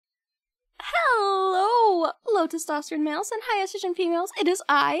Hello, testosterone males, and hi, estrogen females. It is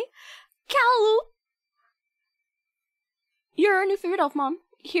I, Calu, your new favorite elf mom,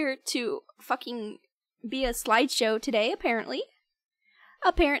 here to fucking be a slideshow today, apparently.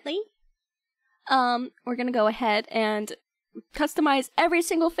 We're gonna go ahead and customize every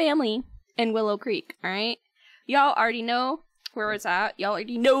single family in Willow Creek, alright? Y'all already know where it's at. Y'all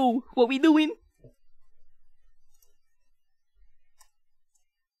already know what we doing.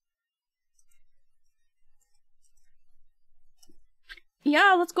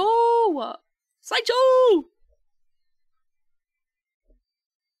 Yeah, let's go! Slideshow!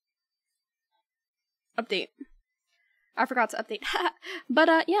 Update. I forgot to update.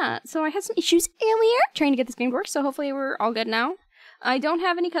 But, yeah, so I had some issues earlier trying to get this game to work, so hopefully we're all good now. I don't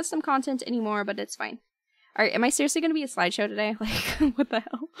have any custom content anymore, but it's fine. Alright, am I seriously gonna be a slideshow today? Like, what the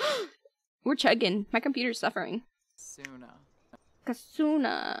hell? We're chugging. My computer's suffering.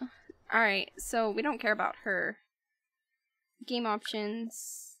 Kasuna. Alright, so we don't care about her. Game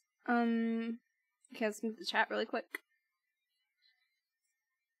options. Okay, let's move the chat really quick.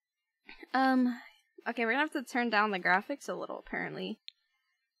 Okay, we're gonna have to turn down the graphics a little, apparently.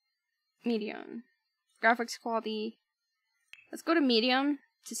 Medium. Graphics quality. Let's go to medium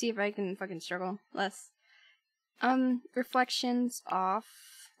to see if I can fucking struggle less. Reflections off.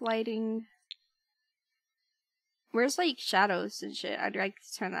 Lighting. Where's, like, shadows and shit? I'd like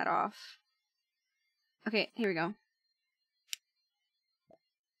to turn that off. Okay, here we go.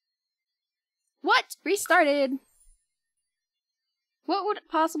 What? Restarted! What would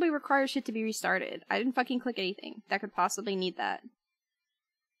possibly require shit to be restarted? I didn't fucking click anything that could possibly need that.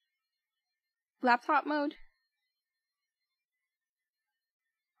 Laptop mode?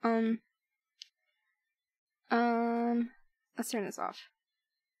 Let's turn this off.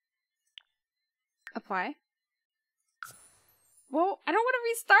 Apply. Well, I don't want to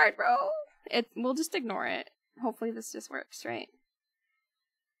restart, bro! We'll just ignore it. Hopefully this just works, right?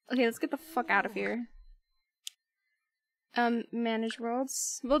 Okay, let's get the fuck out of here. Manage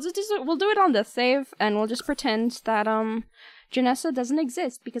worlds. We'll do it on this save, and we'll just pretend that, Janessa doesn't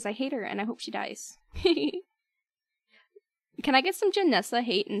exist, because I hate her, and I hope she dies. Can I get some Janessa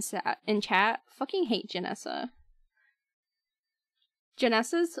hate in chat? Fucking hate Janessa.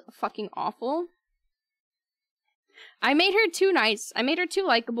 Janessa's fucking awful. I made her too nice. I made her too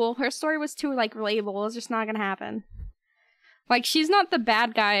likable. Her story was too, like, relatable. It's just not gonna happen. Like, she's not the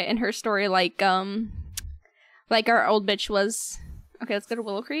bad guy in her story like our old bitch was. Okay, let's go to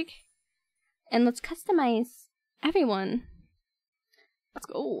Willow Creek. And let's customize everyone. Let's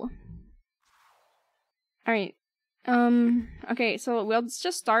go. Alright. Okay, so let's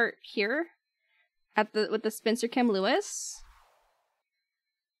just start here with the Spencer Kim Lewis.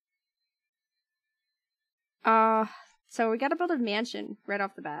 So we gotta build a mansion right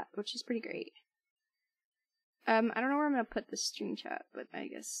off the bat, which is pretty great. I don't know where I'm gonna put the stream chat, but I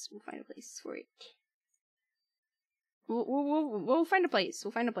guess we'll find a place for it. We'll find a place.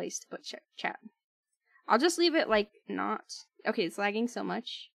 We'll find a place to put chat. I'll just leave it like not. Okay, it's lagging so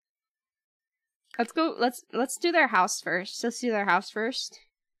much. Let's go. Let's do their house first. Let's do their house first.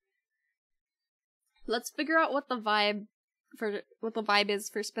 Let's figure out what the vibe is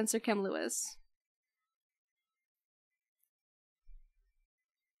for Spencer Kim Lewis.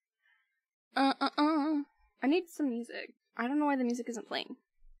 I need some music. I don't know why the music isn't playing.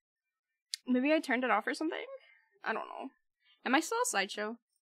 Maybe I turned it off or something? I don't know. Am I still a slideshow?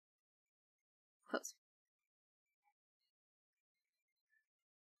 Close.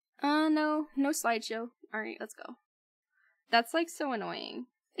 No slideshow. Alright, let's go. That's like so annoying.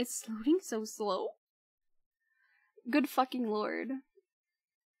 It's loading so slow. Good fucking lord.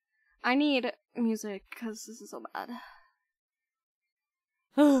 I need music, because this is so bad.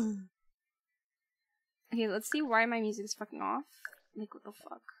 Okay, let's see why my music is fucking off. Like, what the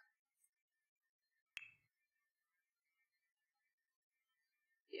fuck?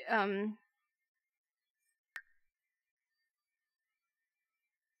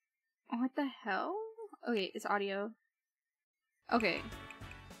 What the hell? Okay, it's audio. Okay.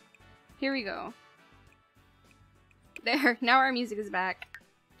 Here we go. There, now our music is back.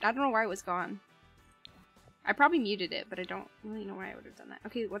 I don't know why it was gone. I probably muted it, but I don't really know why I would have done that.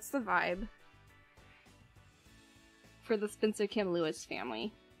 Okay, what's the vibe for the Spencer Kim Lewis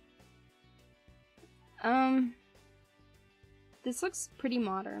family? This looks pretty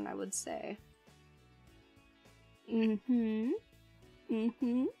modern, I would say. They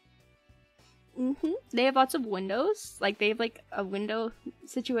have lots of windows. Like, they have, like, a window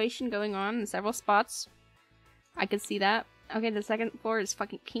situation going on in several spots. I could see that. Okay, the second floor is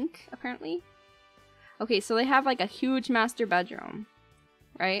fucking pink, apparently. Okay, so they have, like, a huge master bedroom.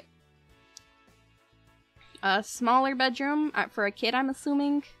 Right? A smaller bedroom for a kid, I'm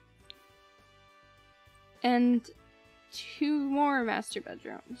assuming. And 2 more master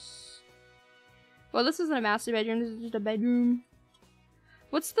bedrooms. Well, this isn't a master bedroom, this is just a bedroom.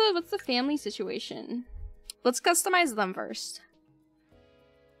 What's the family situation? Let's customize them first.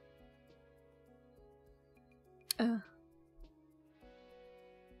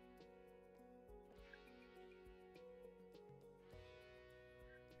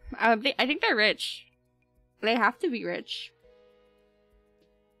 I think they're rich. They have to be rich.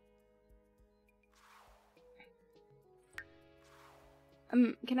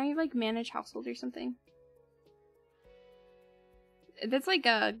 Can I like manage household or something? That's like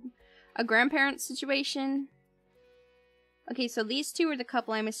a grandparent situation. Okay, so these 2 are the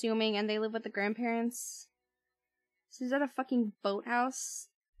couple, I'm assuming, and they live with the grandparents. So is that a fucking boathouse?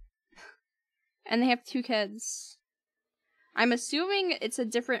 And they have 2 kids. I'm assuming it's a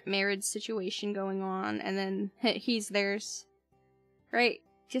different marriage situation going on, and then he's theirs. Right?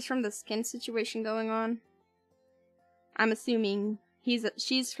 Just from the skin situation going on. I'm assuming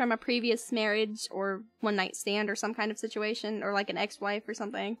she's from a previous marriage or one night stand or some kind of situation, or like an ex-wife or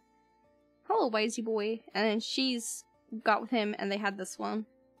something. Hello, Wisey boy. And then she's got with him and they had this one.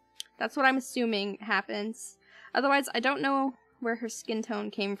 That's what I'm assuming happens. Otherwise, I don't know where her skin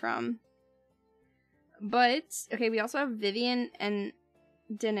tone came from. But, okay, we also have Vivian and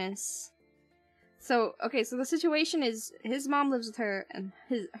Dennis. So, okay, so the situation is his mom lives with her and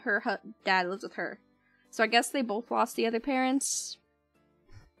her dad lives with her. So I guess they both lost the other parents.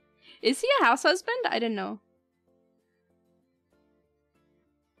 Is he a house husband? I didn't know.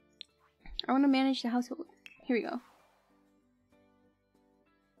 I want to manage the household. Here we go.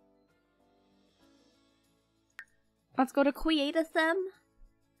 Let's go to create them.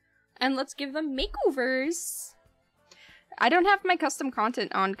 And let's give them makeovers. I don't have my custom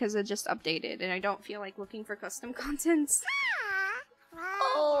content on because it just updated and I don't feel like looking for custom content.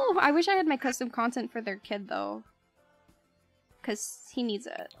 Oh, I wish I had my custom content for their kid though. Because he needs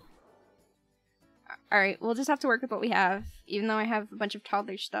it. Alright, we'll just have to work with what we have. Even though I have a bunch of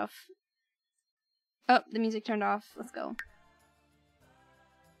toddler stuff. Oh, the music turned off. Let's go.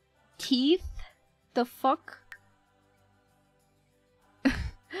 Teeth? The fuck?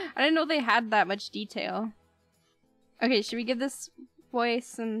 I didn't know they had that much detail. Okay, should we give this boy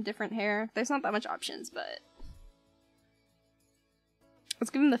some different hair? There's not that much options, but... Let's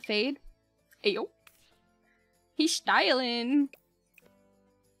give him the fade. Ayo. He's styling.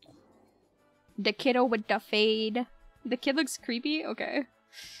 The kiddo with the fade. The kid looks creepy? Okay.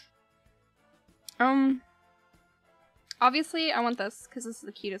 Obviously, I want this, because this is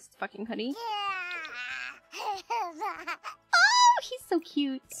the cutest fucking hoodie. Oh, he's so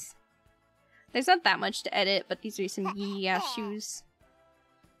cute. There's not that much to edit, but these are some yee-ass shoes.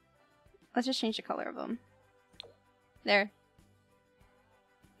 Let's just change the color of them. There.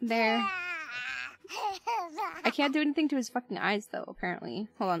 There. I can't do anything to his fucking eyes, though, apparently.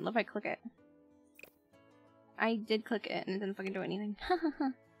 Hold on, let me click it. I did click it, and it didn't fucking do anything.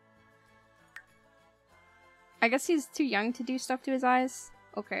 I guess he's too young to do stuff to his eyes.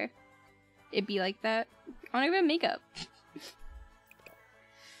 Okay. It'd be like that. I wanna give him makeup.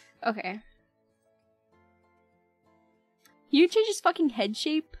 Okay. You change his fucking head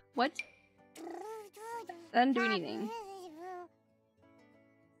shape? What? That didn't do anything.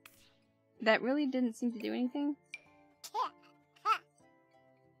 That really didn't seem to do anything.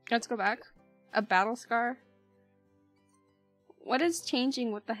 Let's go back. A battle scar? What is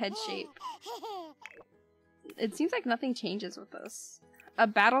changing with the head shape? It seems like nothing changes with this. A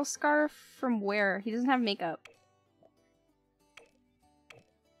battle scar from where? He doesn't have makeup.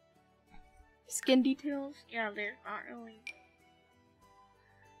 Skin details? Yeah, there's not really.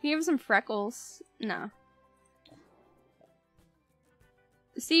 Can you have some freckles? No.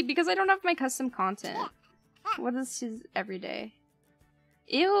 See, because I don't have my custom content. What is his everyday?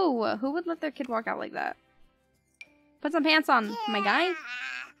 Ew! Who would let their kid walk out like that? Put some pants on, my guy!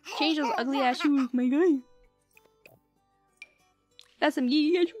 Change those ugly ass shoes, my guy! That's some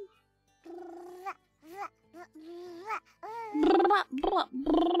yee ass shoes!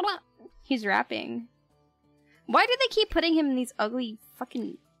 He's rapping. Why do they keep putting him in these ugly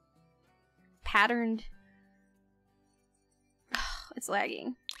fucking patterned... It's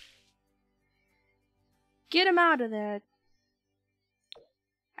lagging. Get him out of there.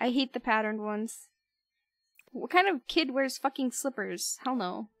 I hate the patterned ones. What kind of kid wears fucking slippers? Hell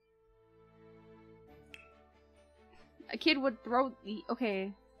no. A kid would throw the...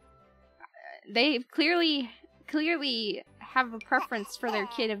 Okay. They clearly have a preference for their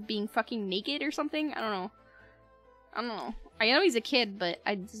kid of being fucking naked or something. I don't know. I know he's a kid, but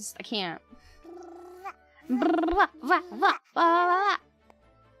I can't.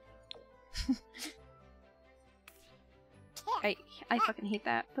 I fucking hate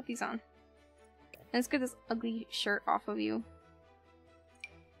that. Put these on. Let's get this ugly shirt off of you.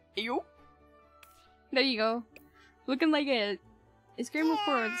 Ew. There you go. Looking like a scream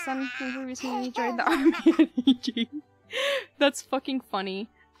before the sun recently joined the army. That's fucking funny.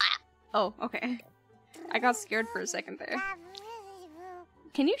 Oh, okay. I got scared for a second there.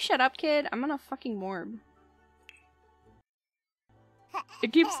 Can you shut up, kid? I'm on a fucking morb.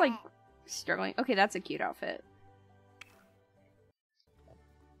 It keeps, like, struggling. Okay, that's a cute outfit.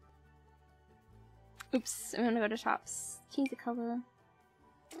 Oops, I'm gonna go to shops. Change the color.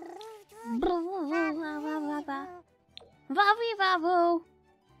 He's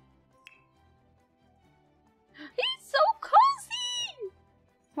so cozy!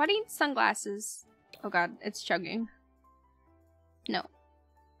 Why do you need sunglasses? Oh god, it's chugging. No.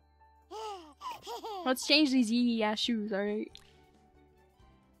 Let's change these yee ass shoes, alright?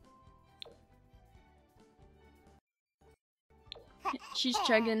 She's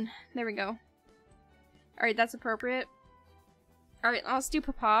chugging. There we go. Alright, that's appropriate. Alright, let's do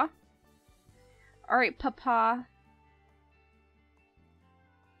Papa. Alright, Papa.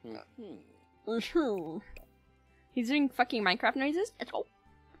 He's doing fucking Minecraft noises?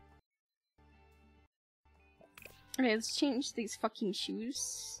 Okay, let's change these fucking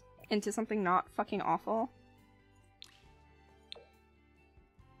shoes into something not fucking awful.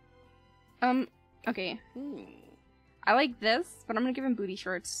 Okay. I like this, but I'm gonna give him booty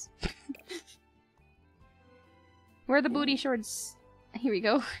shorts. Where are the booty shorts? Here we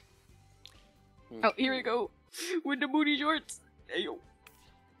go. Oh, here we go. With the booty shorts. Ayo.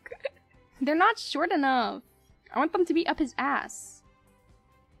 They're not short enough. I want them to be up his ass.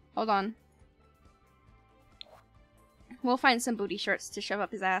 Hold on. We'll find some booty shorts to shove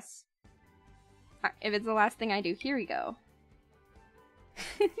up his ass. If it's the last thing I do, here we go.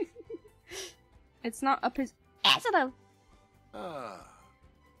 It's not up his ass enough.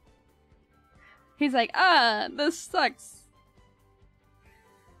 He's like, this sucks.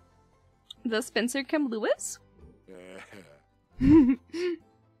 The Spencer Kim Lewis?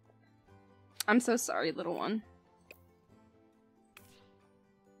 I'm so sorry, little one.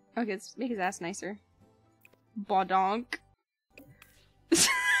 Okay, let's make his ass nicer. Badonk.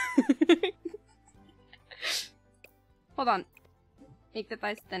 Hold on. Make the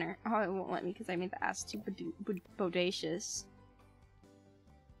thighs thinner. Oh, it won't let me because I made the ass too bodacious.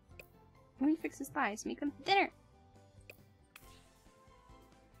 Let me fix his thighs. Make them thinner.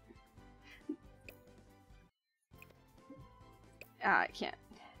 I can't.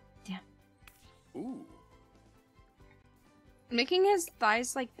 Damn. Ooh. Making his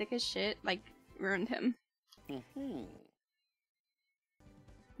thighs like thick as shit like ruined him.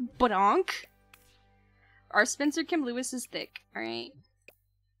 Badonk. Our Spencer Kim Lewis is thick, alright?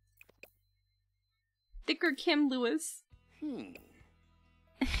 Thicker Kim Lewis.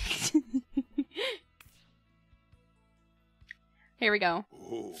 Here we go.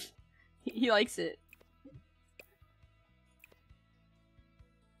 Ooh. He likes it.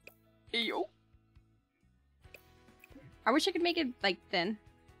 Yo. I wish I could make it, like, thin,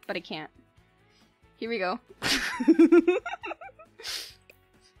 but I can't. Here we go.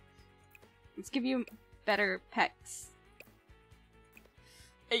 Let's give you better pecs.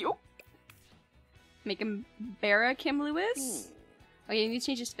 Ayo. Make him Bara Kim Lewis. Oh, yeah, you need to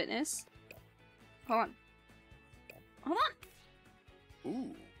change his fitness. Hold on. Hold on.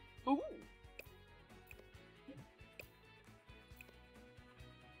 Ooh. Ooh.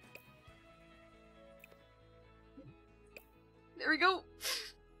 There we go.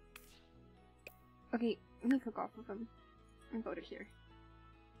 Okay, let me click off of him and go to here.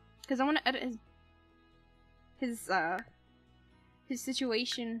 Because I want to edit his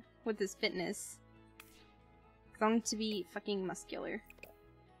situation with his fitness. Because I want him to be fucking muscular.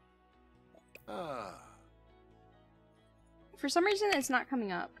 For some reason, it's not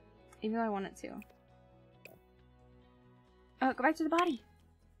coming up. Even though I want it to. Oh, go back to the body.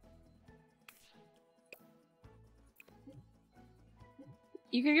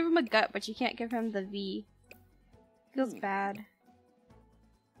 You can give him a gut, but you can't give him the V. Feels bad.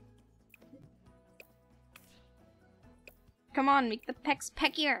 Come on, make the pecs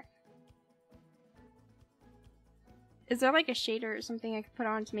peckier. Is there like a shader or something I could put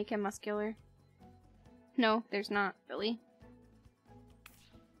on to make him muscular? No, there's not, really.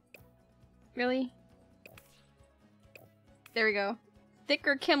 Really? There we go.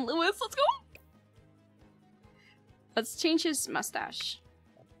 Thicker Kim Lewis, let's go! Let's change his mustache.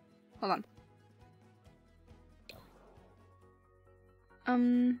 Hold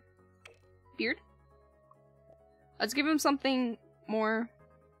on. Beard? Let's give him something more...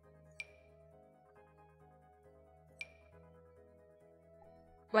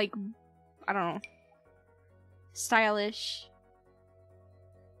 like, I don't know. Stylish.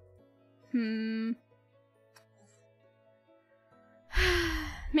 Man,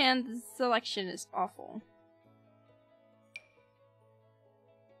 the selection is awful.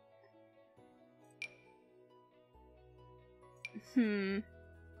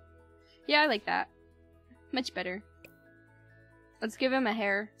 Yeah, I like that. Much better. Let's give him a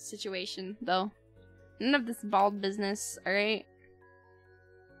hair situation, though. None of this bald business, alright?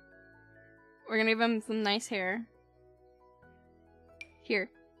 We're gonna give him some nice hair. Here.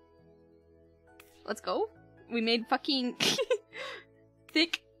 Let's go. We made fucking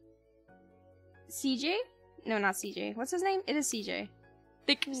thick CJ? No, not CJ. What's his name? It is CJ.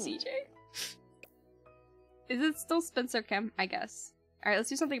 Thick CJ. Is it still Spencer Kim? I guess. Alright, let's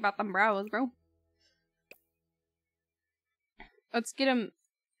do something about them brows, bro. Let's get him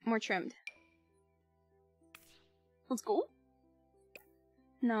more trimmed. Let's go.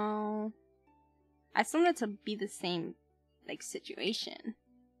 No. I still need to be the same, like, situation.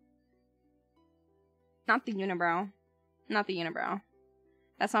 Not the unibrow. Not the unibrow.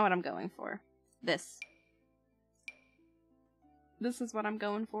 That's not what I'm going for. This. This is what I'm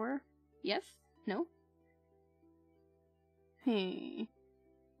going for. Yes? No? Hey.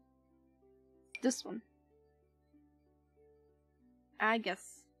 This one. I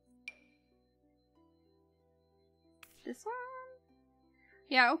guess. This one?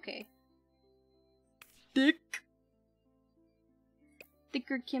 Yeah, okay. Thick.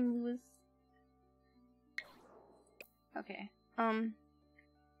 Thicker Kim Lewis. Okay.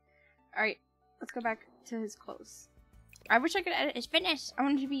 Alright. Let's go back to his clothes. I wish I could edit his fitness. I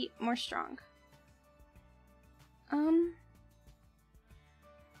want him to be more strong.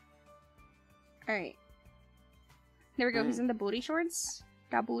 Alright. There we go. He's in the booty shorts.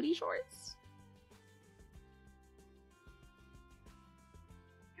 Got booty shorts.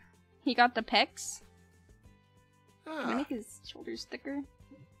 He got the pecs. Can I make his shoulders thicker?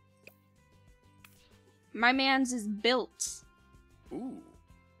 My man's is built. Ooh.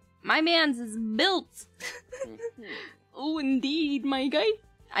 My man's is built. Oh, indeed, my guy.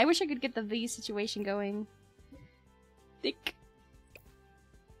 I wish I could get the V situation going. Thick.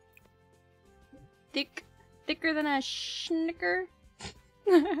 Thick. Thicker than a schnicker.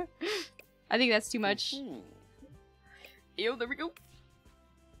 I think that's too much. Yo, there we go.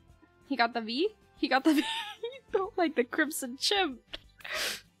 He got the V. He got the V. He built like the Crimson Chimp.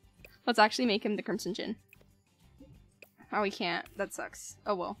 Let's actually make him the Crimson Chin. Oh, we can't. That sucks.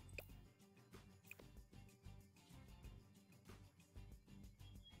 Oh well.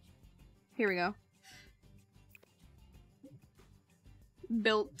 Here we go.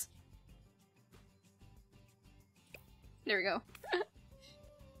 Built. There we go.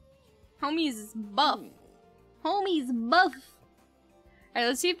 Homie's buff. Homie's buff. Alright,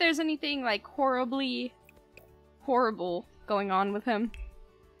 let's see if there's anything like horribly horrible going on with him.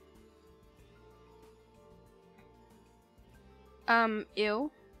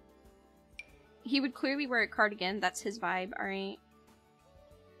 Ew. He would clearly wear a cardigan. That's his vibe, alright?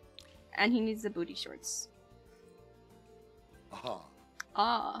 And he needs the booty shorts.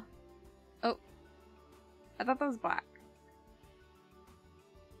 Ah. Oh. I thought that was black.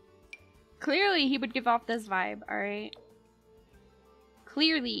 Clearly he would give off this vibe, alright?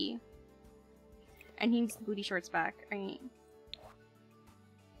 Clearly. And he needs the booty shorts back, alright?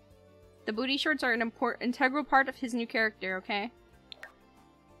 The booty shorts are an integral part of his new character, okay?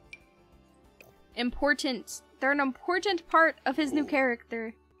 Important. They're an important part of his new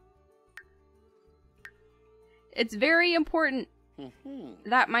character. It's very important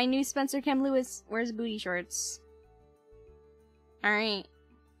that my new Spencer Kim Lewis wears booty shorts. Alright.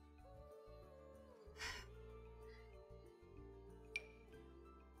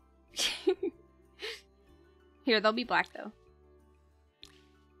 Here, they'll be black though.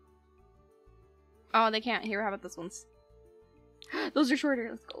 Oh, they can't. Here, how about this ones? Those are shorter.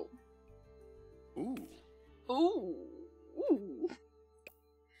 Let's go. Ooh. Ooh. Ooh.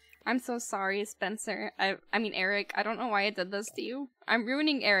 I'm so sorry, Spencer. I mean, Eric. I don't know why I did this to you. I'm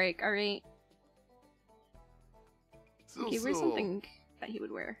ruining Eric, alright? Okay, where's something that he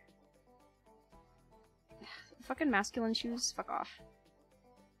would wear? Fucking masculine shoes? Fuck off.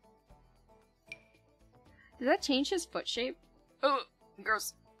 Did that change his foot shape? Oh,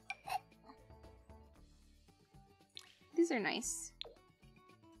 gross. These are nice.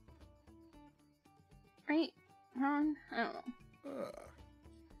 Right? Wrong? I don't know.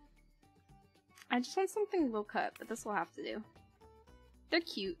 I just want something low cut, but this will have to do. They're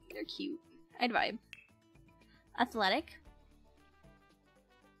cute. They're cute. I'd vibe. Athletic.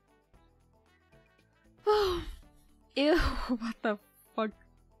 Ew, what the fuck?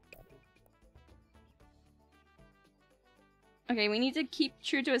 Okay, we need to keep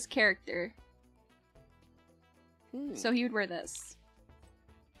true to his character. So he would wear this.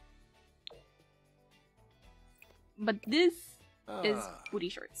 But this is booty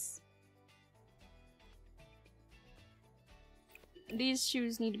shorts. These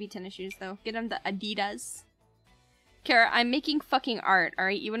shoes need to be tennis shoes though. Get him the Adidas. Kara, I'm making fucking art,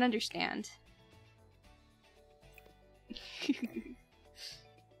 alright? You would understand.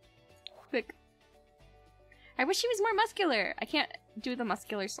 Quick. I wish he was more muscular. I can't do the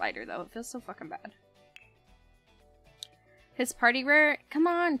muscular slider though. It feels so fucking bad. His party wear. Come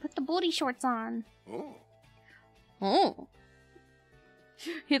on, put the booty shorts on. Oh. Oh.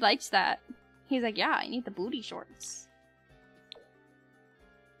 He likes that. He's like, yeah, I need the booty shorts.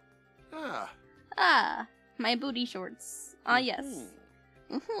 Ah. Ah, my booty shorts. Ah, yes.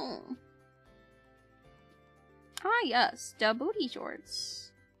 Mm-hmm. Ah, yes, the booty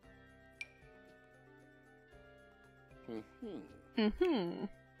shorts. Mm-hmm.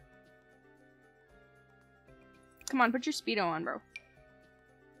 Come on, put your Speedo on, bro.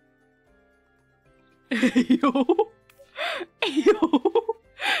 Ayo. Ayo.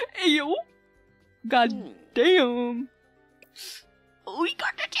 Ayo. God damn. Oh, he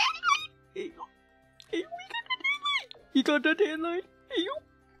got the tan line. Ayo. Ayo, he got the tan line. He got the tan line. Ayo.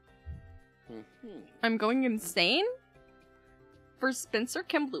 I'm going insane? For Spencer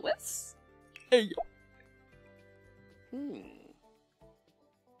Kim Lewis? Ayo.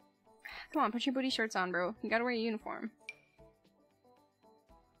 Come on, put your booty shorts on, bro. You gotta wear a uniform.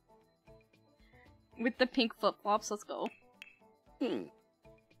 With the pink flip-flops, let's go. You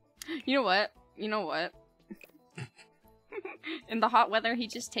know what? You know what? In the hot weather, he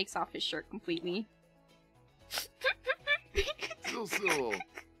just takes off his shirt completely. So.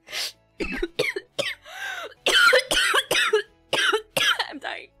 I'm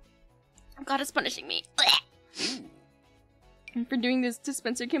dying. God is punishing me. For doing this to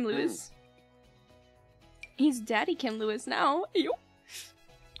Spencer Kim Lewis. He's Daddy Kim Lewis now. Ew.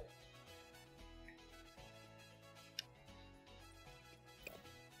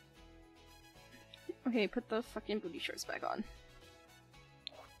 Okay, put the fucking booty shorts back on.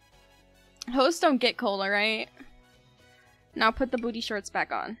 Hosts don't get cold, alright? Now put the booty shorts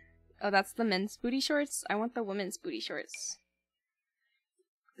back on. Oh, that's the men's booty shorts? I want the women's booty shorts.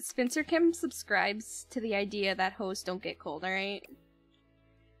 Spencer Kim subscribes to the idea that hosts don't get cold, alright?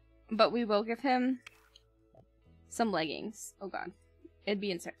 But we will give him some leggings. Oh god. It'd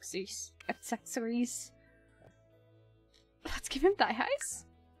be accessories. Accessories. Let's give him thigh highs.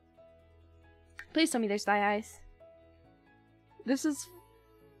 Please tell me there's thigh highs. This is...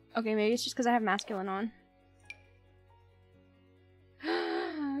 Okay, maybe it's just because I have masculine on.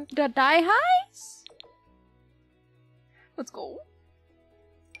 The thigh highs? Let's go.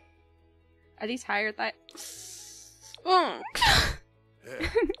 Are these higher thigh...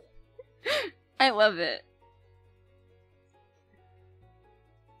 I love it.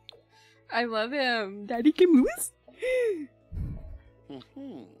 I love him. Daddy Kim Lewis?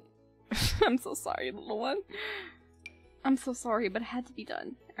 I'm so sorry, little one. I'm so sorry, but it had to be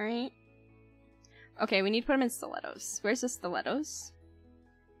done. Alright? Okay, we need to put him in stilettos. Where's the stilettos?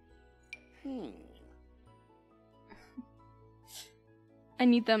 I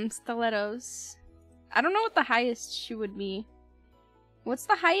need them stilettos. I don't know what the highest shoe would be. What's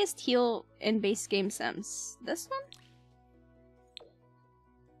the highest heel in base game Sims? This one?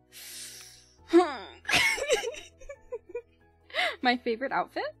 My favorite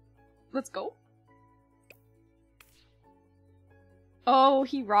outfit? Let's go. Oh,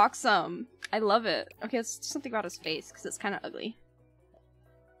 he rocks them. I love it. Okay, let's do something about his face, because it's kind of ugly.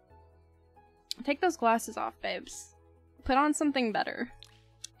 Take those glasses off, babes. Put on something better.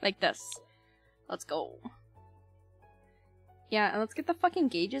 Like this. Let's go. Yeah, and let's get the fucking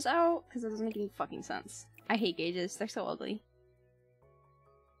gauges out, because it doesn't make any fucking sense. I hate gauges. They're so ugly.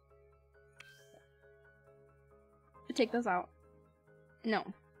 Take those out. No.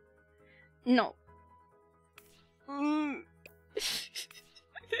 No.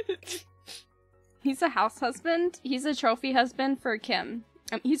 He's a house husband. He's a trophy husband for Kim.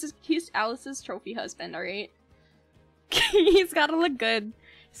 He's Alice's trophy husband, alright? He's gotta look good.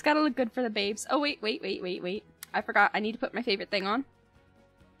 He's gotta look good for the babes. Oh, wait. I forgot. I need to put my favorite thing on.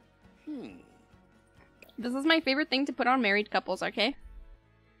 This is my favorite thing to put on married couples, okay?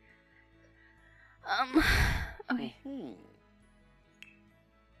 Okay.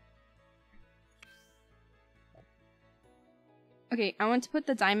 Okay, I want to put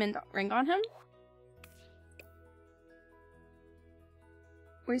the diamond ring on him.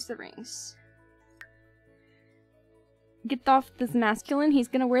 Where's the rings? Get off this masculine. He's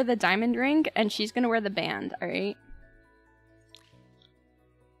gonna wear the diamond ring, and she's gonna wear the band, alright?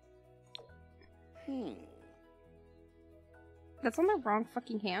 That's on the wrong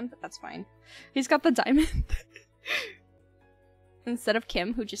fucking hand, but that's fine. He's got the diamond. Instead of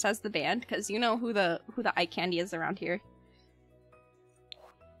Kim, who just has the band, because you know who the eye candy is around here.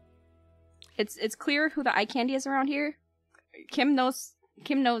 It's clear who the eye candy is around here. Kim knows.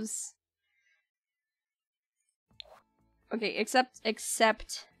 Okay, except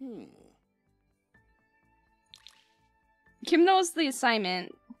Kim knows the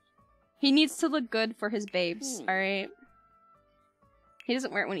assignment. He needs to look good for his babes, alright? He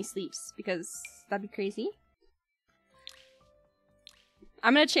doesn't wear it when he sleeps, because that'd be crazy.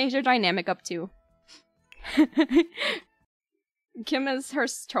 I'm gonna change their dynamic up too. Kim is her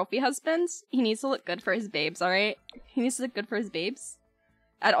trophy husband. He needs to look good for his babes, alright? He needs to look good for his babes.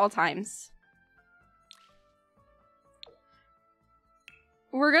 At all times.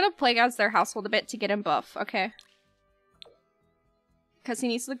 We're gonna plague as their household a bit to get him buff, okay? Because he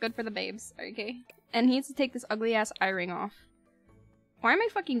needs to look good for the babes, okay? And he needs to take this ugly-ass eye ring off. Why am I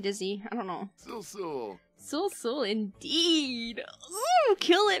fucking dizzy? I don't know. So indeed. Ooh,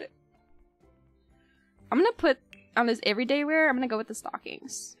 kill it. I'm gonna put on his everyday wear. I'm gonna go with the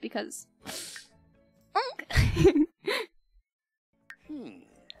stockings because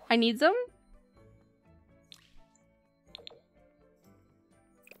I need them.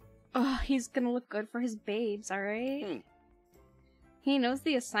 Oh, he's gonna look good for his babes. All right. He knows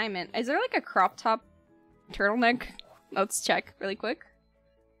the assignment. Is there like a crop top turtleneck? Let's check really quick.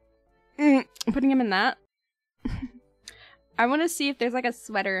 I'm putting him in that. I want to see if there's like a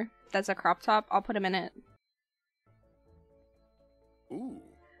sweater that's a crop top. I'll put him in it. Ooh.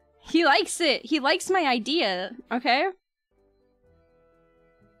 He likes it. He likes my idea. Okay?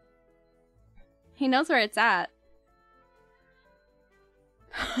 He knows where it's at.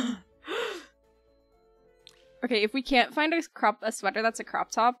 Okay, if we can't find a sweater that's a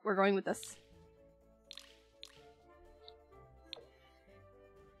crop top, we're going with this.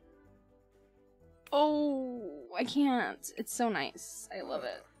 Oh, I can't. It's so nice. I love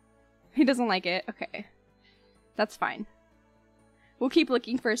it. He doesn't like it. Okay. That's fine. We'll keep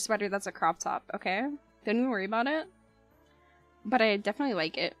looking for a sweater that's a crop top, okay? Don't even worry about it. But I definitely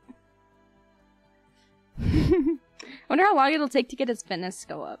like it. I wonder how long it'll take to get his fitness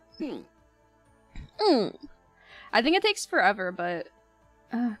go up. I think it takes forever, but...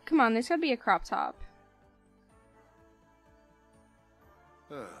 come on, there's gotta be a crop top.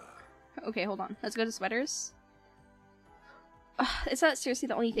 Okay, hold on. Let's go to sweaters. Is that seriously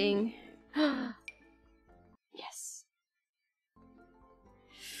the only thing? Yes.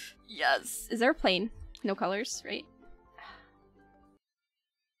 Yes! Is there a plain? No colors, right?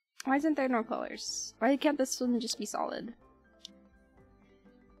 Why isn't there no colors? Why can't this one just be solid?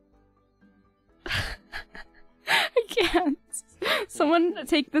 I can't. Someone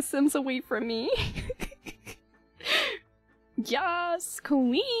take the Sims away from me. Yes,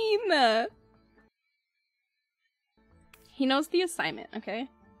 queen! He knows the assignment, okay?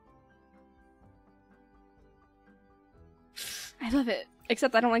 I love it.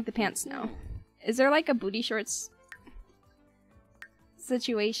 Except I don't like the pants now. Is there like a booty shorts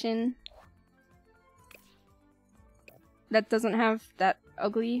situation that doesn't have that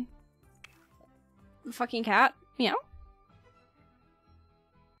ugly fucking cat? Meow?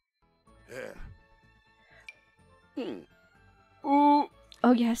 Ooh.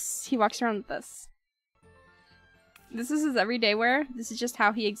 Oh yes, he walks around with this. This is his everyday wear. This is just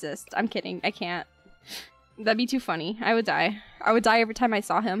how he exists. I'm kidding. I can't. That'd be too funny. I would die. I would die every time I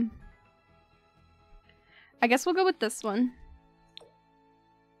saw him. I guess we'll go with this one.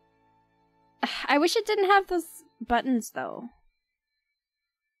 I wish it didn't have those buttons though.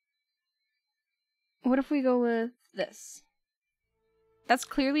 What if we go with this? That's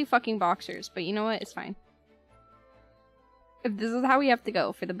clearly fucking boxers, but you know what? It's fine. If this is how we have to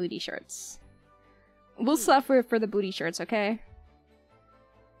go for the booty shorts. We'll suffer for the booty shorts, okay?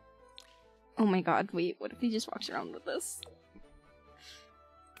 Oh my god, wait, what if he just walks around with this?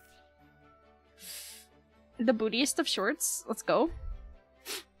 The bootiest of shorts? Let's go.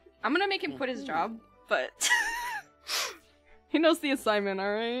 I'm gonna make him quit his job, but... he knows the assignment,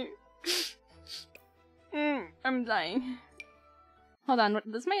 alright? I'm dying. Hold on,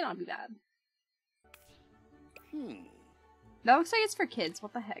 this might not be bad. That looks like it's for kids,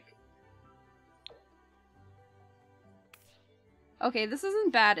 what the heck? Okay, this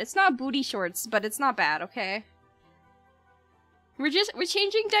isn't bad. It's not booty shorts, but it's not bad, okay? We're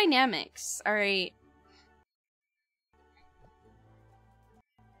changing dynamics, alright?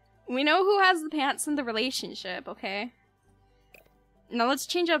 We know who has the pants in the relationship, okay? Now let's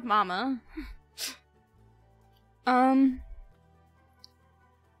change up Mama. I'm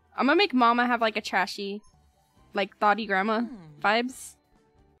gonna make Mama have like a trashy, like thoughty grandma vibes.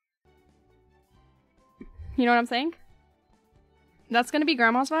 You know what I'm saying? That's gonna be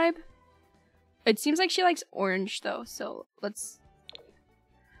Grandma's vibe. It seems like she likes orange though, so let's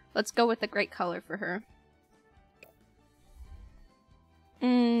go with a great color for her.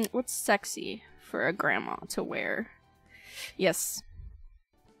 What's sexy for a grandma to wear? Yes.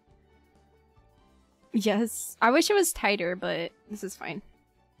 Yes. I wish it was tighter, but this is fine.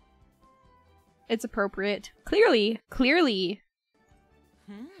 It's appropriate. Clearly. Clearly.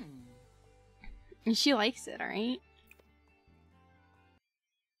 And she likes it, alright?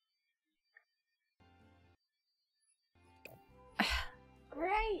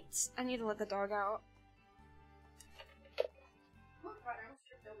 Right! I need to let the dog out. Oh god, I almost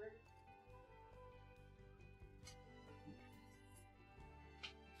tripped over.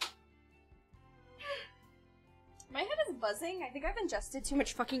 My head is buzzing. I think I've ingested too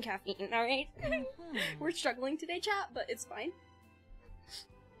much fucking caffeine, alright? We're struggling today, chat, but it's fine.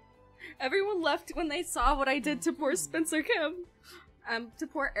 Everyone left when they saw what I did to poor Spencer Kim. To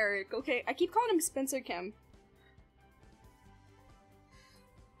poor Eric, okay? I keep calling him Spencer Kim.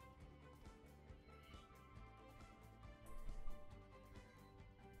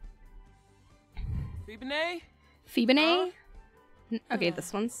 Fibine? Fibine? Okay,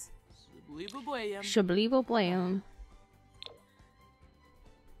 this one's. Shabliboblayum.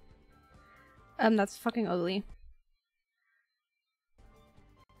 That's fucking ugly.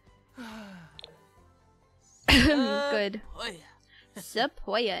 Good.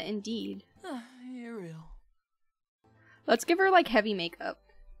 Sepoya, indeed. Ariel. Let's give her, like, heavy makeup.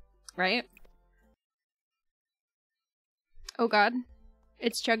 Right? Oh god.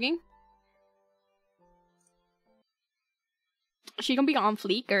 It's chugging. She gonna be on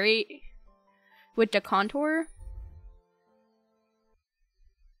fleek, right? With the contour.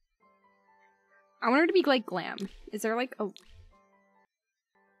 I want her to be, like, glam. Is there, like, a...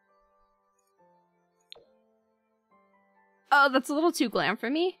 Oh, that's a little too glam for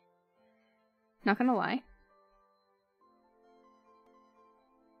me. Not gonna lie.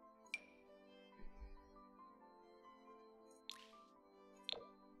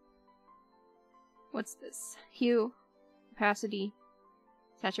 What's this? Hue, opacity,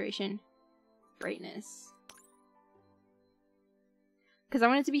 saturation, brightness. Because I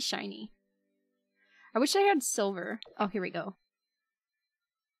want it to be shiny. I wish I had silver. Oh, here we go.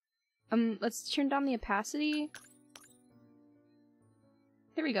 Let's turn down the opacity.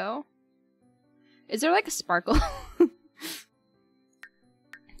 There we go. Is there like a sparkle?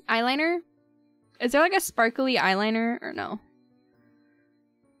 Eyeliner? Is there like a sparkly eyeliner or no?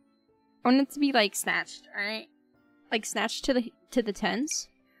 I want it to be like snatched, alright? Like snatched to the tens.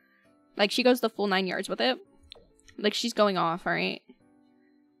 Like she goes the full 9 yards with it. Like she's going off, alright?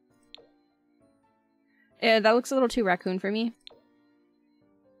 Yeah, that looks a little too raccoon for me.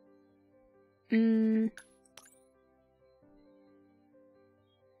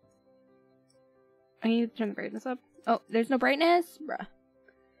 I need to turn the brightness up. Oh, there's no brightness? Bruh.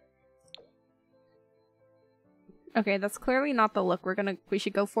 Okay, that's clearly not the look we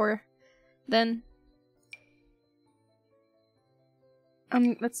should go for. Then.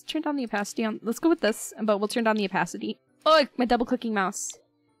 Let's turn down the opacity on- let's go with this, but we'll turn down the opacity. Oh, my double-clicking mouse.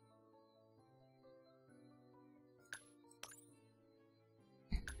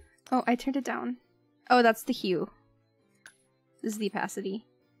 Oh, I turned it down. Oh, that's the hue. This is the opacity.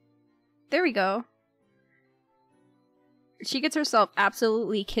 There we go. She gets herself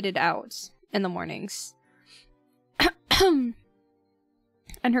absolutely kitted out in the mornings.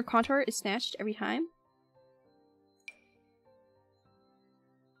 And her contour is snatched every time.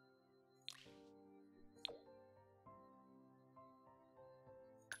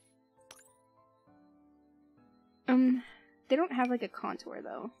 They don't have like a contour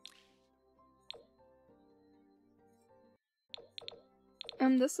though.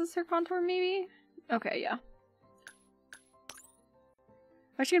 This is her contour maybe? Okay, yeah.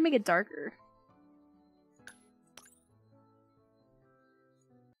 I should make it darker.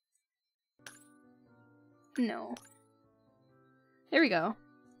 No. There we go.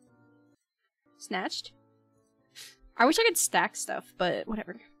 Snatched. I wish I could stack stuff, but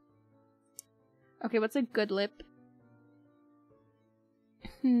whatever. Okay, what's a good lip?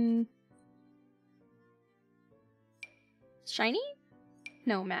 Shiny?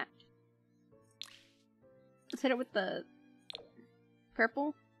 No, matte. Let's hit it with the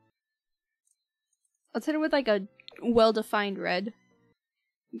purple. Let's hit it with like a well-defined red.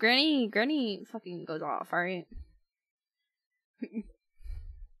 Granny fucking goes off, alright?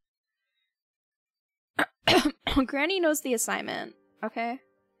 Granny knows the assignment, okay?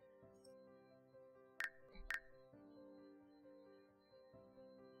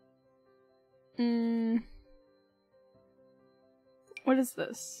 What is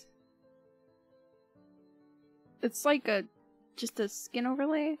this? It's like just a skin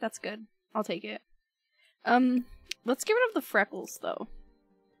overlay? That's good. I'll take it. Let's get rid of the freckles, though.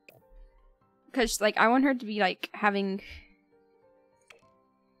 Because, like, I want her to be, like, having...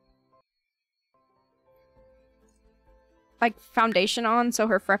 like, foundation on, so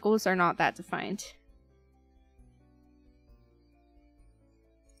her freckles are not that defined.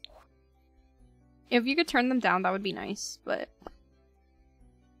 If you could turn them down, that would be nice, but...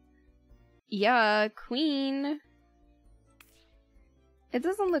 yeah, queen. It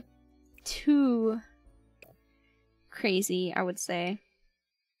doesn't look too crazy, I would say.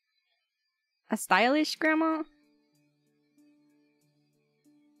 A stylish grandma?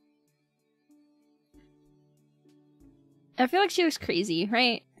 I feel like she looks crazy,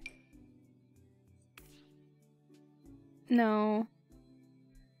 right? No.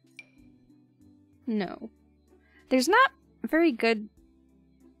 No. There's not very good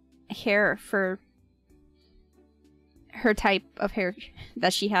hair for her type of hair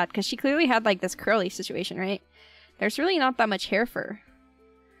that she had, because she clearly had like this curly situation, right? There's really not that much hair for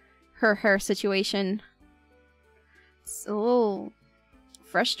her hair situation. It's a little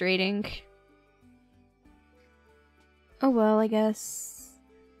frustrating. Oh well, I guess.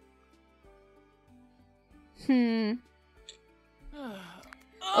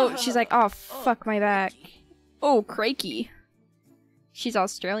 Oh, she's like, oh fuck my back. Oh, crikey. She's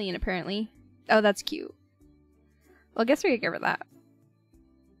Australian, apparently. Oh, that's cute. Well, I guess we could give her that.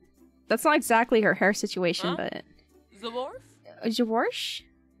 That's not exactly her hair situation, but... Zaworf?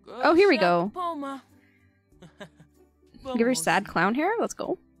 Oh, here we go. Give her sad clown hair? Let's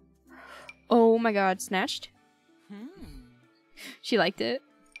go. Oh my god, snatched. She liked it.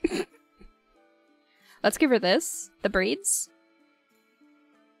 Let's give her this. The braids.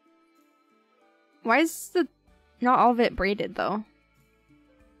 Why is not all of it braided, though?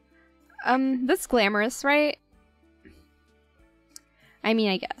 That's glamorous, right? I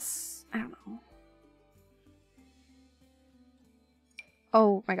mean, I guess. I don't know.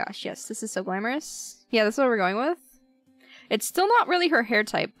 Oh my gosh, yes, this is so glamorous. Yeah, that's what we're going with. It's still not really her hair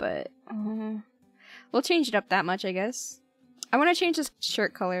type, but we'll change it up that much, I guess. I want to change this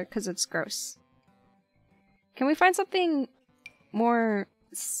shirt color because it's gross. Can we find something more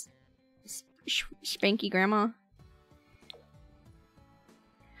spanky grandma?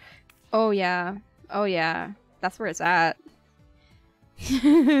 Oh yeah. Oh yeah. That's where it's at.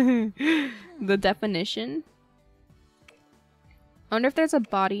 The definition. I wonder if there's a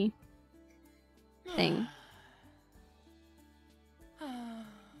body thing.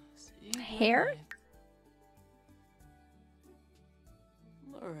 Hair?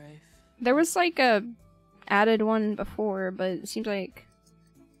 There was like a added one before, but it seems like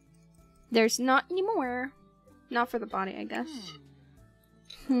there's not anymore. Not for the body, I guess.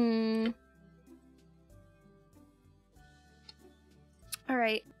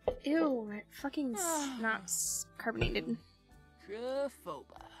 Alright. Ew, it fucking not carbonated.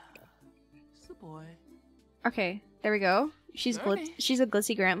 Okay, there we go. She's a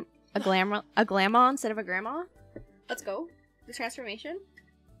glitzy a glamma instead of a grandma. Let's go. The transformation.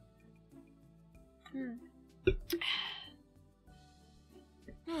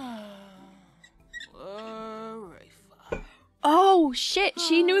 Oh shit,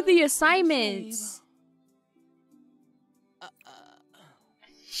 she knew the assignments.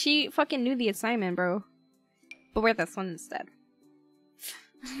 She fucking knew the assignment, bro. But wear this one instead.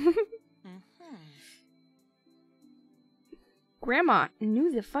 Grandma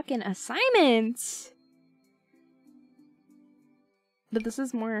knew the fucking assignment. But this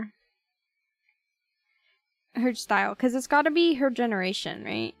is more her style, because it's got to be her generation,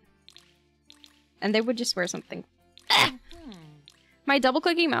 right? And they would just wear something. My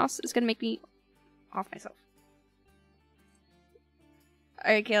double-clicking mouse is gonna make me off myself.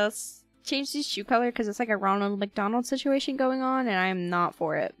 Okay, let's change the shoe color, because it's like a Ronald McDonald situation going on, and I am not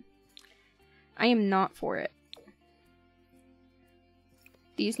for it. I am not for it.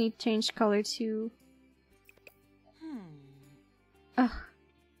 These need to change color to... Ugh.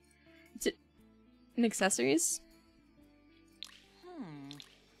 Is it an accessories?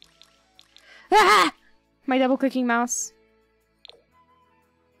 Ah! My double-clicking mouse.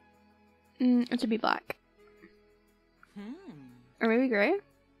 It should be black. Or maybe gray?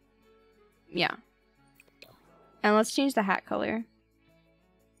 Yeah. And let's change the hat color.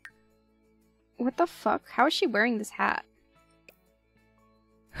 What the fuck? How is she wearing this hat?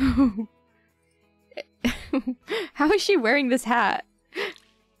 How is she wearing this hat?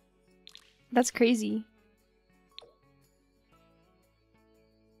 That's crazy.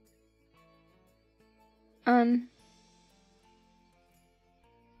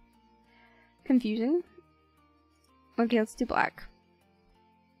 Confusing. Okay, let's do black.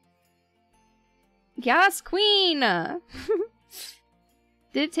 Yes, queen!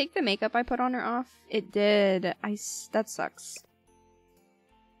 Did it take the makeup I put on her off? It did. That sucks.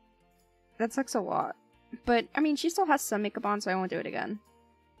 That sucks a lot. But, I mean, she still has some makeup on, so I won't do it again.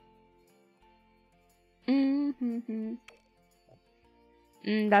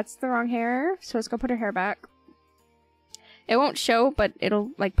 That's the wrong hair, so let's go put her hair back. It won't show, but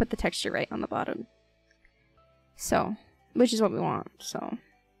it'll, like, put the texture right on the bottom. So, which is what we want, so.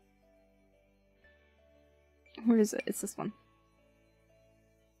 Where is it? It's this one.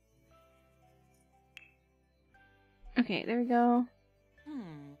 Okay, there we go.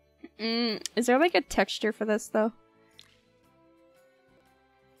 Is there, like, a texture for this, though?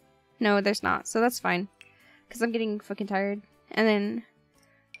 No, there's not, so that's fine. Because I'm getting fucking tired. And then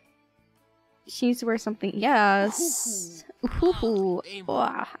she needs to wear something. Yes. Ooh.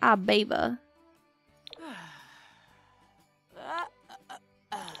 Ah, baby.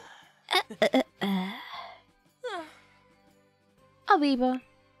 Ah, baby.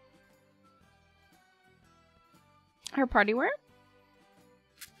 Her party wear?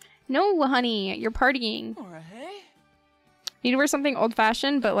 No, honey, you're partying. You need to wear something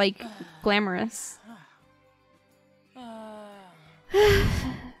old-fashioned, but like glamorous.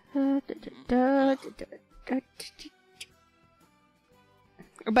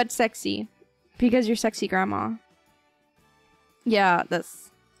 But sexy. Because you're sexy, grandma. Yeah, this.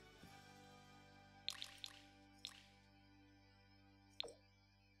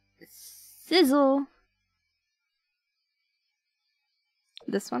 Sizzle.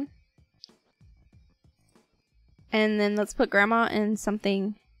 This one. And then let's put grandma in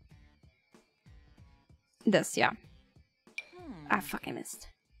something. This, yeah. I fucking missed.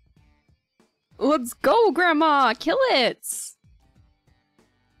 Let's go, grandma! Kill it!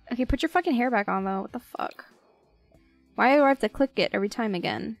 Okay, put your fucking hair back on, though. What the fuck? Why do I have to click it every time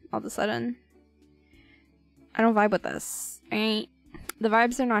again, all of a sudden? I don't vibe with this. The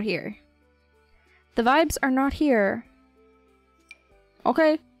vibes are not here. The vibes are not here.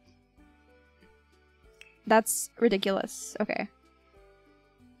 Okay. That's ridiculous. Okay.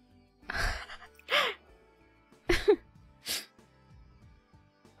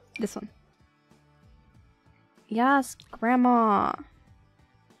 This one. Yes, grandma.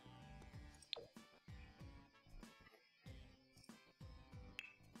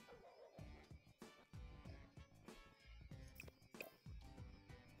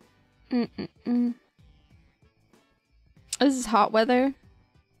 This is hot weather.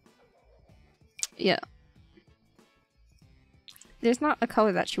 Yeah. There's not a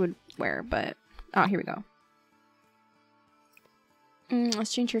color that she would wear, but... Oh, here we go.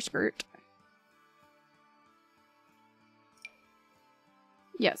 Let's change her skirt.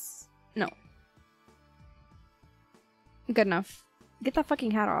 Yes. No. Good enough. Get that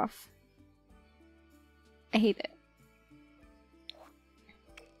fucking hat off. I hate it.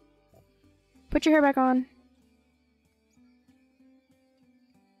 Put your hair back on.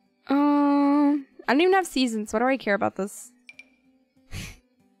 I don't even have seasons. What do I care about this?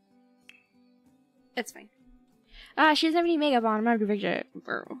 It's fine. She doesn't have any makeup on. I'm not gonna picture it,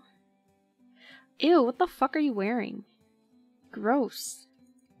 bro. Ew, what the fuck are you wearing? Gross.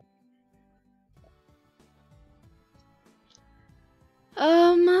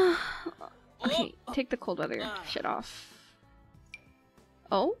 Okay, take the cold weather shit off.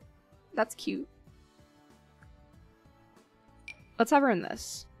 Oh? That's cute. Let's have her in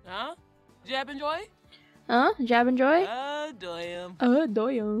this. Huh? Jab and joy? Huh? Jab and joy? Doyum.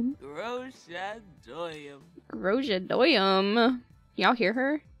 Doyum. Grosha doyum. Grosha doyum. Y'all hear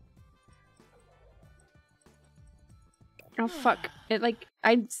her? Oh fuck. It like,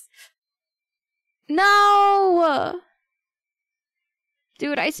 No!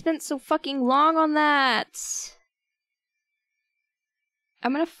 Dude, I spent so fucking long on that.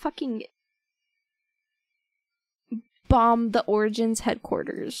 I'm gonna fucking bomb the Origins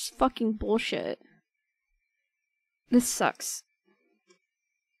headquarters. Fucking bullshit. This sucks.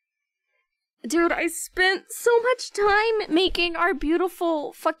 Dude, I spent so much time making our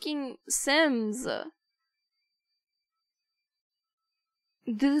beautiful fucking Sims.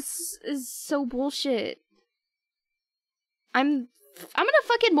 This is so bullshit. I'm gonna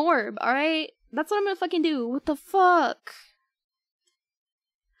fucking morb, alright? That's what I'm gonna fucking do. What the fuck?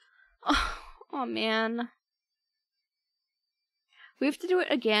 Oh man. We have to do it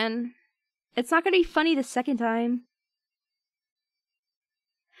again. It's not gonna be funny the second time.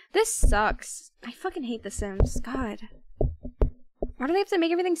 This sucks. I fucking hate The Sims. God. Why do they have to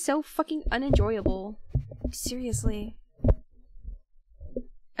make everything so fucking unenjoyable? Seriously.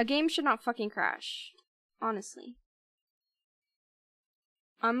 A game should not fucking crash. Honestly.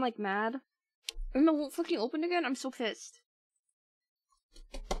 I'm like mad. And it won't fucking open again? I'm so pissed.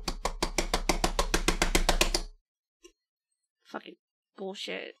 Fucking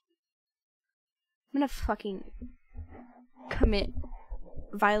bullshit. I'm gonna fucking commit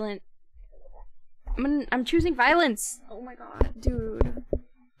violent. I'm choosing violence. Oh my god, dude.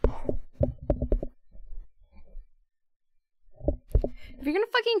 If you're gonna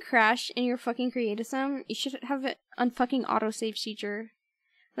fucking crash in your fucking create sim, you should have it on fucking autosave feature.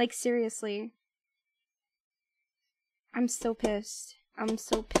 Like seriously. I'm so pissed. I'm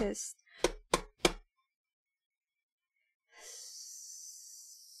so pissed.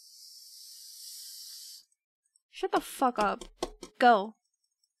 Shut the fuck up. Go.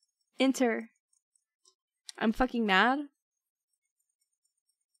 Enter. I'm fucking mad.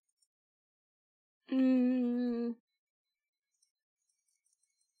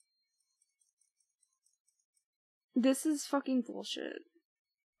 This is fucking bullshit.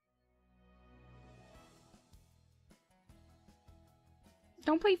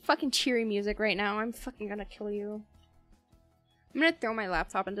 Don't play fucking cheery music right now. I'm fucking gonna kill you. I'm gonna throw my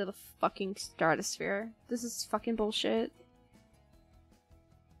laptop into the fucking stratosphere. This is fucking bullshit.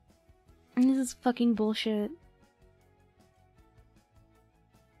 This is fucking bullshit.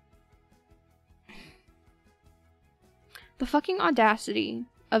 The fucking audacity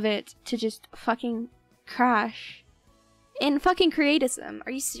of it to just fucking crash in fucking create a sim.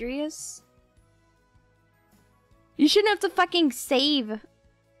 Are you serious? You shouldn't have to fucking save.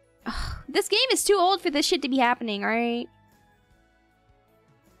 Ugh, this game is too old for this shit to be happening, alright?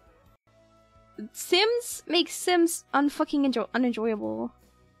 Sims make Sims unfucking unenjoyable.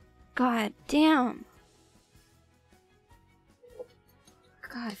 God damn.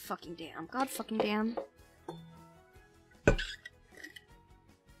 God fucking damn. God fucking damn.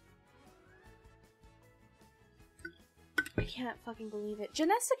 I can't fucking believe it.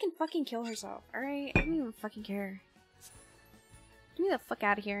 Janessa can fucking kill herself, alright? I don't even fucking care. Get me the fuck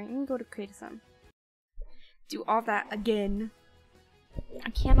out of here. You can go to create some. Do all that again. I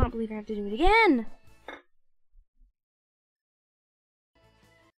cannot believe I have to do it again!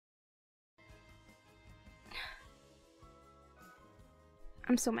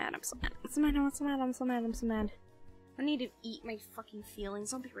 I'm so mad, I'm so mad, I'm so mad, I'm so mad, I'm so mad, I'm so mad. I need to eat my fucking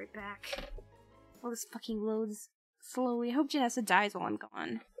feelings. I'll be right back. All this fucking loads slowly. I hope Janessa dies while I'm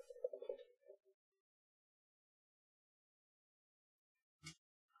gone.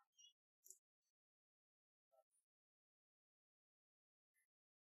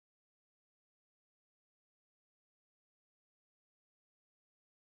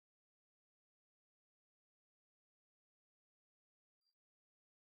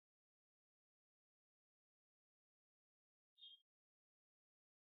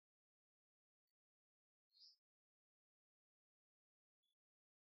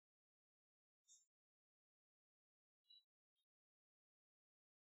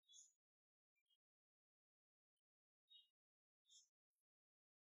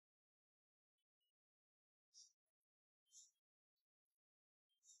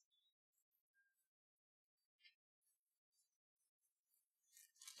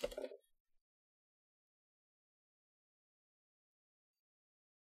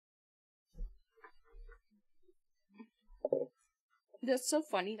 That's so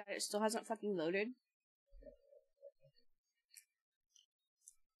funny that it still hasn't fucking loaded.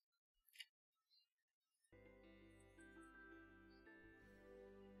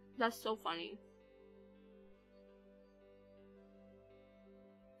 That's so funny.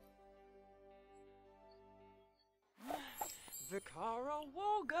 Vikara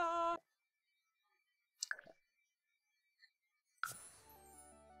Woga!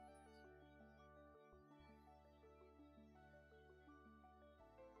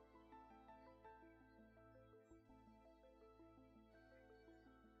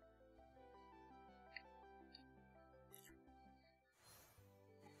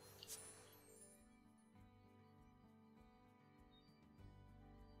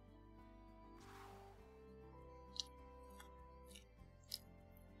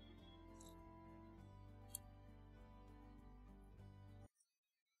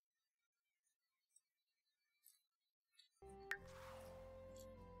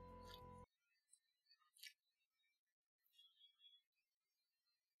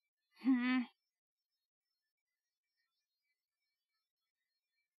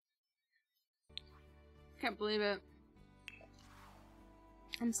 Can't believe it.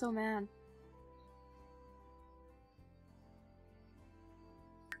 I'm so mad.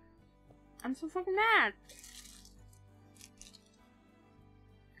 I'm so fucking mad.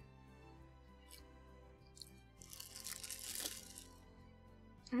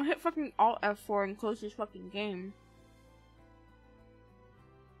 I'm gonna hit fucking Alt F4 and close this fucking game.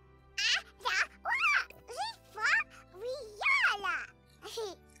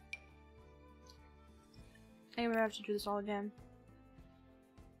 I'm gonna have to do this all again.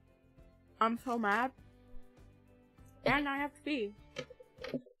 I'm so mad. And I have to pee.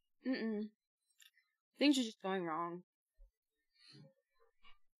 Things are just going wrong.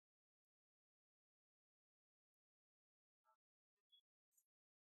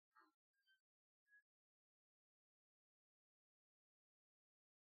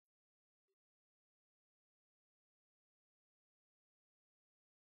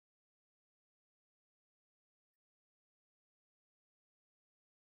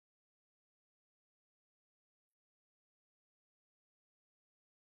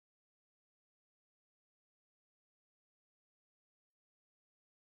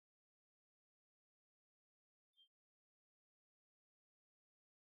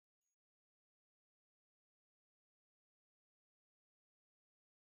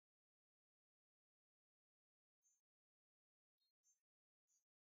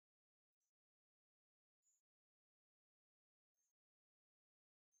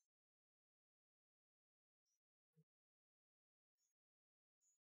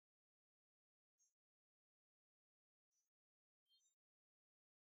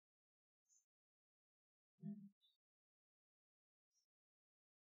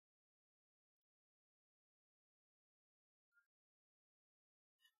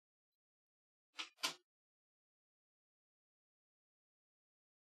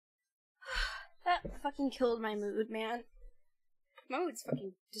 That fucking killed my mood, man. My mood's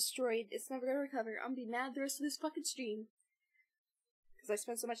fucking destroyed. It's never gonna recover. I'm gonna be mad the rest of this fucking stream. Because I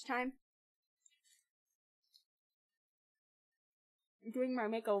spent so much time doing my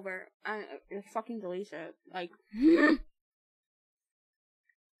makeover. And fucking delete it. Like...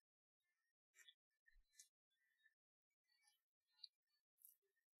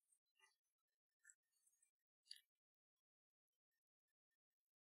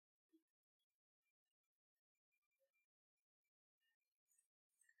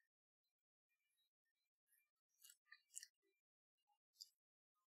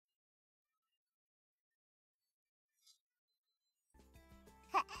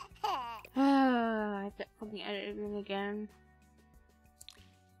 I have to fucking edit it again.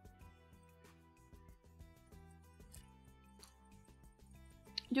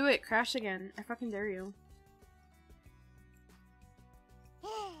 Do it, crash again. I fucking dare you.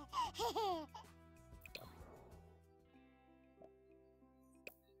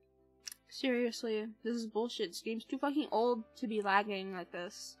 Seriously, this is bullshit. This game's too fucking old to be lagging like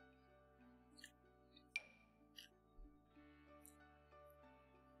this.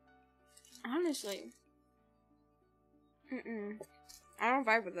 Honestly. I don't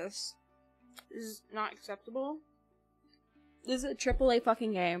vibe with this. This is not acceptable. This is a AAA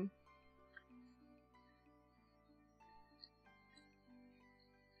fucking game.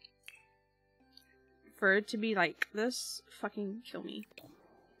 For it to be like this, fucking kill me.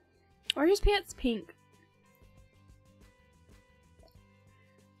 Why are his pants pink?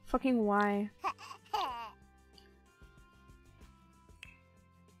 Fucking why?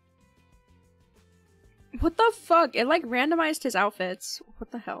 What the fuck? It like randomized his outfits.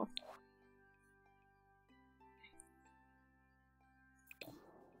 What the hell?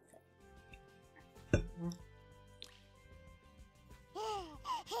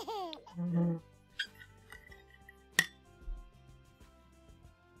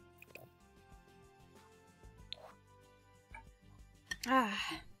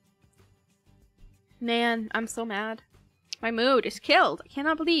 Man, I'm so mad. My mood is killed. I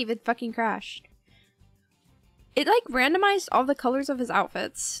cannot believe it fucking crashed. It like randomized all the colors of his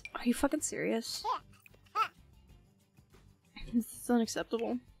outfits. Are you fucking serious? This is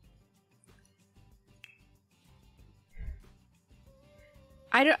unacceptable.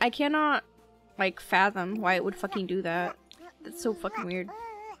 I cannot like fathom why it would fucking do that. That's so fucking weird.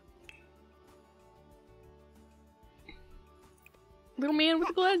 Little man with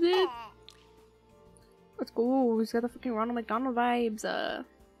the glasses. Let's go. He's got the fucking Ronald McDonald vibes.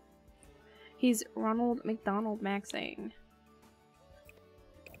 He's Ronald McDonald maxing.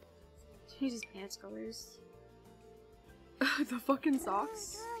 Change his pants colors. The fucking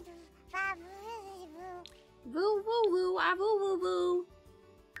socks. Woo woo woo, ah woo woo woo.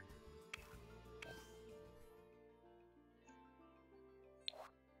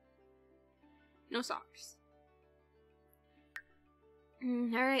 No socks.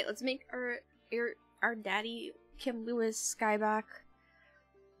 Alright, let's make our daddy Kim Lewis guy back.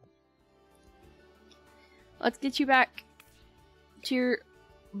 Let's get you back to your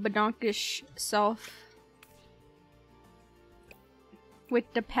badonkish self. With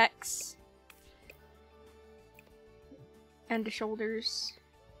the pecs. And the shoulders.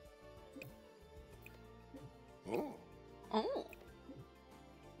 Oh. Oh.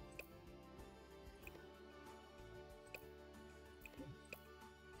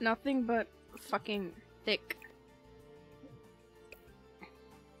 Nothing but fucking thick.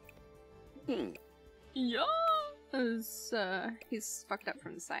 Yeah. He's fucked up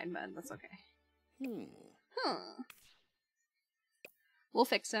from the side, but that's okay. Huh. We'll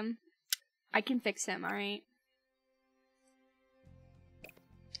fix him. I can fix him, alright?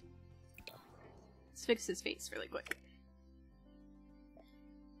 Let's fix his face really quick.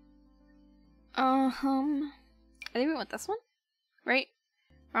 I think we want this one? Right?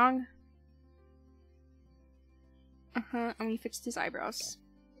 Wrong? And we fixed his eyebrows.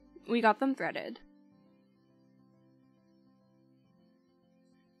 We got them threaded.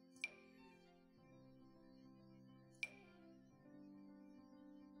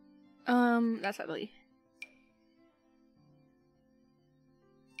 That's ugly.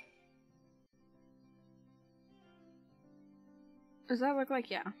 Does that look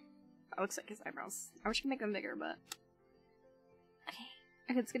like, yeah. That looks like his eyebrows. I wish I could make them bigger, but...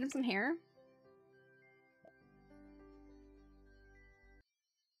 Okay, let's get him some hair.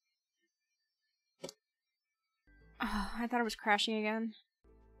 Oh, I thought it was crashing again.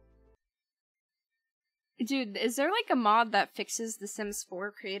 Dude, is there like a mod that fixes The Sims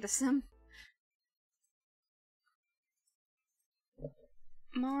 4 Create a Sim?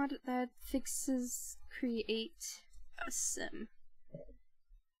 Mod that fixes Create a Sim.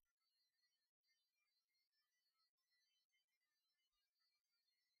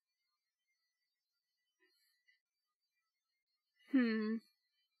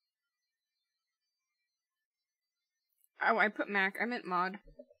 Oh, I put Mac. I meant mod.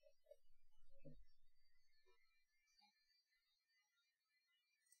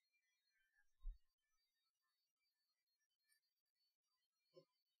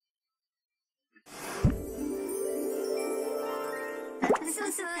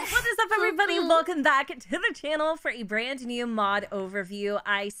 What is up, everybody? Welcome back to the channel for a brand new mod overview.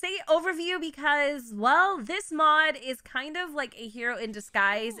 I say overview because, well, this mod is kind of like a hero in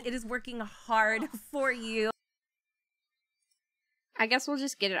disguise. It is working hard for you. I guess we'll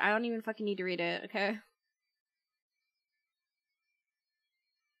just get it. I don't even fucking need to read it, okay?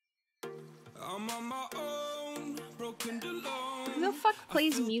 I'm on my own, broken alone. Who the fuck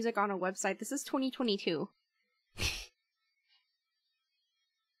plays music on a website? This is 2022.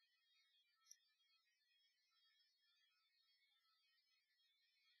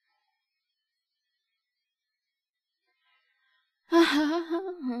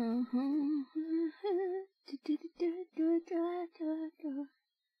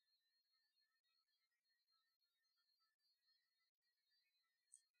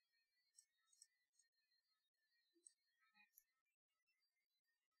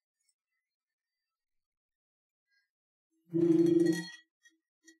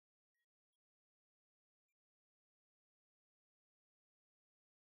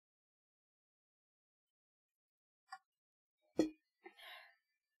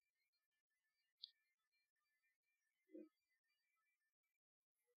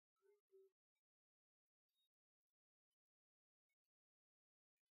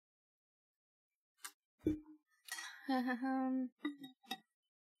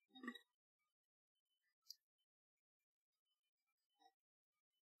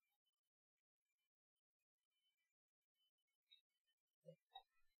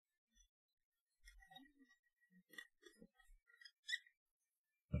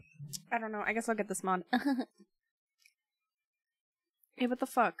 I don't know. I guess I'll get this mod. Hey, what the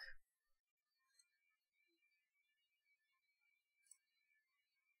fuck?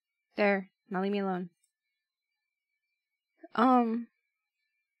 There. Now leave me alone.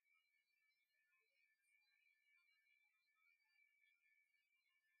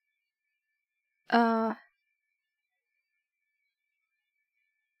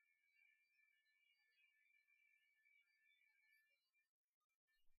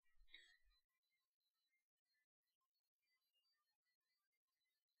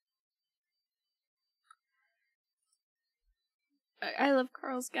 I love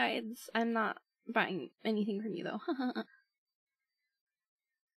Carl's guides. I'm not buying anything from you, though.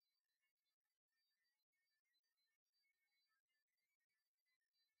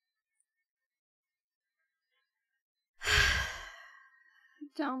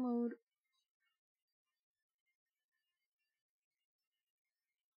 Download.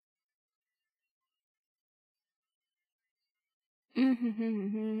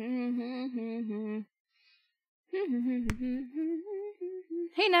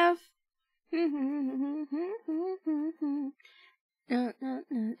 Hey, Nev.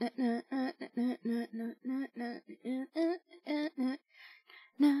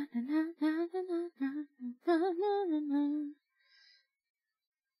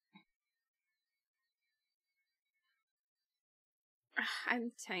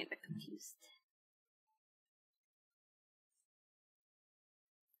 I'm kind of confused.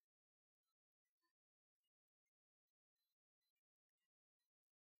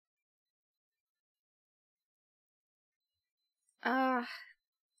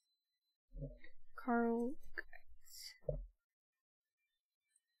 Carl.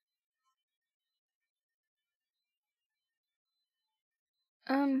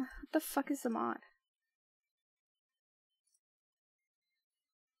 What the fuck is the mod?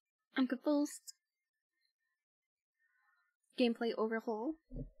 I'm confused. Gameplay overhaul.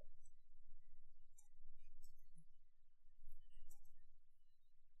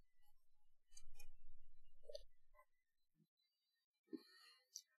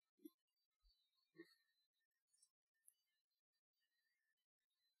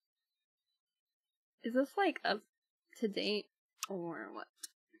 Is this like up to date or what?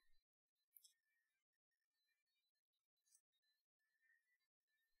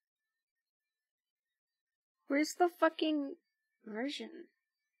 Where's the fucking version?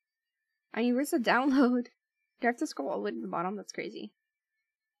 I mean, where's the download? Do I have to scroll all the way to the bottom? That's crazy.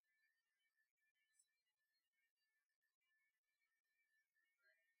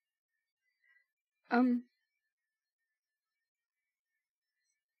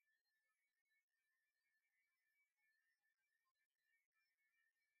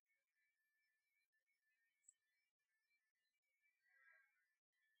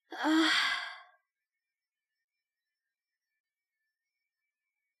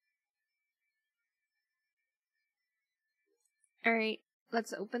 Alright,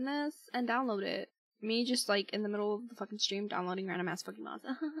 let's open this and download it. Me just like in the middle of the fucking stream downloading random ass fucking mods.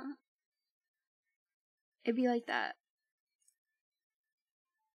 It'd be like that.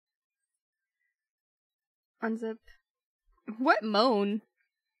 Unzip. What moan?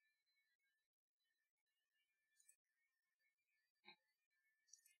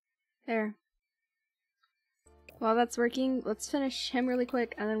 There. While that's working, let's finish him really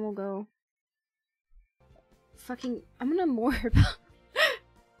quick and then we'll go. Fucking, I'm gonna morb.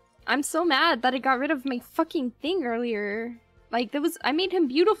 I'm so mad that I got rid of my fucking thing earlier. Like, I made him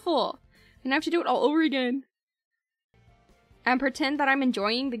beautiful. And I have to do it all over again. And pretend that I'm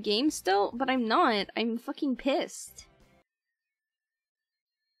enjoying the game still, but I'm not. I'm fucking pissed.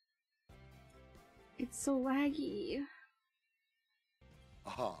 It's so laggy.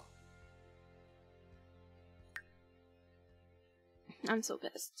 Aha. I'm so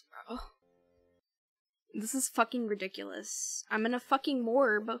pissed, bro. This is fucking ridiculous. I'm in a fucking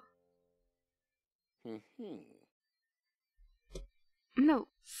morb. I'm gonna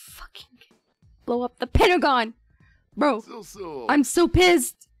fucking blow up the Pentagon! Bro, So. I'm so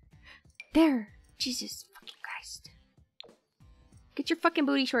pissed! There. Jesus fucking Christ. Get your fucking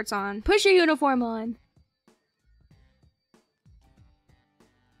booty shorts on. Put your uniform on.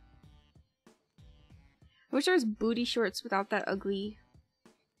 I wish there was booty shorts without that ugly.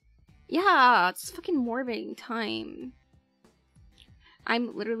 Yeah, it's fucking morbing time.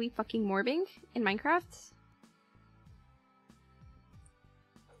 I'm literally fucking morbing in Minecraft.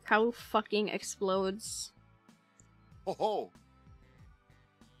 How fucking explodes. Ho ho.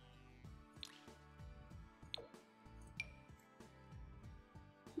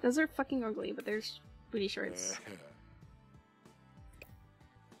 Those are fucking ugly, but there's booty shorts.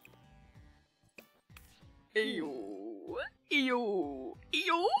 Ew. Ew.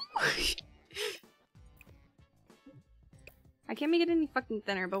 Ew. I can't make it any fucking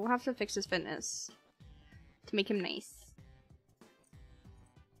thinner, but we'll have to fix his fitness. To make him nice.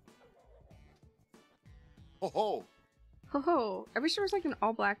 Ho ho. Ho ho. I wish there was like an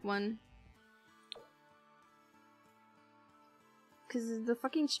all black one. Cause the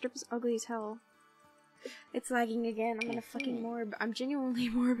fucking strip is ugly as hell. It's lagging again. I'm gonna fucking morb. I'm genuinely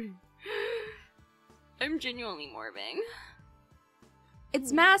morbing. I'm genuinely morbing.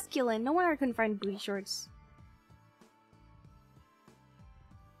 It's masculine. No wonder I couldn't find booty shorts.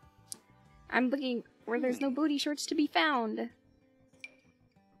 I'm looking where there's no booty shorts to be found.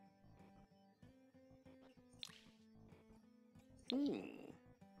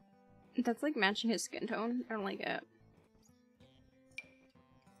 That's like matching his skin tone. I don't like it.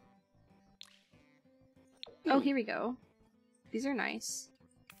 Oh, here we go. These are nice.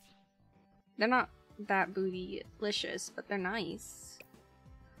 They're not that bootylicious, but they're nice.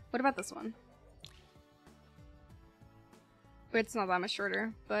 What about this one? It's not that much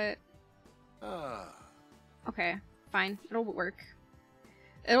shorter, but... Okay, fine. It'll work.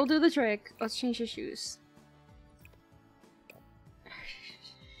 It'll do the trick. Let's change his shoes.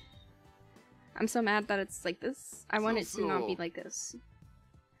 I'm so mad that it's like this. I want it to not be like this.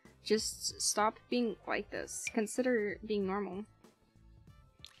 Just stop being like this. Consider being normal.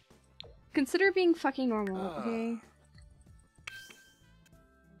 Consider being fucking normal, okay?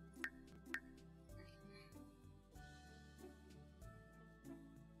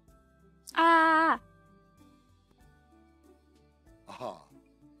 Ah!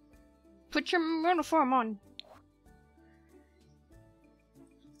 Put your uniform on.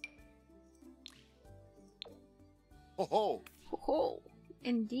 Ho ho! Ho ho.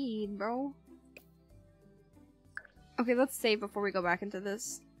 Indeed, bro. Okay, let's save before we go back into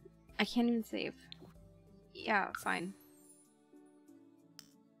this. I can't even save. Yeah, fine.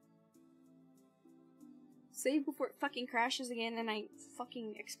 Save before it fucking crashes again and I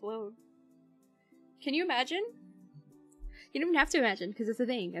fucking explode. Can you imagine? You don't even have to imagine, because it's a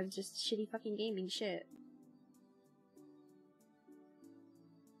thing of just shitty fucking gaming shit.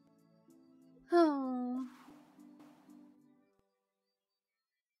 Oh.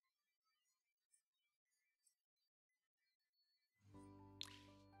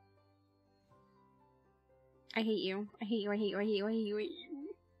 I hate you. I hate you. I hate you. I hate you. I hate you. I hate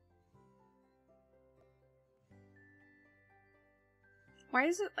you. Why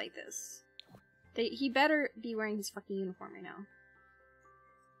is it like this? He better be wearing his fucking uniform right now.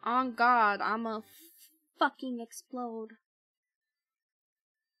 On God, I'ma fucking explode.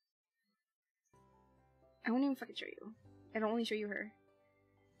 I won't even fucking show you. It'll only show you her.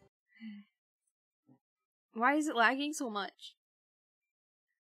 Why is it lagging so much?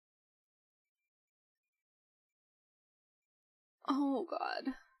 Oh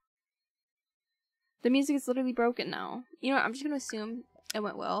God. The music is literally broken now. You know what, I'm just gonna assume it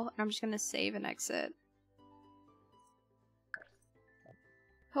went well, and I'm just gonna save and exit.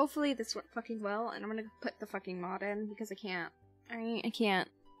 Hopefully this went fucking well, and I'm gonna put the fucking mod in, because I can't. I can't.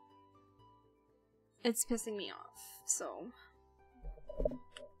 It's pissing me off, so...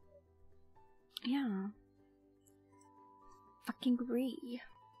 yeah. Fucking agree.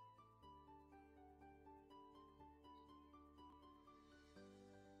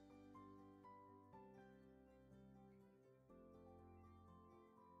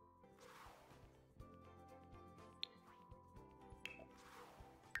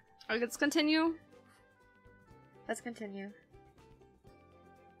 Alright, let's continue. Let's continue.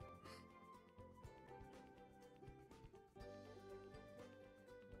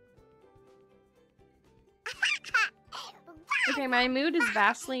 Okay, my mood is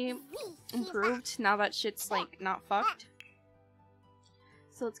vastly improved now that shit's like not fucked.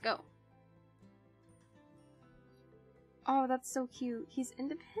 So let's go. Oh, that's so cute. He's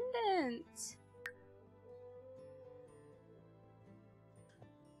independent.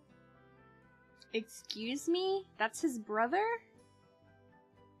 Excuse me? That's his brother?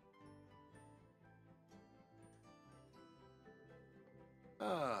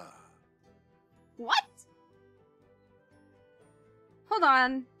 What? Hold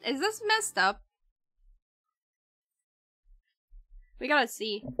on. Is this messed up? We gotta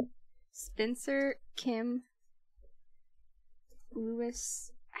see. Spencer Kim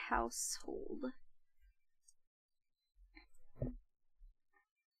Lewis household.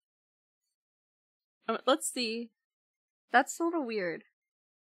 Let's see. That's a little weird.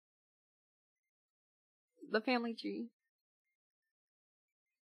 The family tree.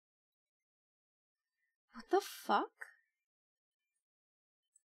 What the fuck?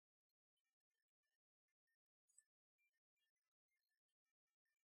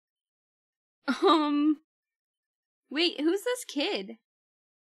 Wait, who's this kid?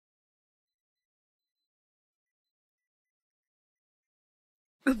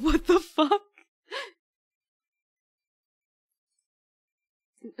 What the fuck?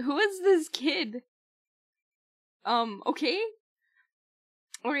 Who is this kid? Okay.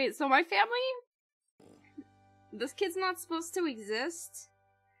 Alright, so my family? This kid's not supposed to exist?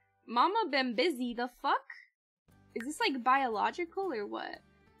 Mama been busy, the fuck? Is this like biological or what?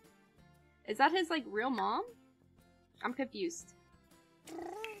 Is that his like real mom? I'm confused.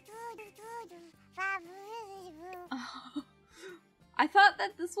 I thought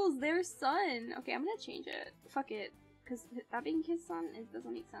that this was their son. Okay, I'm gonna change it. Fuck it. Because that being his son, it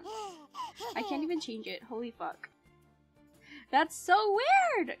doesn't make sense. I can't even change it. Holy fuck. That's so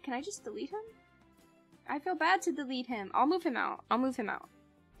weird! Can I just delete him? I feel bad to delete him. I'll move him out. I'll move him out.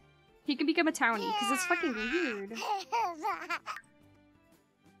 He can become a townie, because it's fucking weird.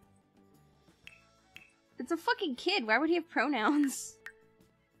 It's a fucking kid. Why would he have pronouns?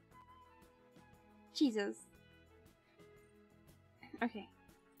 Jesus. Okay.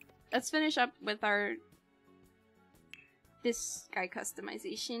 Let's finish up with our... this guy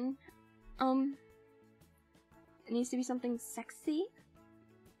customization. It needs to be something sexy.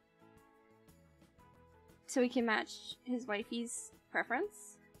 So we can match his wifey's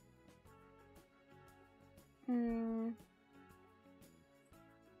preference.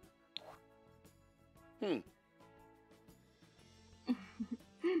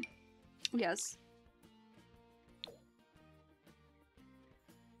 Yes.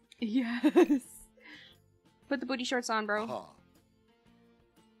 Yes. Put the booty shorts on, bro. Huh.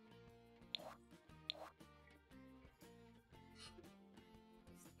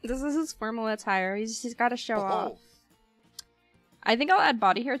 This is his formal attire. He's got to show Oh. off. I think I'll add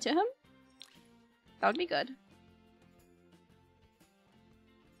body hair to him. That would be good.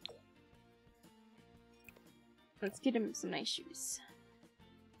 Let's get him some nice shoes.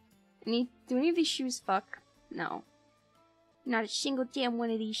 Do any of these shoes fuck? No. Not a single damn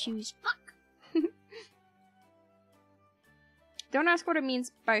one of these shoes. Fuck! Don't ask what it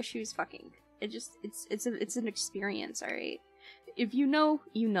means by shoes fucking. It's an experience, alright? If you know,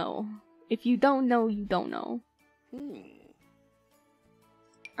 you know. If you don't know, you don't know.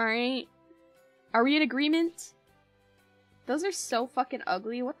 Alright? Are we in agreement? Those are so fucking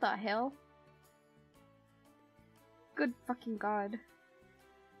ugly. What the hell? Good fucking god.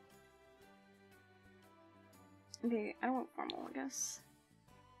 Okay, I don't want formal, I guess.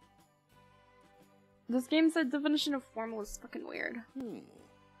 This game's definition of formal is fucking weird.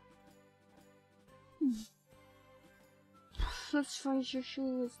 Let's find your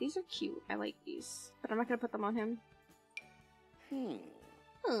shoes. These are cute. I like these. But I'm not gonna put them on him.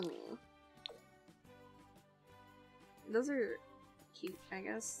 Those are cute, I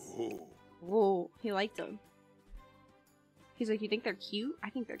guess. Whoa. Whoa, he liked them. He's like, you think they're cute?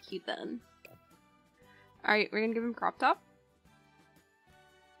 I think they're cute then. Alright, we're gonna give him crop top.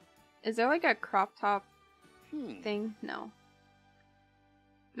 Is there like a crop top thing? No.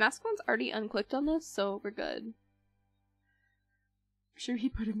 Mask one's already unclicked on this, so we're good. Should we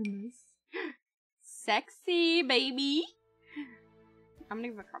put him in this? Sexy, baby! I'm gonna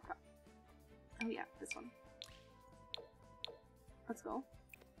give him a crop top. Oh yeah, this one. Let's go.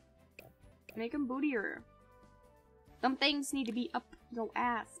 Make him bootier. Some things need to be up your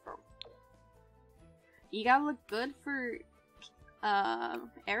ass, bro. You gotta look good for,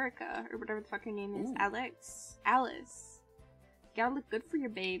 Erica, or whatever the fuck her name is. Ooh. Alice. You gotta look good for your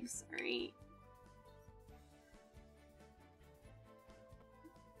babes, alright?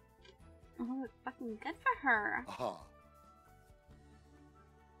 Oh, look fucking good for her. Uh-huh.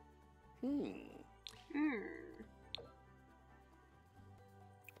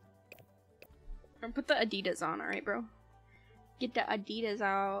 Put the Adidas on, alright, bro? Get the Adidas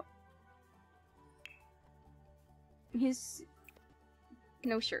out. He's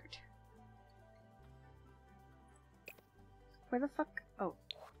no shirt. Where the fuck? Oh.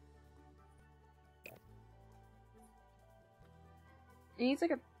 He needs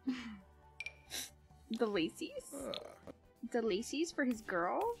like a the lacies. The lacies for his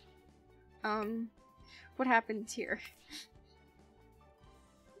girl? What happened here?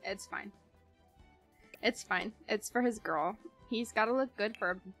 It's fine. It's fine. It's for his girl. He's gotta look good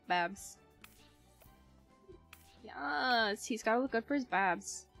for Babs. Yes, he's gotta look good for his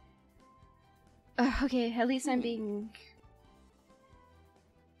Babs. Okay, at least I'm being...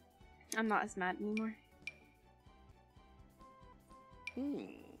 I'm not as mad anymore.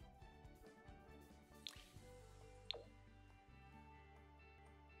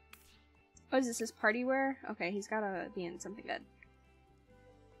 Oh, is this his party wear? Okay, he's gotta be in something good.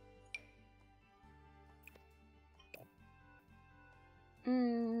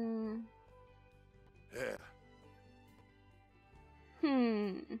 Yeah.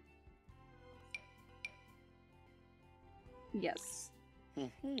 Yes.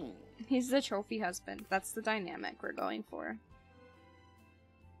 He's the trophy husband. That's the dynamic we're going for.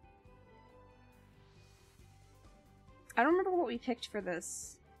 I don't remember what we picked for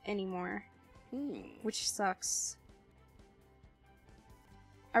this anymore. Which sucks.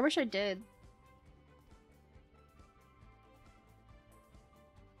 I wish I did.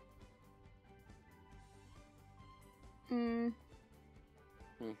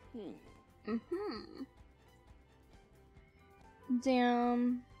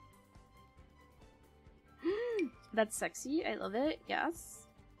 Damn. That's sexy. I love it. Yes.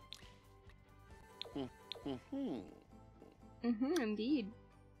 Indeed.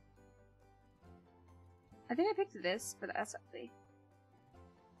 I think I picked this for the SFB.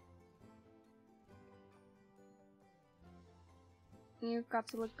 You got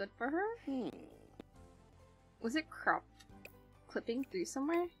to look good for her? Was it clipping through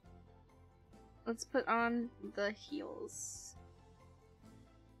somewhere? Let's put on the heels.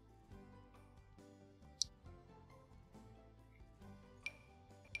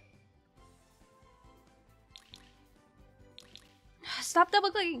 Stop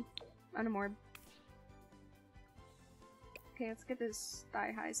double clicking! On a morb. Okay, let's get this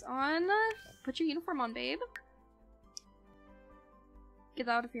thigh highs on. Put your uniform on, babe. Get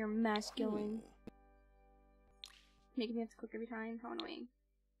out of here, masculine. Making me have to click every time. How annoying.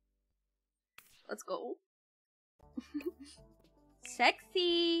 Let's go.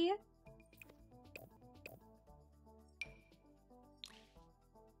 Sexy!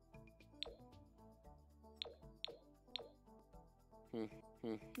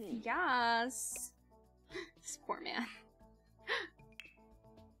 Yes! This poor man.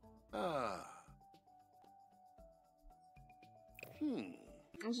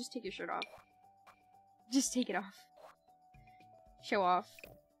 I'll just take your shirt off. Just take it off. Show off.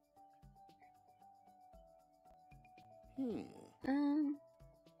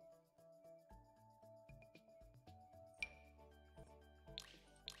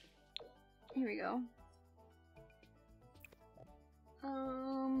 Here we go.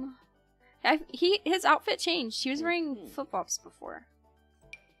 His outfit changed. He was wearing flip-flops before.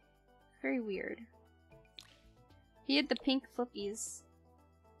 Very weird. He had the pink flippies.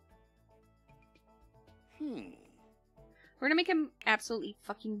 We're gonna make him absolutely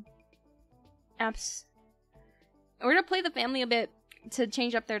fucking We're gonna play the family a bit to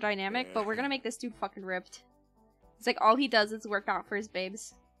change up their dynamic, but we're gonna make this dude fucking ripped. It's like all he does is work out for his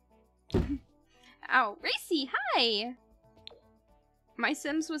babes. Ow, Racy, hi! My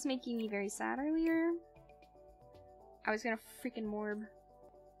Sims was making me very sad earlier. I was gonna freaking morb.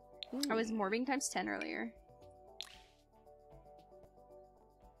 I was morbing times 10 earlier.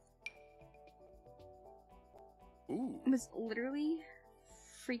 I was literally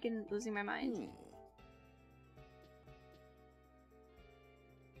freaking losing my mind.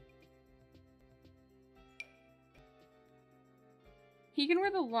 He can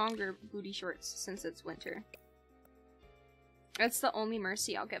wear the longer booty shorts since it's winter. That's the only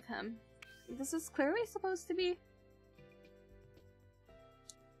mercy I'll give him. This is clearly supposed to be...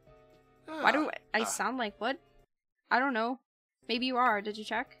 Why do I sound like what? I don't know. Maybe you are. Did you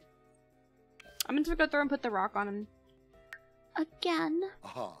check? I'm gonna go through and put the rock on him. Again.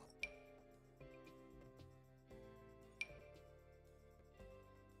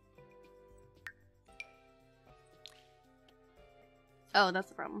 Oh, that's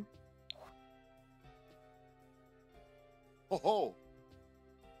the problem. Ho ho!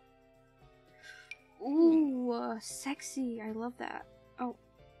 Ooh, sexy. I love that. Oh,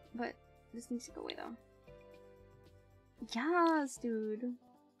 but this needs to go away though. Yes, dude.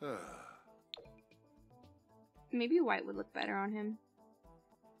 Maybe white would look better on him.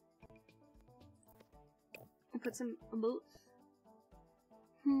 I'll put some boots.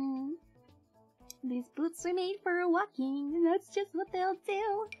 These boots are made for walking, and that's just what they'll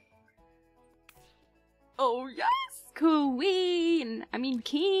do. Oh yes, queen! I mean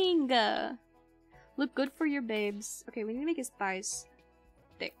king! Look good for your babes. Okay, we need to make his thighs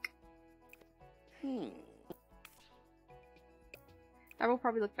thick. That will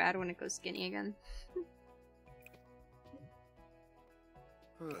probably look bad when it goes skinny again.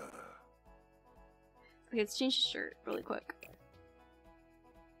 Okay, let's change his shirt really quick.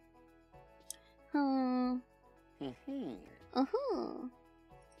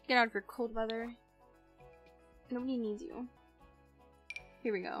 Get out of your cold weather. Nobody needs you.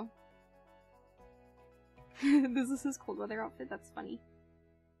 Here we go. This is his cold weather outfit. That's funny.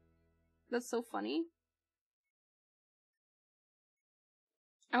 That's so funny.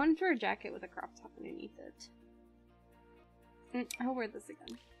 I want to wear a jacket with a crop top underneath it. I'll wear this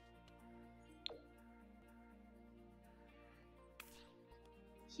again.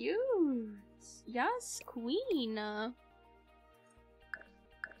 Cute! Yes, queen!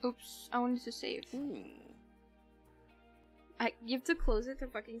 Oops, I wanted to save. You have to close it to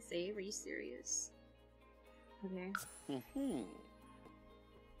fucking save? Are you serious? Okay.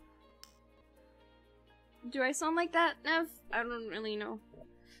 Do I sound like that, Nev? I don't really know.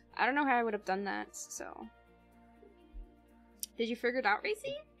 I don't know how I would have done that, so... Did you figure it out,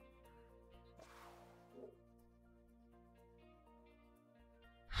 Racy?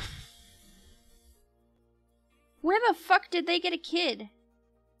 Where the fuck did they get a kid?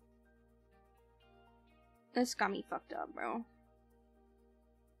 This got me fucked up, bro.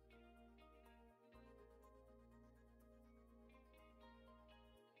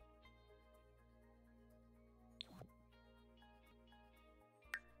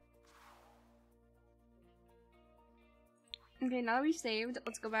 Okay, now that we've saved,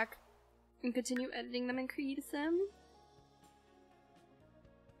 let's go back and continue editing them and create them.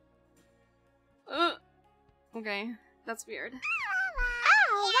 Okay, that's weird.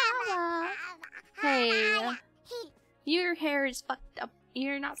 Hey, your hair is fucked up.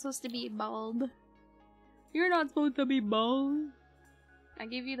 You're not supposed to be bald. You're not supposed to be bald. I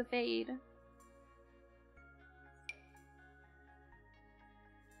gave you the fade.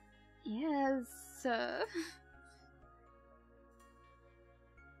 Yes.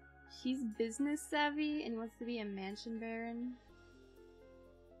 He's business savvy and wants to be a mansion baron.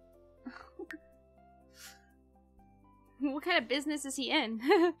 What kind of business is he in?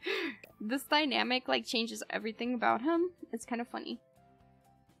 This dynamic like changes everything about him. It's kind of funny.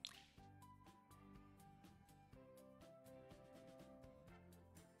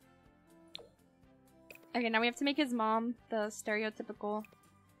 Okay, now we have to make his mom the stereotypical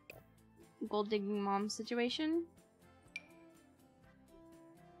gold digging mom situation.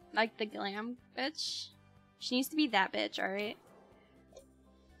 Like the glam bitch. She needs to be that bitch, alright?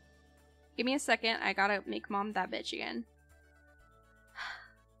 Give me a second, I gotta make mom that bitch again.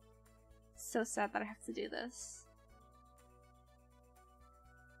 So sad that I have to do this.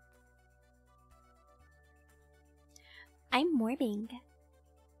 I'm morbing.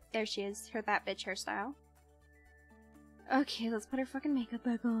 There she is, her that bitch hairstyle. Okay, let's put her fucking makeup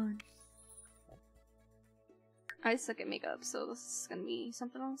back on. I suck at makeup, so this is gonna be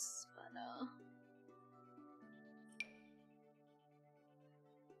something else, but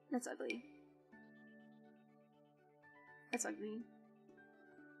that's ugly. That's ugly.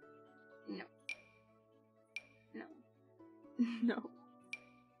 No. No. No.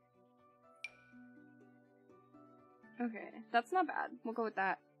 Okay, that's not bad. We'll go with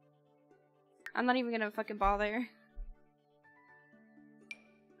that. I'm not even gonna fucking bother.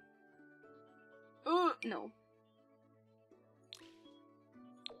 Ooh, no.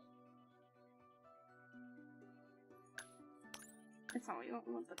 That's not what you want.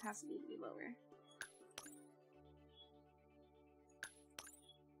 We want the opacity to be lower.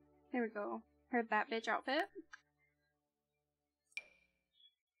 There we go. Her that bitch outfit.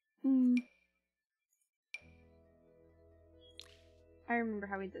 I remember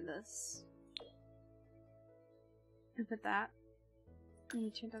how we did this. We put that. And we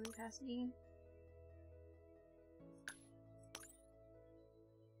turned on the opacity.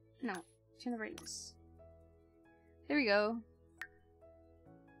 No. Turn the brightness. There we go.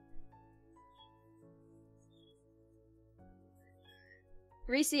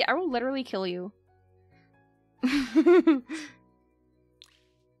 Racy, I will literally kill you.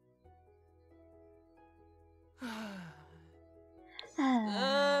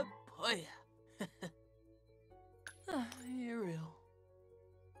 Boy. You're real.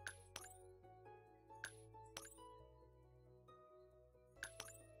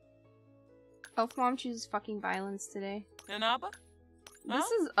 Elf mom chooses fucking violence today. And Abba? This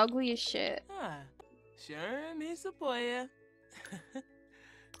is ugly as shit. Sure, me boy.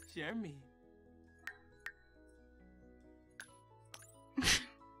 Sure me.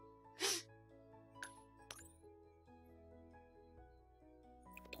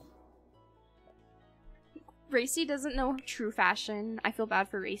 Racy doesn't know true fashion. I feel bad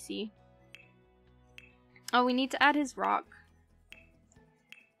for Racy. Oh, we need to add his rock.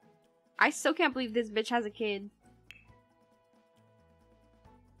 I still can't believe this bitch has a kid.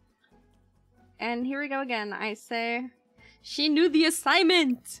 And here we go again. I say, she knew the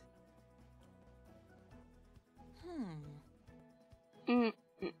assignment!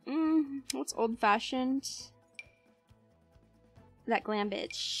 What's old-fashioned? That glam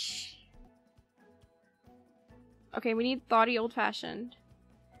bitch. Okay, we need thoughty old-fashioned.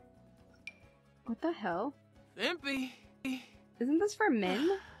 What the hell? Thimpy. Isn't this for men?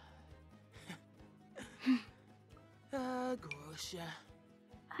 Gosha.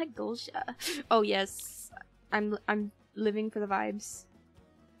 Gosha. Oh yes, I'm living for the vibes.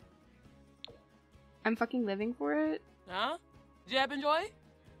 I'm fucking living for it. Huh? Jab enjoy?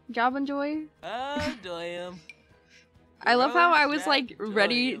 Job enjoy. Damn. I love how I was Jab like enjoy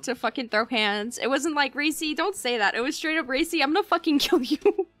ready him. to fucking throw hands. It wasn't like, Racy, don't say that. It was straight up, Racy, I'm gonna fucking kill you.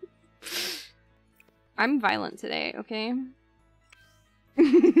 I'm violent today, okay?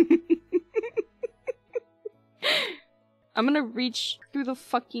 I'm gonna reach through the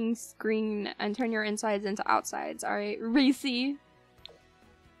fucking screen and turn your insides into outsides, alright? Racy.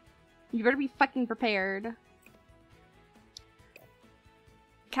 You better be fucking prepared.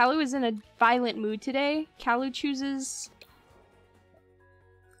 Calu is in a violent mood today. Calu chooses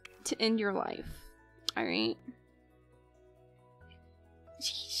to end your life. Alright.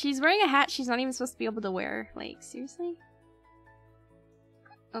 She's wearing a hat she's not even supposed to be able to wear. Like, seriously?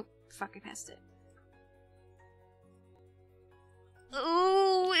 Oh, fuck, I passed it.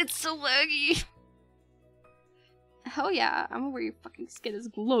 Oh, it's so laggy. Hell yeah, I'm gonna wear your fucking skin as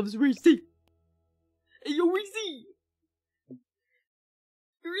gloves, Reese. Hey, yo, Reese!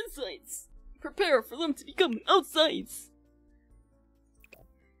 Your insides. Prepare for them to become outsides.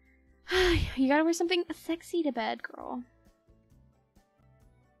 You gotta wear something sexy to bed, girl.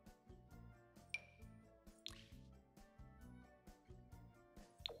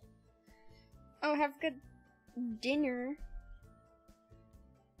 Oh, have good dinner.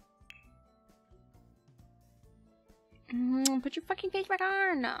 Put your fucking face back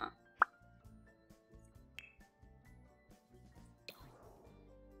on.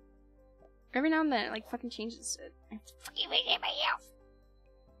 Every now and then, it like fucking changes it. I have to fucking make it myself.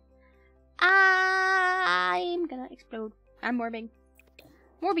 I'm gonna explode. I'm morbing.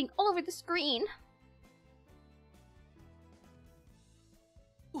 Morbing all over the screen.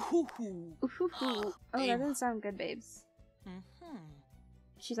 Ooh. Oh, that didn't sound good, babes. Mm-hmm.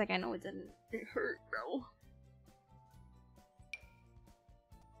 She's like, I know it didn't. It hurt, bro.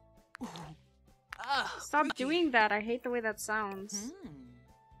 Stop Ricky. doing that. I hate the way that sounds.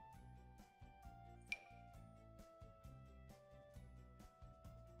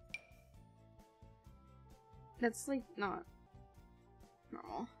 That's like not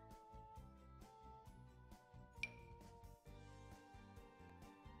normal.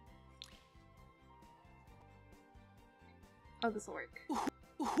 Oh, this will work.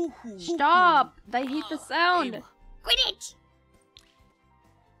 Stop! I hate the sound! Aim. Quit it!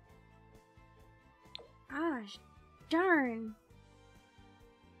 Gosh, darn.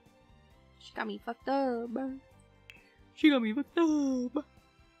 She got me fucked up. She got me fucked up.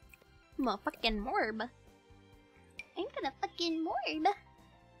 I'm a fucking morb. I'm gonna fucking morb.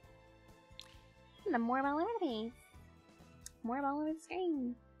 I'm gonna morb all over the face. Morb all over the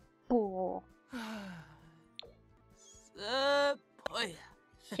screen. Oh.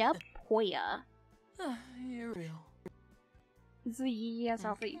 Shapoya. You're real. This is the yeehiest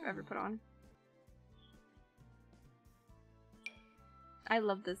outfit you've ever put on. I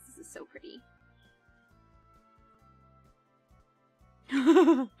love this. This is so pretty.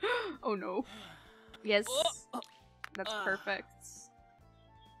 Oh no. Yes. That's perfect.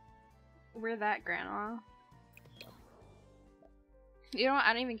 Wear that, Grandma. You know what?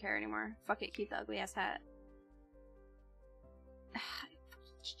 I don't even care anymore. Fuck it. Keep the ugly ass hat.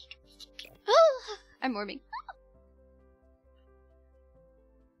 I'm morbing.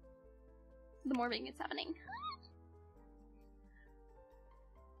 The morbing is happening.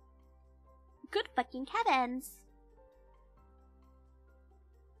 Good fucking heavens.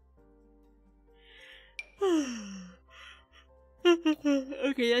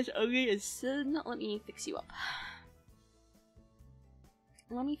 Okay, that's ugly as sin. Let me fix you up.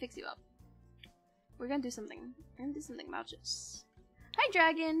 Let me fix you up. We're gonna do something. We're gonna do something about this. Hi,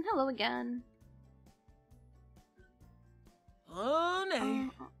 Dragon. Hello again. Oh, no.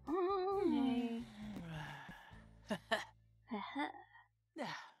 Oh, nay.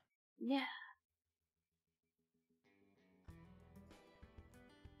 Yeah.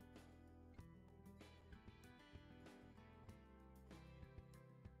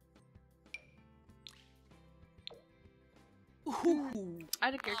 I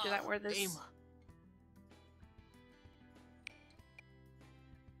had a character that wore this. Aim.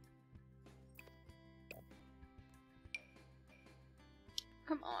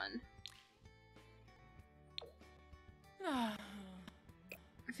 Come on.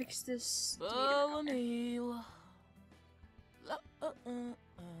 Fix this. Bellonil.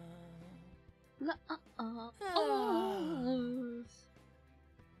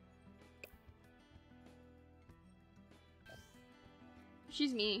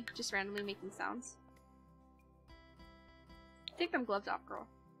 She's me, just randomly making sounds. Take them gloves off, girl.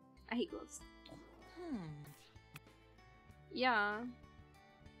 I hate gloves. Yeah.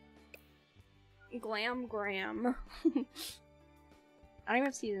 Glam gram. I don't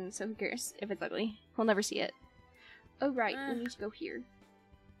even see it, so who cares if it's ugly? We'll never see it. Oh right, we need to go here.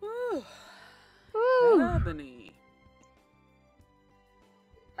 Ooh. Ooh. Ebony.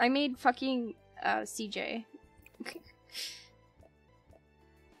 I made fucking CJ.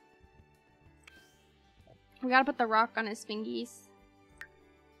 We gotta put the rock on his fingies.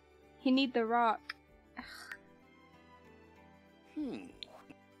 He need the rock.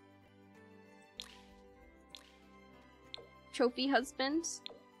 Trophy husband.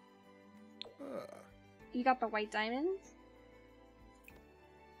 You got the white diamonds?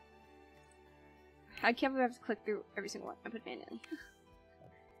 I can't believe I have to click through every single one. I put manually.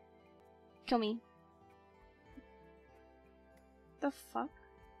 Kill me. The fuck?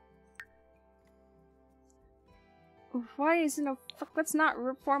 Why isn't a fuck? That's not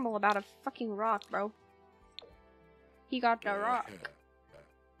formal about a fucking rock, bro. He got the rock.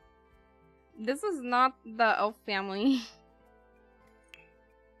 This is not the elf family.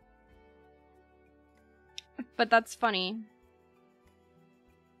 But that's funny.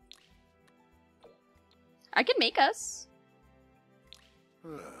 I can make us.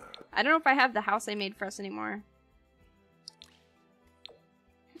 I don't know if I have the house I made for us anymore.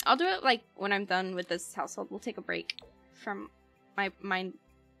 I'll do it like when I'm done with this household. We'll take a break from my mind.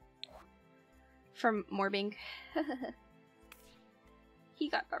 From morbing. He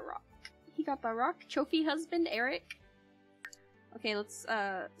got the rock. He got the rock. Trophy husband, Eric. Okay, let's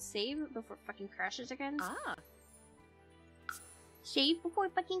save before it fucking crashes again. Ah. Save before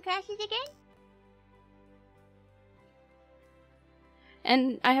it fucking crashes again?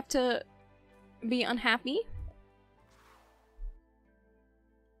 And I have to be unhappy.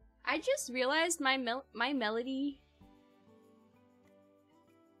 I just realized my melody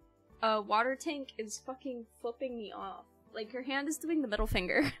water tank is fucking flipping me off. Like, her hand is doing the middle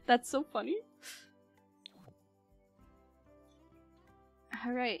finger. That's so funny.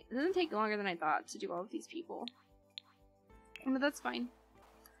 Alright, it doesn't take longer than I thought to do all of these people. But that's fine.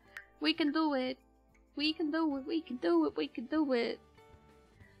 We can do it. We can do it. We can do it. We can do it.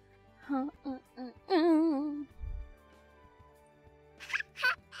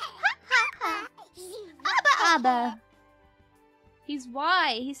 Abba Abba. He's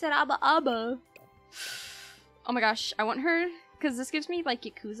why? He said Abba Abba. Oh my gosh, I want her, because this gives me like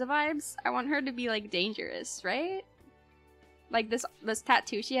Yakuza vibes. I want her to be like dangerous, right? Like this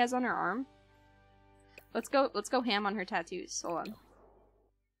tattoo she has on her arm. Let's go ham on her tattoos. Hold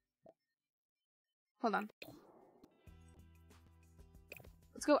on.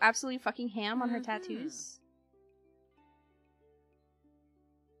 Let's go absolutely fucking ham on her tattoos.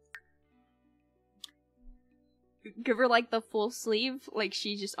 Give her like the full sleeve, like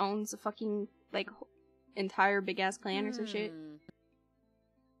she just owns a fucking like entire big ass clan or some shit.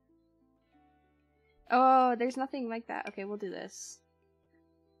 Oh, there's nothing like that. Okay, we'll do this.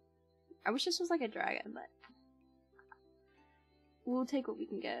 I wish this was like a dragon, but we'll take what we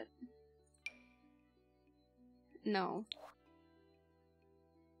can get. No.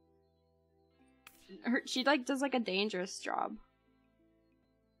 She like does like a dangerous job.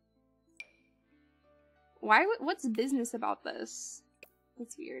 Why? What's business about this?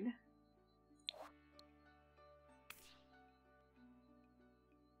 That's weird.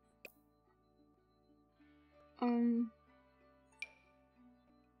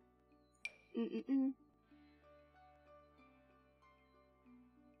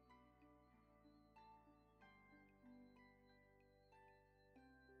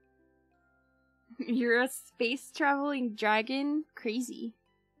 You're a space traveling dragon? Crazy.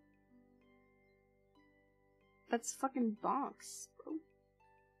 That's fucking bonks, bro.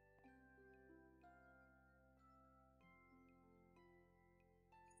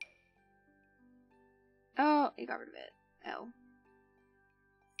 Oh, you got rid of it. Oh.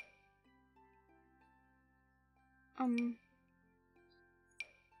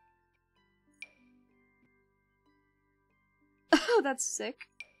 Oh, that's sick.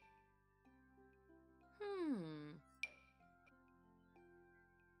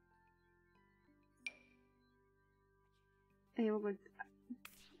 Okay, we'll go.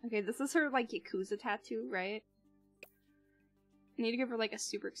 Okay, this is her like Yakuza tattoo, right? I need to give her like a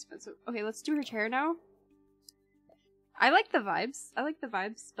super expensive. Okay, let's do her chair now. I like the vibes. I like the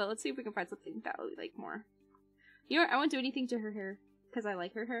vibes, but let's see if we can find something that we like more. You know what? I won't do anything to her hair because I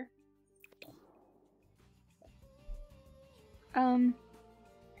like her hair.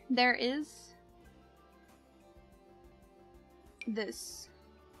 There is this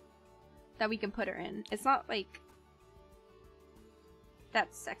that we can put her in. It's not like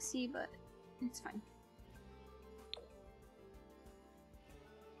that sexy, but it's fine.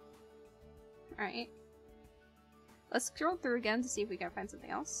 Alright. Let's scroll through again to see if we can find something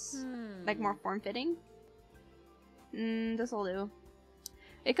else. Like more form-fitting. This'll do.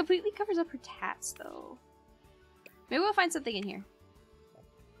 It completely covers up her tats, though. Maybe we'll find something in here.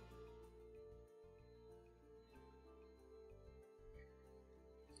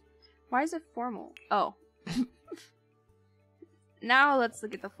 Why is it formal? Oh. Now let's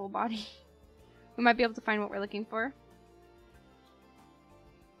look at the full body. We might be able to find what we're looking for.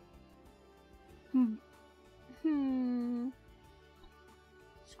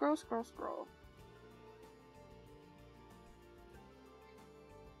 Scroll, scroll, scroll.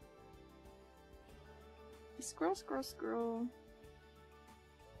 Scroll, scroll, scroll.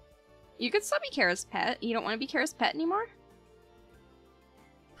 You could still be Kara's pet. You don't want to be Kara's pet anymore?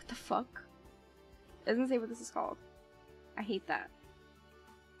 What the fuck? It doesn't say what this is called. I hate that.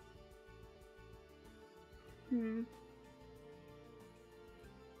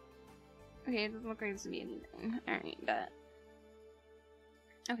 Okay, it doesn't look like this would be anything. Alright, but...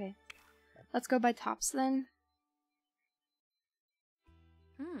 Okay. Let's go by tops then.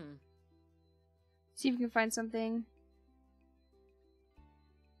 See if we can find something.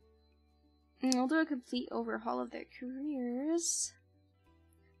 And we'll do a complete overhaul of their careers.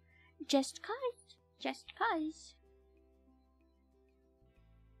 Just cause. Just cause.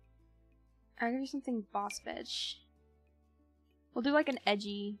 I'm gonna do something boss bitch. We'll do like an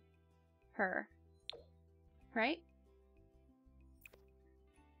edgy her. Right?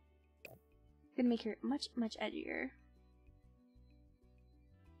 Gonna make her much, much edgier.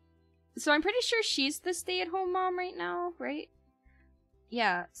 So I'm pretty sure she's the stay-at-home mom right now, right?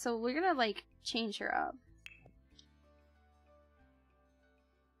 Yeah, so we're gonna like change her up.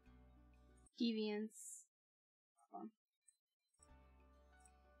 Deviance.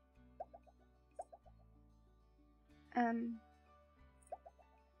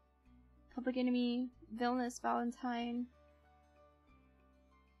 Public Enemy, Villainous Valentine,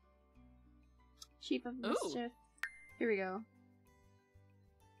 Chief of Mischief. Here we go.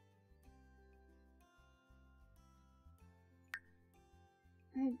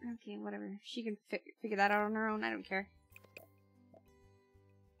 Okay, whatever. She can figure that out on her own. I don't care.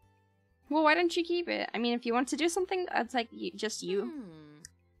 Well, why didn't you keep it? I mean, if you want to do something that's like just you,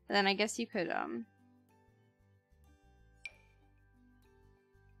 then I guess you could,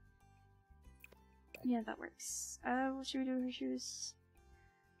 yeah, that works. What should we do with her shoes?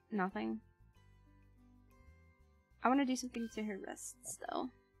 Nothing. I want to do something to her wrists, though. I'm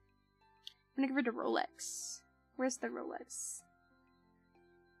gonna give her the Rolex. Where's the Rolex?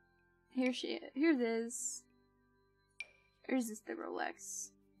 Here she is. Here it is. Or is this the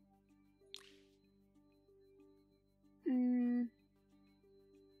Rolex?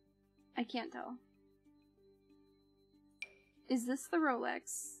 I can't tell. Is this the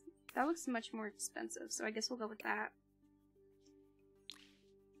Rolex? That looks much more expensive, so I guess we'll go with that.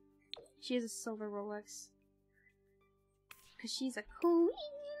 She has a silver Rolex. Because she's a queen!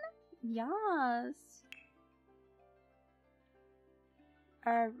 Yes!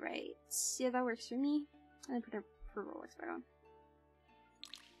 Alright. Yeah, that works for me. And then put her Rolex back on.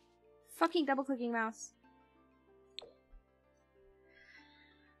 Fucking double clicking mouse.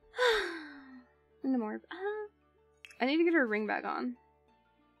 No more. I need to get her ring back on.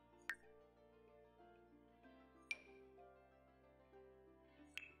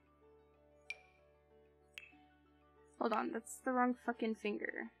 Hold on, that's the wrong fucking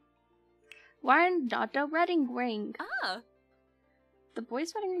finger. Why not the wedding ring? The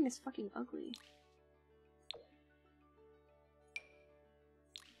boy's wedding ring is fucking ugly.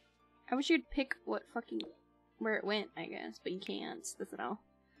 I wish you'd pick what fucking where it went, I guess, but you can't. That's it all.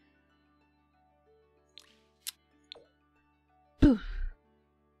 Poof.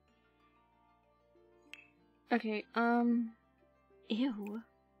 Okay, ew.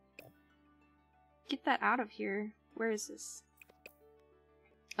 Get that out of here. Where is this?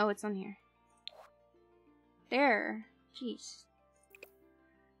 Oh, it's on here. There. Jeez.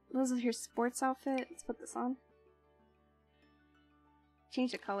 This is her sports outfit. Let's put this on.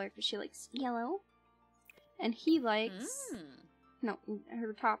 Change the color because she likes yellow. And he likes... No,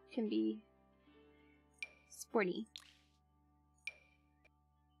 her top can be sporty.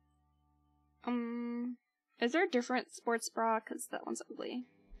 Is there a different sports bra? Because that one's ugly.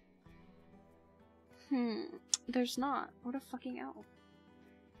 There's not. What a fucking L.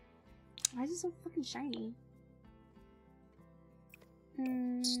 Why is it so fucking shiny? I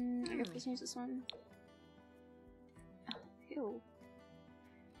guess we'll change this one. Oh, ew.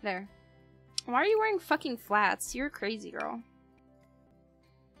 There. Why are you wearing fucking flats? You're a crazy girl.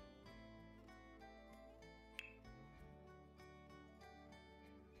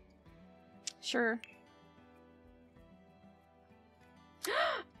 Sure.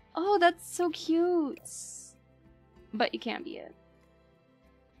 Oh, that's so cute. But you can't be it.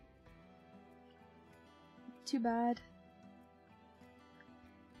 Too bad.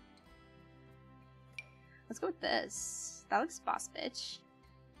 Let's go with this. That looks boss bitch.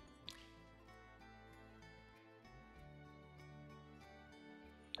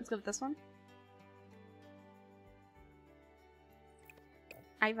 Let's go with this one.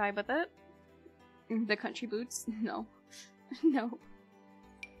 I vibe with it. The country boots? No. No.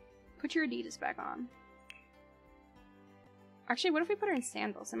 Put your Adidas back on. Actually, what if we put her in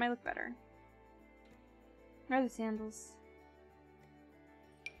sandals? It might look better. Where are the sandals?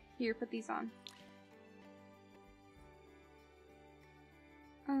 Here, put these on.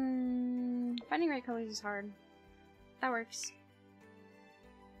 Finding right colors is hard. That works.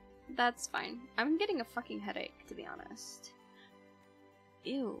 That's fine. I'm getting a fucking headache, to be honest.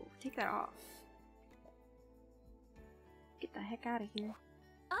 Ew, take that off. Get the heck out of here.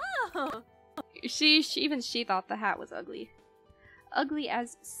 Oh! Even she thought the hat was ugly. Ugly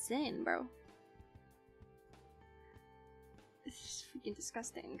as sin, bro. This is freaking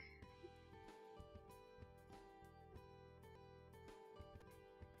disgusting.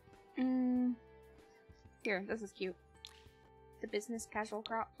 Here, this is cute. The business casual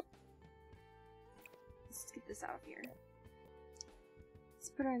crop. Let's get this out of here. Let's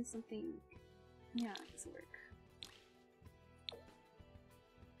put her in something. Yeah, this will work.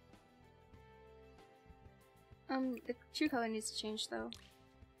 The true color needs to change though.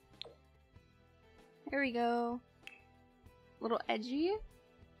 There we go. A little edgy.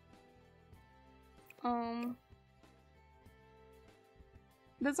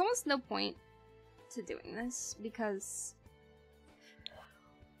 There's almost no point to doing this because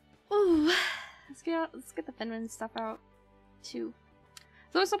let's get the Finland stuff out too.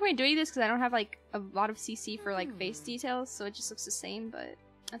 There's no point in doing this because I don't have like a lot of CC for like face details, so it just looks the same, but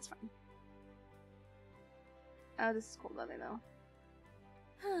that's fine. Oh, this is cold leather though.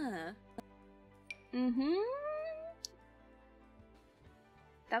 Huh.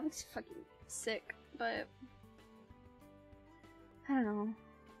 That looks fucking sick, but I don't know.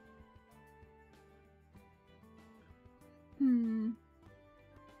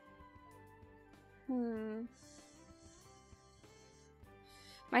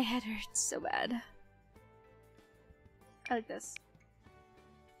 My head hurts so bad. I like this.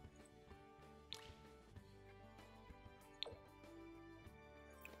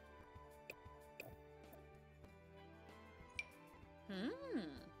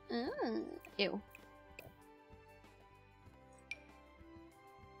 Ew.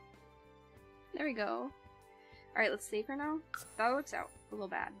 There we go. Alright, let's save her now. That looks out a little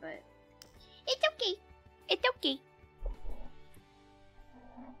bad, but it's okay. It's okay.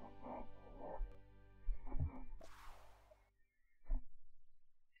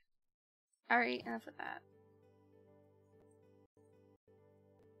 Alright, enough of that.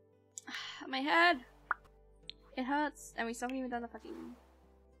 My head! It hurts, and we still haven't even done the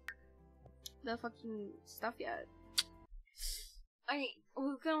fucking stuff yet. Alright,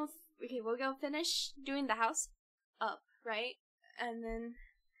 we'll go finish doing the house up, right? And then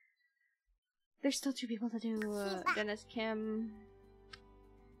there's still 2 people to do. Dennis, Kim.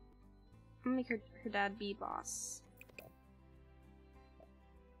 I'm gonna make her dad be boss.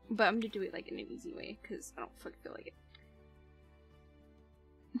 But I'm gonna do it like in an easy way, because I don't fucking feel like it.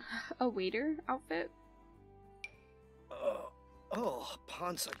 A waiter outfit? Oh,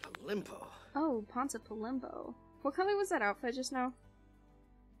 Ponce Palimpo. Oh, Ponce Palimpo. What color was that outfit just now?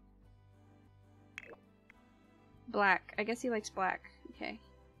 Black. I guess he likes black. Okay.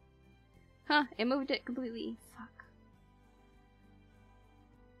 Huh, it moved it completely. Fuck.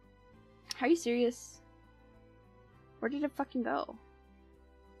 Are you serious? Where did it fucking go?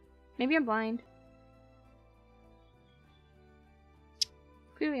 Maybe I'm blind.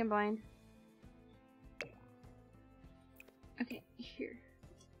 Clearly I'm blind. Okay, here.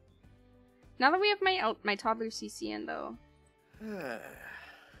 Now that we have my toddler CC in though.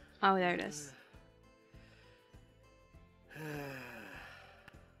 Oh, there it is.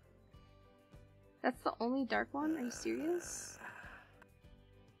 That's the only dark one? Are you serious?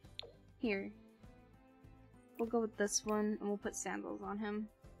 Here. We'll go with this one and we'll put sandals on him.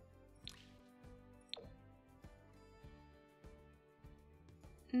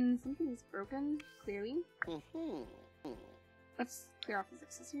 Something is broken, clearly. Let's clear off his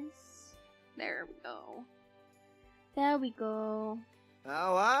accessories. There we go. There we go.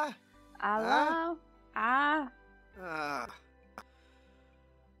 Allah? Allah?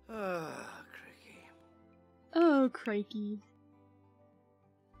 Crikey. Oh, crikey.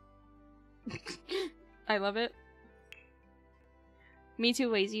 I love it. Me too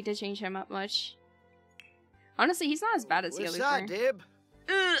lazy to change him up much. Honestly, he's not as bad as the What's other that, Dib?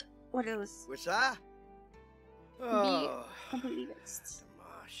 What is? What's that? Be Oh, completely fixed.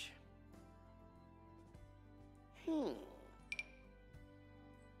 Mosh.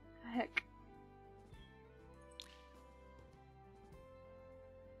 Heck.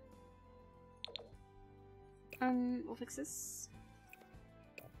 We'll fix this.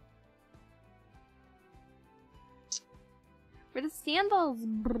 For the sandals.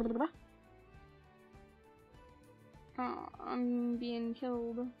 Brrr. Oh, I'm being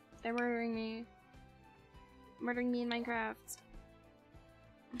killed. They're murdering me. Murdering me in Minecraft.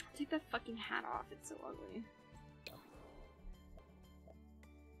 Take that fucking hat off. It's so ugly.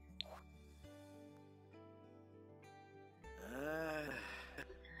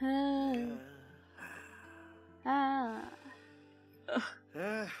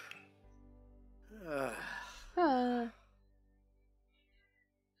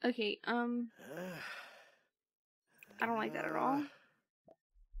 Okay, I don't like that at all.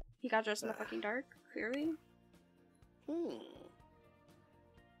 He got dressed in the fucking dark, clearly.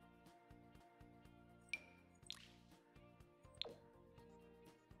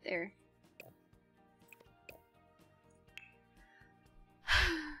 There.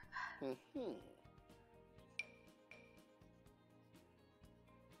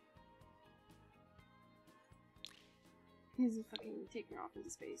 He's fucking taking off into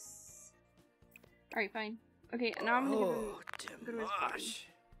space. Alright, fine. Okay, now I'm gonna give him Dimash.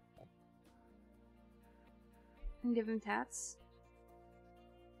 and give him tats.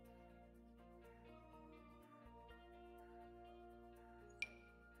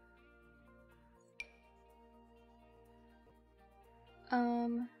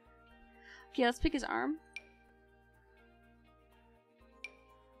 Okay, let's pick his arm.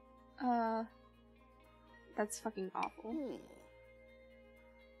 That's fucking awful.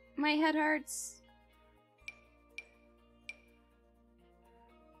 My head hurts.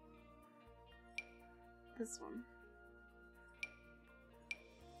 This one.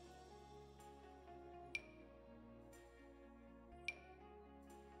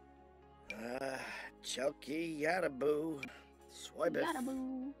 Chunky Yadaboo. Swipe it.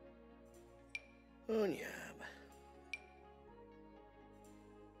 Yadaboo. Unyab.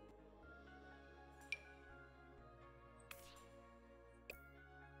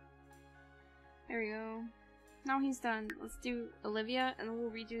 There we go. Now he's done. Let's do Olivia, and then we'll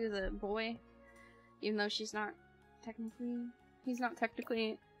redo the boy. Even though she's not technically... He's not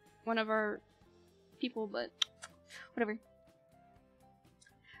technically one of our people, but... Whatever.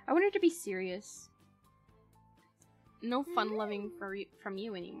 I want her to be serious. No fun-loving from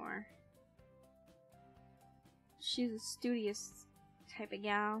you anymore. She's a studious type of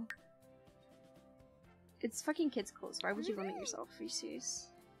gal. It's fucking kids' clothes. Why would you limit yourself? Are you serious?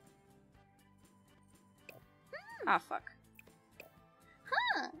 Ah, fuck.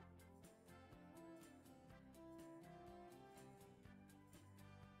 Huh.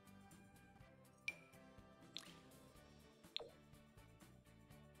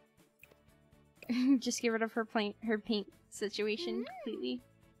 Just get rid of her paint situation completely.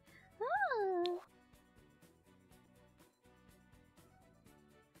 Ah.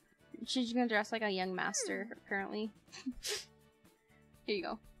 She's gonna dress like a young master, apparently. Here you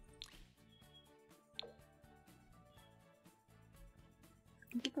go.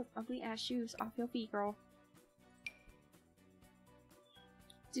 Get those ugly ass shoes off your feet, girl.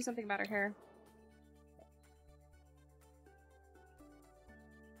 Do something about her hair.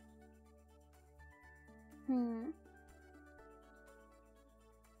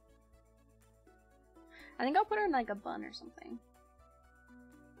 I think I'll put her in like a bun or something.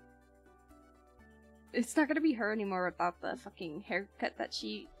 It's not gonna be her anymore without the fucking haircut that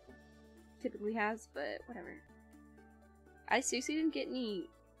she typically has, but whatever. I seriously didn't get any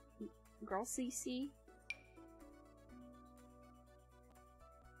girl CC.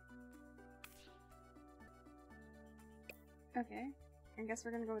 Okay, I guess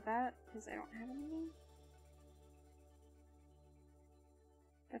we're gonna go with that because I don't have anything.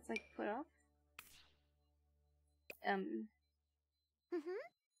 That's like put up.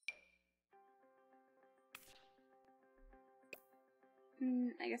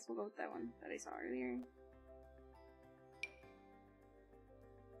 I guess we'll go with that one that I saw earlier.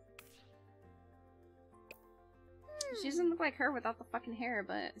 She doesn't look like her without the fucking hair,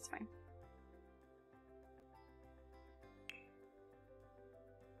 but it's fine.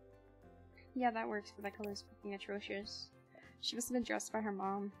 Yeah, that works, but that color's fucking atrocious. She must have been dressed by her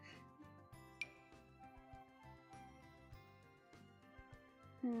mom.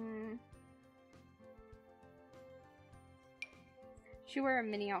 She wear a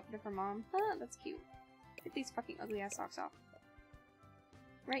mini outfit of her mom. Ah, that's cute. Get these fucking ugly ass socks off.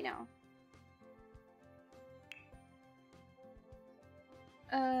 Right now.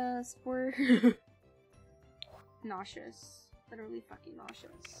 Sport. Nauseous. Literally fucking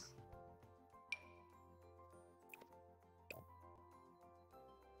nauseous.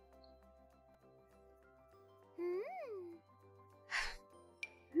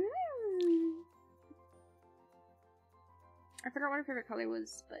 I forgot what her favorite color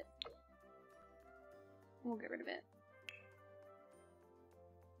was, but we'll get rid of it.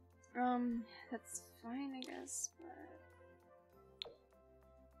 That's fine, I guess, but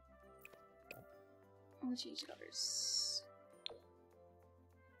I'll change the colors.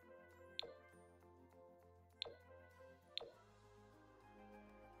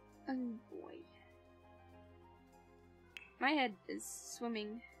 Oh boy. My head is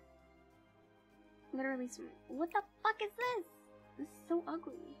swimming. Literally swimming. What the fuck is this? This is so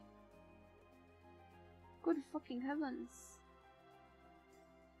ugly. Good fucking heavens.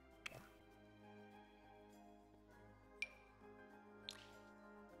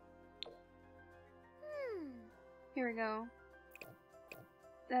 Here we go.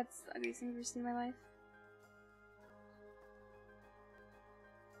 That's the ugliest thing I've ever seen in my life.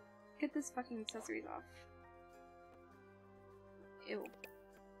 Get this fucking accessories off. Ew.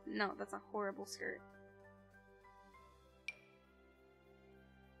 No, that's a horrible skirt.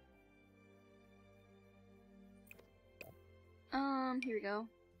 Here we go.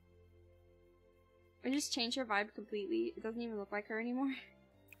 I just changed her vibe completely. It doesn't even look like her anymore.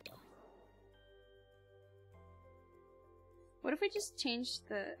 What if we just changed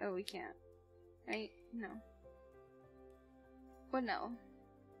the... Oh, we can't. Right? No. What no?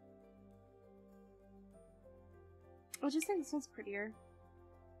 I just think this one's prettier.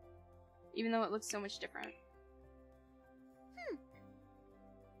 Even though it looks so much different.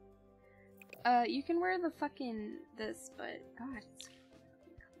 You can wear the fucking this, but God, it's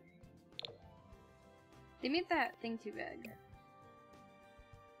they made that thing too big.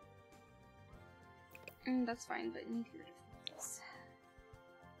 That's fine, but you need to get rid of these.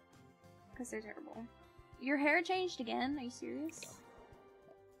 Because they're terrible. Your hair changed again? Are you serious?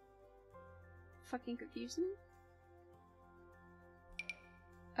 Fucking confusing.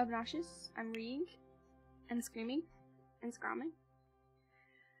 Obnoxious. I'm reading. And screaming. And scromming.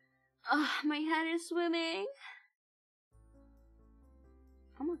 Ugh, my head is swimming.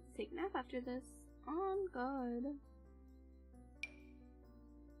 I'm gonna take a nap after this. Oh, I'm good.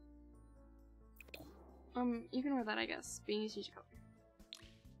 You can wear that, I guess. But you need to change your color.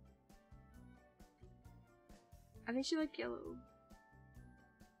 I think she liked yellow.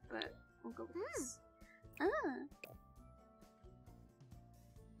 But we'll go with this.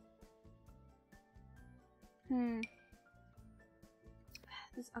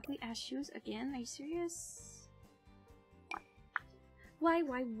 Those ugly ass shoes again? Are you serious? Why?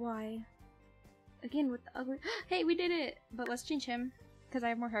 Again with the ugly. Hey, we did it! But let's change him. Because I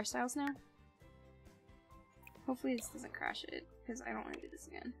have more hairstyles now. Hopefully this doesn't crash it. Because I don't want to do this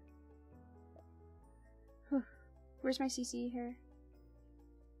again. Where's my CC here?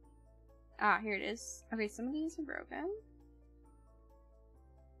 Ah, here it is. Okay, some of these are broken.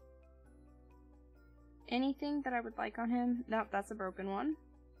 Anything that I would like on him? Nope, that's a broken one.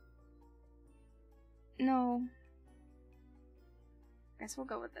 No. Guess we'll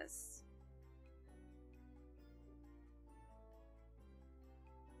go with this.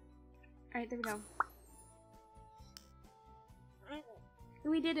 Alright, there we go.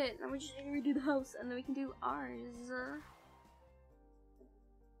 We did it! Now we just need to redo the house and then we can do ours.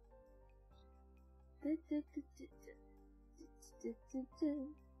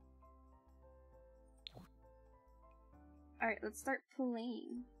 Alright, let's start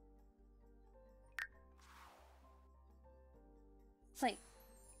playing. Play.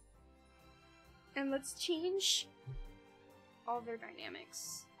 And let's change all their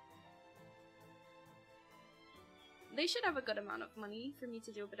dynamics. They should have a good amount of money for me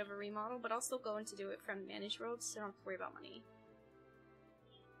to do a bit of a remodel, but I'll still go in to do it from managed worlds, so I don't have to worry about money.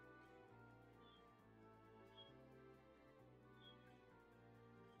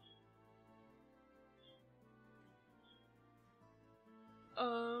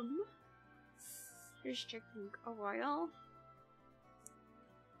 Here's taking a while.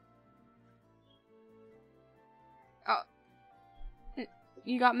 Oh.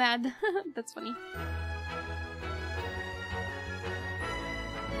 You got mad. That's funny.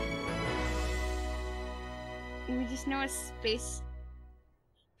 We just know a space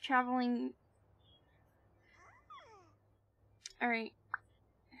traveling. Alright.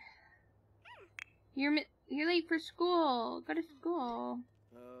 You're late for school. Go to school.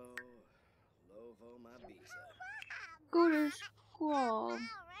 Oh, Lovo my visa. Go to school.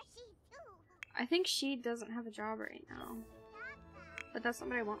 I think she doesn't have a job right now. But that's not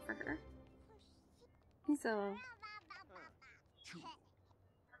what I want for her. He's a...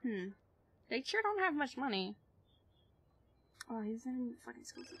 They sure don't have much money. Oh, he's in fucking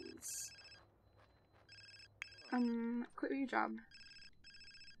school things. Quit your job.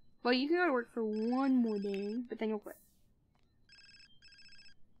 Well, you can go to work for one more day, but then you'll quit.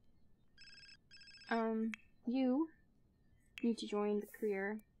 You need to join the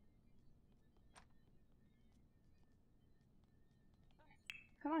career.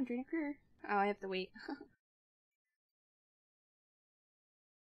 Come on, join a career. Oh, I have to wait.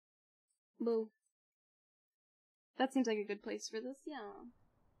 Boo. That seems like a good place for this, yeah.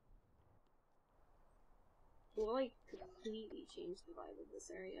 We'll, like, completely change the vibe of this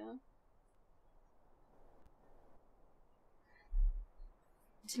area.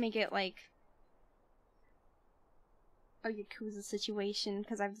 To make it, like, a Yakuza situation,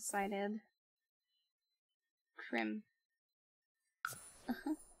 because I've decided. Crim.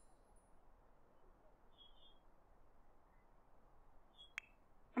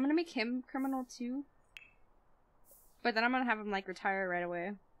 I'm gonna make him criminal too. But then I'm gonna have him, like, retire right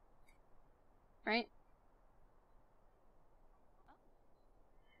away. Right?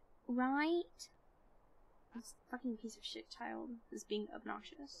 Right? This fucking piece of shit child is being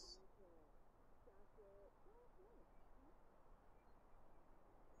obnoxious.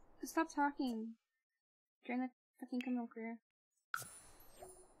 Stop talking. Join the fucking criminal career.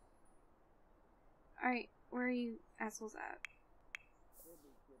 Alright, where are you assholes at?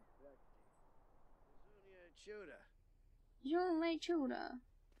 You don't like Chuda.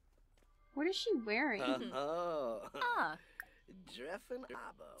 What is she wearing? Oh. Ah. Dreffen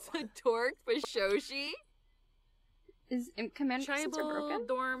Abo. Torque Bashoshi. Is command accents are broken?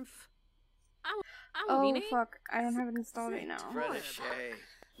 Dormf. Oh fuck, I don't have it installed right now. Protege.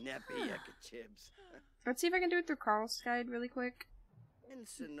 Nappy Chibs. Let's see if I can do it through Carl's guide really quick.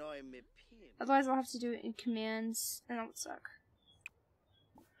 Insinoi me pim. Otherwise I'll have to do it in commands, and that would suck.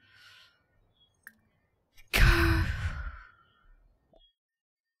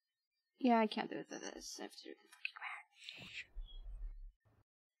 Yeah, I can't do it through this. I have to do it in fucking command.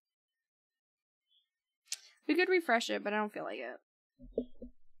 We could refresh it, but I don't feel like it.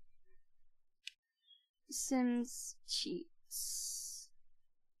 Sims cheats.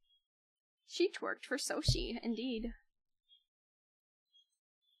 She twerked for Soshi, indeed.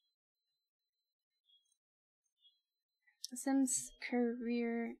 Sims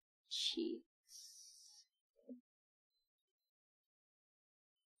career cheats.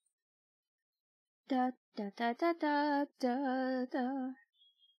 Da da da da da da da.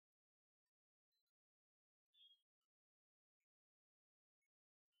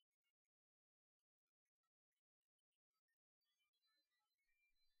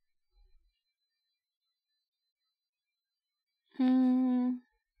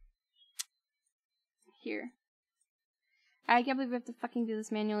 Here. I can't believe we have to fucking do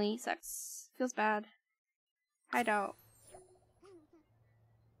this manually. Sucks. Feels bad. Hideout.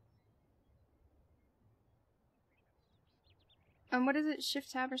 What is it?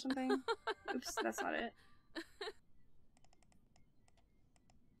 Shift tab or something? Oops, that's not it.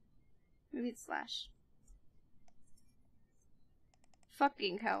 Maybe it's slash.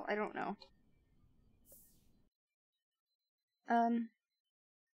 Fucking hell, I don't know.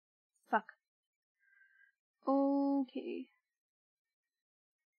 Fuck. Okay.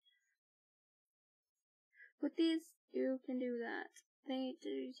 With these, you can do that. They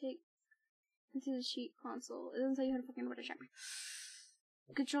do take into the sheet console. It doesn't tell you how to fucking check.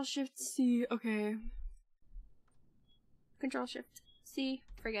 Control Shift C. Okay. Control Shift C.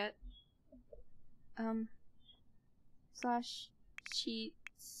 Forget. Slash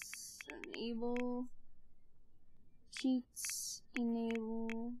cheats enable. Cheats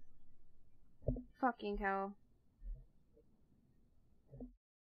enable. Fucking hell.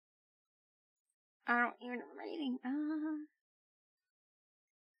 I don't even know what I'm reading.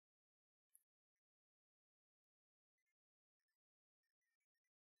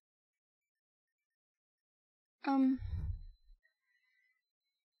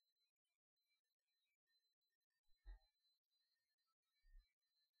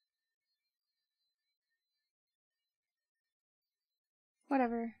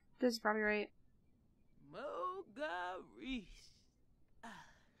 Whatever. This is probably right. Mogaris.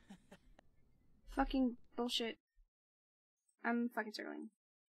 Fucking bullshit. I'm fucking circling.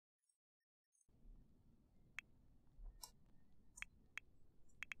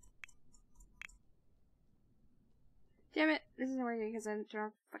 Damn it, this isn't working because I'm trying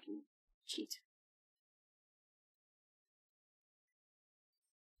to fucking cheat.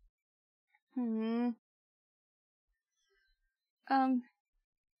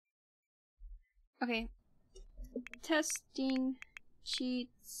 Okay. Testing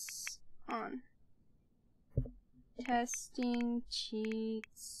cheats on. Testing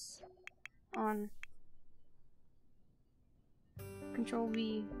cheats on. Control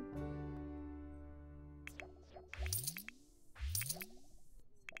V.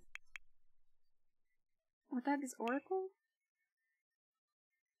 What the heck is Oracle?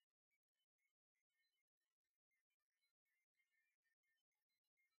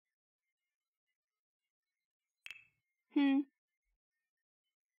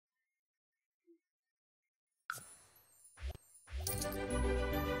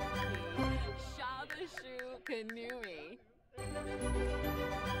 Shabashu Kanui.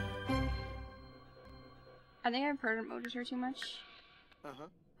 I think I've promoted her too much. Uh-huh.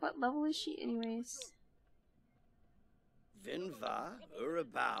 What level is she anyways? Vinva,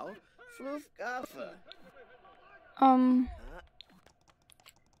 Urabao, Floof Gaffa.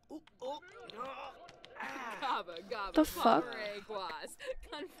 Ooh, oh, no. Ah. Gaba Gaba. The fuck? Reguas.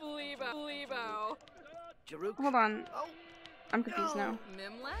 Confulibo. Jaruk. Hold on. Oh, I'm confused no. now.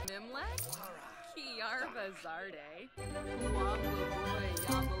 Mimle? Kiarba Zarde. Wamba Boy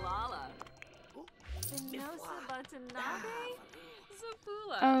Yambalala. Vinosa Batanabe.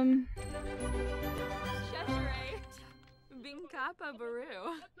 Zapula. Cheshire. Binkapa Baru.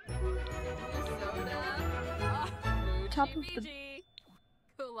 Soda. Top of the- Fiji.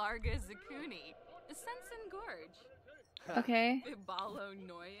 Kularga Zakuni. Sensen Gorge. Okay. Bibalo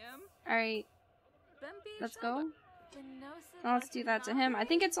Noyam. Alright, Bempi let's go. Vinosa Now let's do that to him. I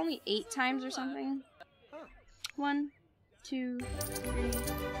think it's only 8 times or something. Huh. 1, 2, 3,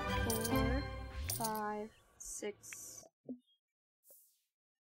 4, 5, 6.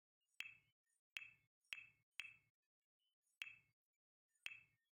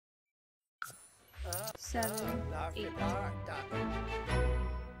 Seven, 8.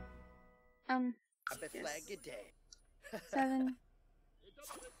 Yes. 7.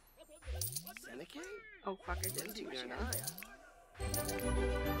 Seneca? Oh fuck, I did too much again.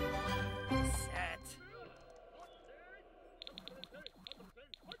 Set.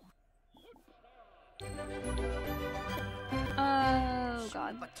 Oh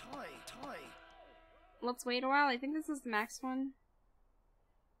god. But toy. Let's wait a while. I think this is the max one.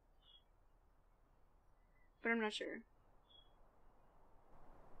 But I'm not sure.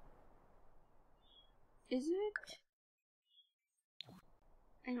 Is it?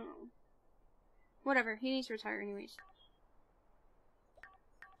 I don't know. Whatever, he needs to retire anyways.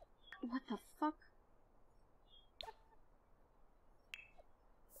 What the fuck?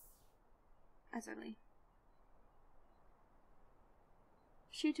 That's ugly.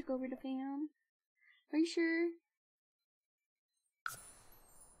 She took over the fam. Are you sure?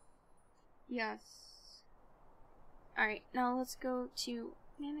 Yes. Alright, now let's go to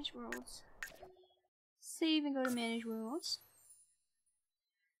Manage Worlds. Save and go to Manage Worlds.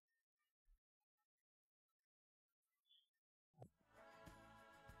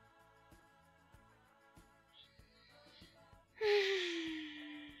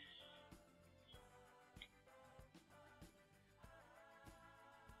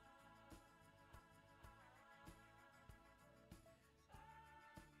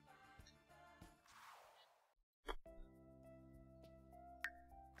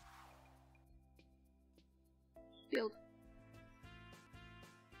 Build.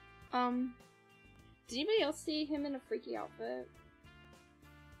 Did anybody else see him in a freaky outfit?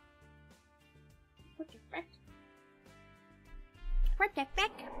 What the frick? What the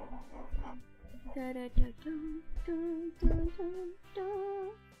frick? Da, da, da, dun, dun, dun, dun,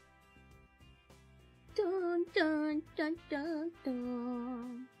 dun. Dun, dun, dun,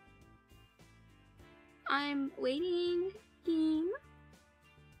 dun. I'm waiting, game.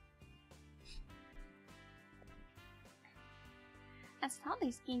 As how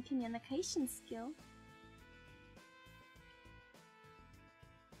they gain communication skill.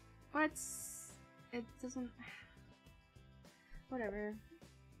 What's... It doesn't... Whatever.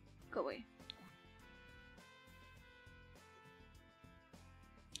 Go away.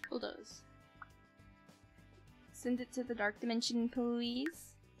 Bulldoze. Send it to the dark dimension,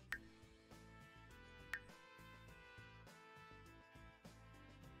 please.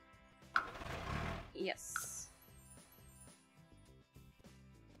 Yes.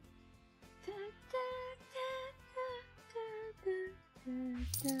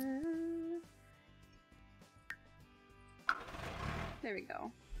 There we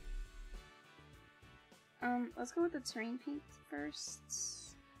go. Let's go with the terrain paint first.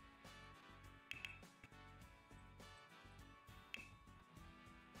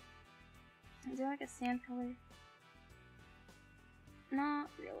 Is there like a sand color? Not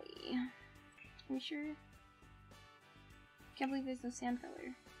really. Are you sure? Can't believe there's no sand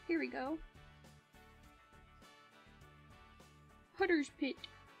color. Here we go. Putter's Pit.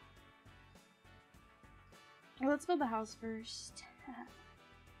 Well, let's build the house first.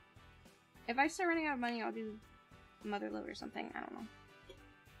 If I start running out of money, I'll do Motherlode or something. I don't know.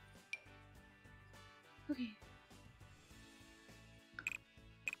 Okay.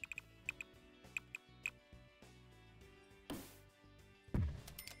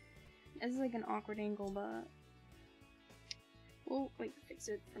 This is like an awkward angle, but we'll like fix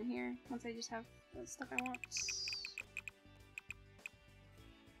it from here once I just have the stuff I want.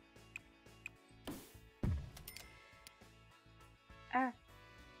 Ah.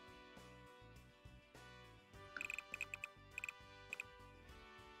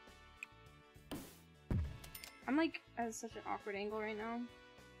 I'm like at such an awkward angle right now.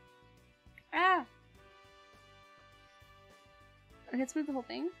 Ah! I can smooth the whole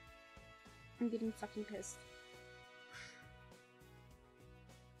thing. I'm getting fucking pissed.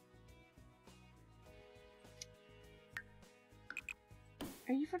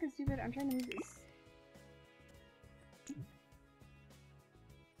 Are you fucking stupid? I'm trying to move this.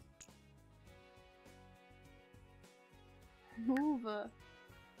 Move.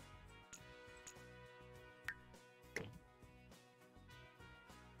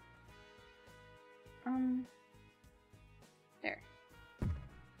 There.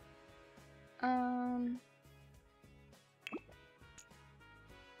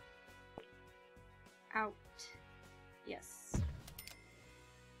 Out. Yes.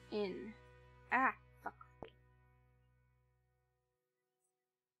 In. Ah, fuck.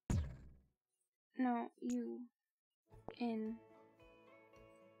 No, you. In.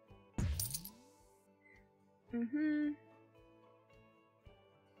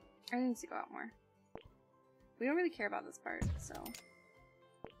 I need to go out more. We don't really care about this part, so.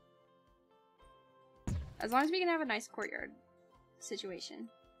 As long as we can have a nice courtyard situation,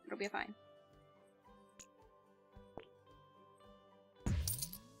 it'll be fine.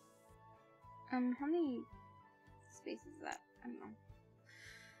 How many spaces is that? I don't know.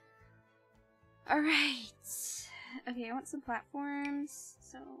 Alright. Okay, I want some platforms,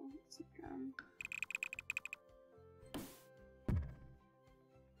 so let's take,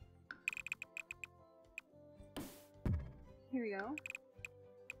 here we go.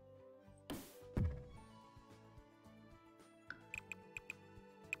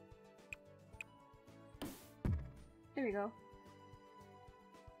 There we go.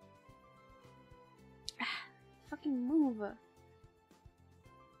 Ah, fucking move.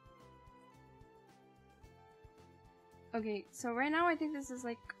 Okay, so right now I think this is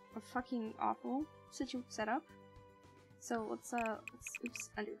like a fucking awful setup. So let's oops,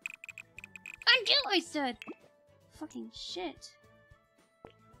 undo. Undo, I said! Fucking shit.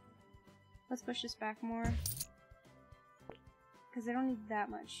 Let's push this back more. Because I don't need that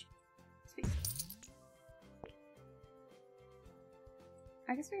much space.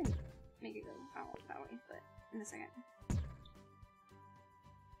 I guess we can make it go out that way, but in a second.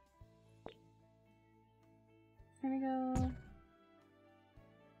 There we go.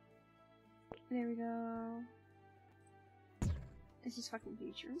 There we go. It's just fucking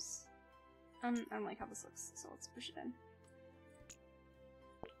features. I don't like how this looks, so let's push it in.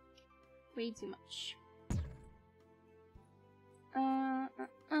 Way too much. Come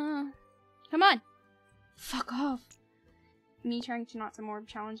on! Fuck off! Me trying to not to more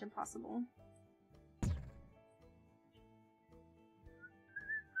challenge impossible.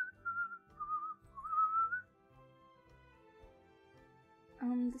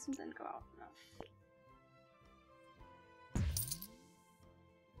 This one didn't go out enough.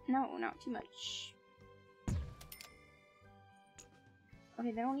 No, not too much.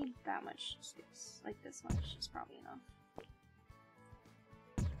 Okay, they don't need that much space. Like this much is probably enough.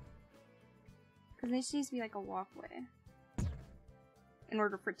 Because there just needs to be like a walkway. In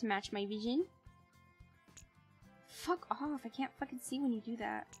order for it to match my vision. Fuck off, I can't fucking see when you do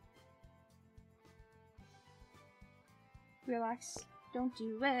that. Relax. Don't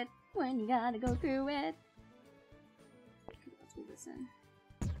do it when you gotta go through it. Okay, let's move this in.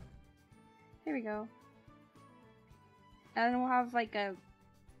 There we go. And then we'll have like a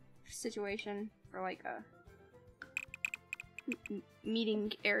situation for like a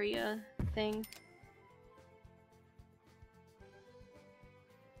meeting area thing.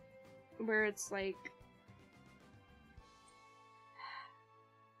 Where it's like...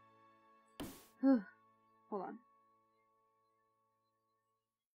 Hold on.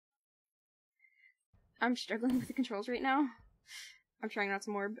 I'm struggling with the controls right now. I'm trying not to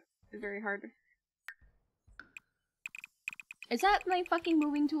morb very hard. Is that my fucking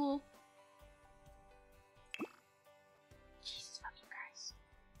moving tool? Jesus fucking Christ.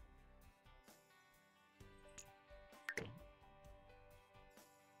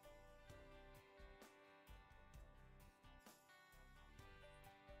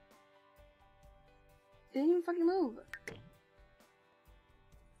 It didn't even fucking move.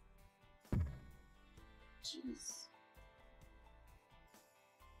 Jeez.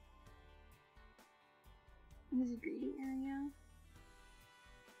 This is a greeting area.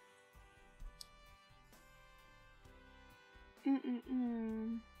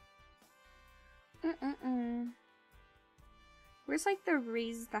 Where's like the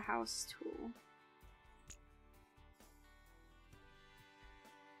raise the house tool?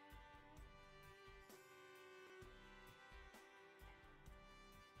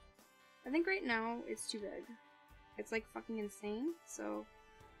 I think right now it's too big. It's like fucking insane, so...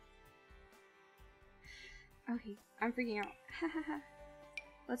 Okay, I'm freaking out.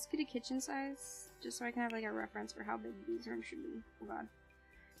 Let's get a kitchen size, just so I can have like a reference for how big these rooms should be. Oh god.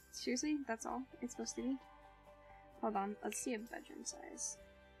 Seriously? That's all it's supposed to be? Hold on, let's see a bedroom size.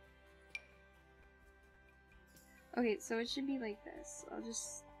 Okay, so it should be like this. I'll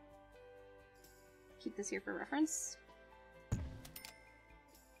just keep this here for reference.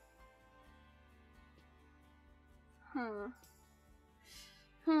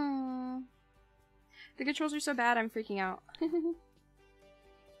 The controls are so bad, I'm freaking out. Is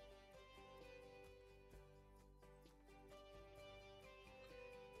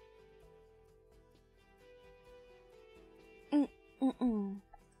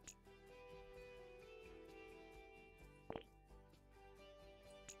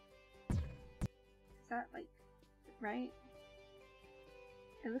that like right?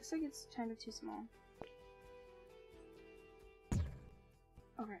 It looks like it's kind of too small.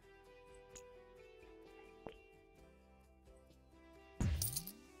 Okay.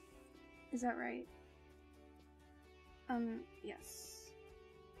 Is that right? Yes.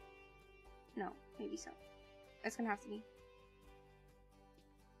 No, maybe so. It's gonna have to be.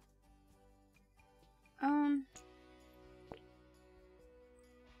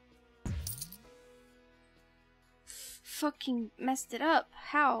 Fucking messed it up.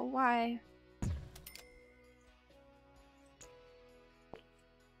 How? Why?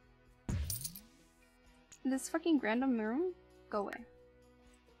 This fucking random room? Go away.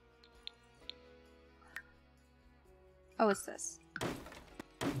 Oh, it's this.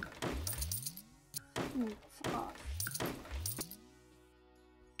 Ooh, fuck off.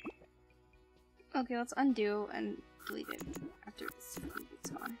 Okay, let's undo and delete it after this it's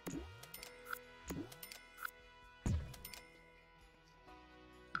gone.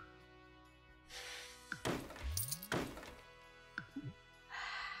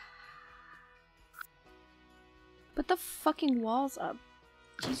 Put the fucking walls up.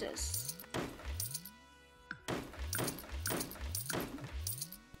 Jesus.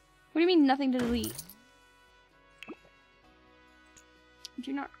 What do you mean nothing to delete?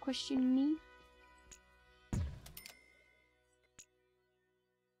 Do not question me.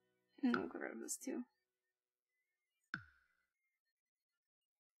 And I'll get rid of this too.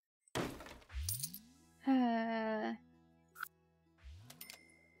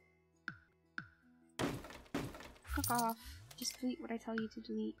 Fuck off. Just delete what I tell you to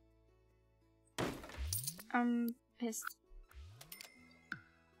delete. I'm pissed.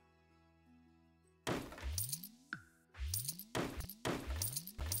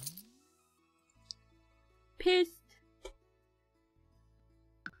 Pissed.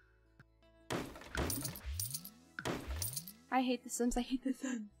 I hate The Sims. I hate The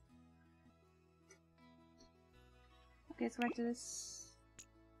Sims. Okay, let's go back to this.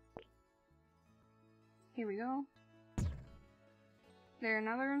 Here we go. There,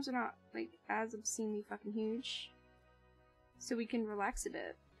 now the rooms are not, like, as obscenely fucking huge. So we can relax a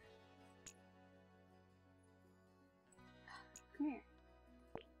bit. Come here.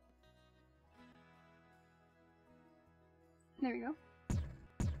 There we go.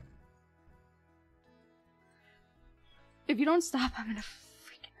 If you don't stop, I'm gonna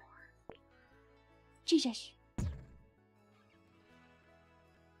freaking out. Jesus.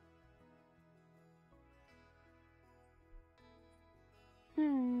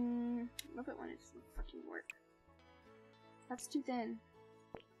 Love it when it doesn't fucking work. That's too thin.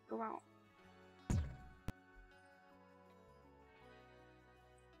 Go out.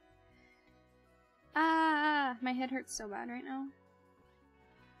 Ah, my head hurts so bad right now.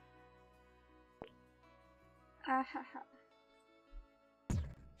 Ah ha ha.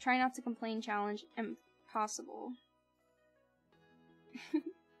 Try not to complain challenge impossible.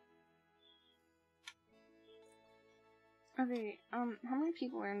 Okay, how many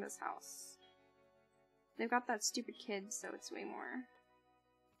people are in this house? They've got that stupid kid, so it's way more.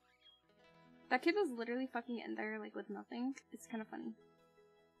 That kid was literally fucking in there, like, with nothing. It's kind of funny.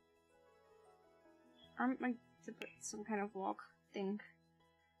 I'm like to put some kind of walk thing.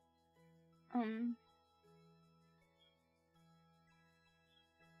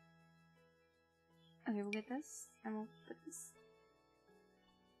 Okay, we'll get this, and we'll put this.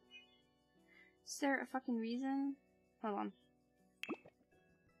 Is there a fucking reason? Hold on.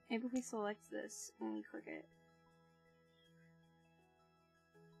 Maybe if we select this and we click it.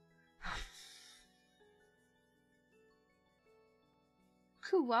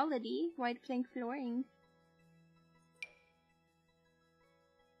 Quality, white plank flooring.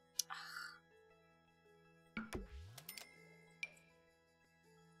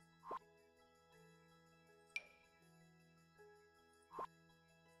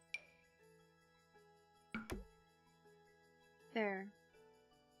 There.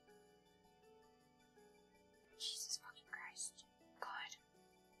 Jesus fucking Christ. God.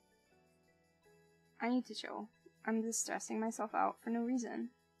 I need to chill. I'm just stressing myself out for no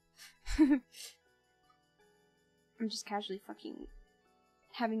reason. I'm just casually fucking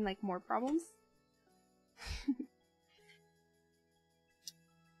having like more problems.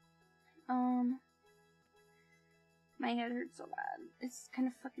 My head hurts so bad. It's kind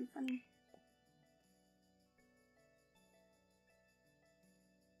of fucking funny.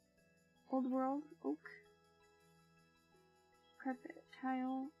 Old world, oak, carpet,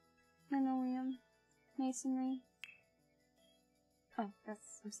 tile, linoleum, masonry. Oh, I'm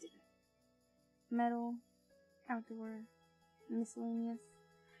stupid. Metal, outdoor, miscellaneous,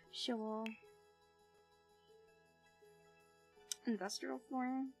 show wall, industrial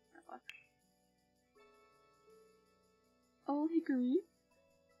flooring. The fuck? Oh, hickory.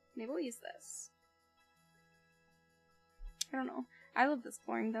 Maybe we'll use this. I don't know. I love this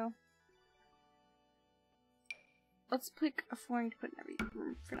flooring though. Let's pick a flooring to put in every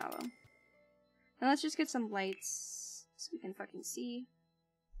room for now though. And let's just get some lights so we can fucking see.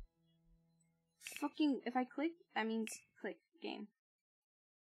 Fucking, if I click, that means click game.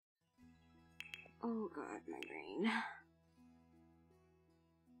 Oh god, my brain.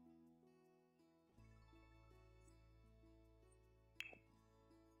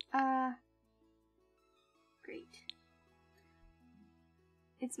 Great.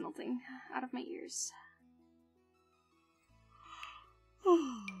 It's melting out of my ears.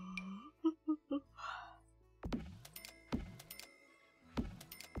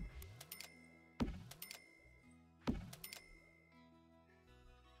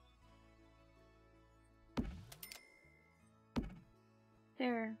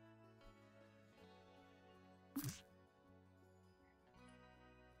 There.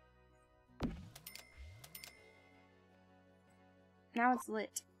 Now it's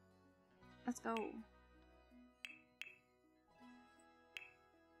lit. Let's go.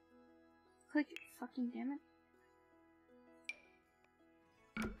 Click it, fucking damn it.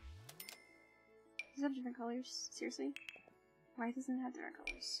 Does it have different colors? Seriously? Why doesn't it have different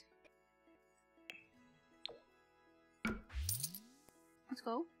colors? Let's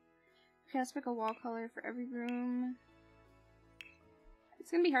go. Okay, let's pick a wall color for every room.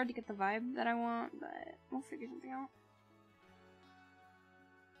 It's gonna be hard to get the vibe that I want, but we'll figure something out.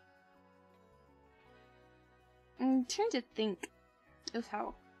 I'm trying to think of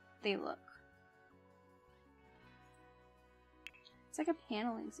how they look. It's like a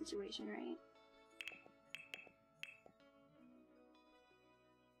paneling situation, right?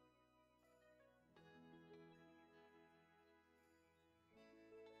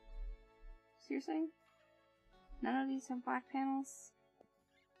 Seriously? None of these have black panels?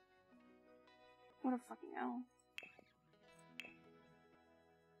 What a fucking hell.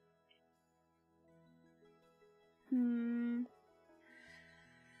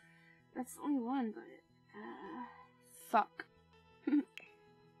 That's the only one, but fuck.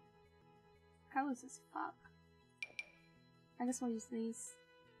 How is this fuck? I guess we'll use these.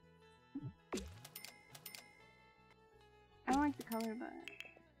 I don't like the color, but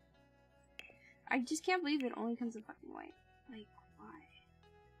I just can't believe it only comes in fucking white. Like, why?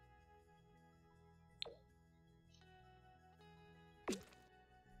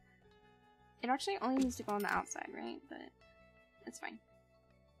 It actually only needs to go on the outside, right? But it's fine.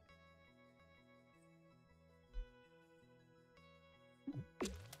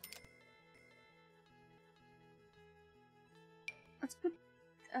 Let's put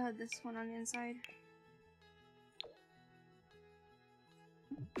this one on the inside.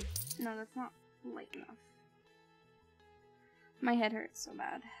 No, that's not light enough. My head hurts so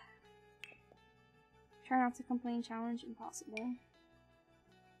bad. Try not to complain challenge impossible.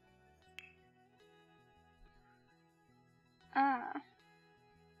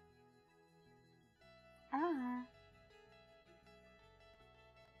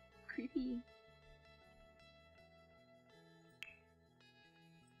 Creepy.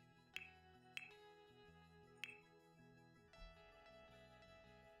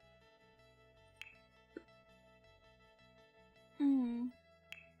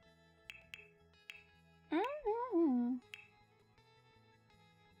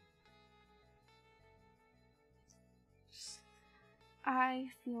 I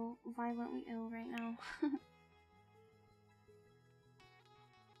feel violently ill right now.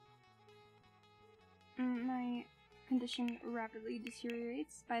 My condition rapidly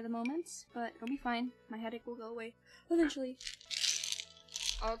deteriorates by the moment, but it'll be fine. My headache will go away eventually.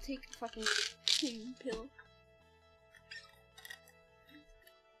 I'll take a fucking pain pill.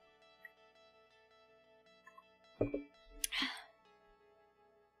 I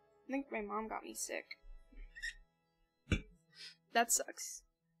think my mom got me sick. That sucks.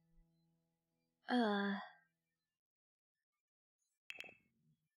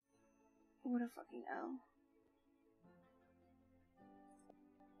 What a fucking L.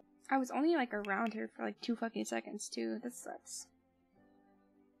 I was only like around her for like 2 fucking seconds too. That sucks.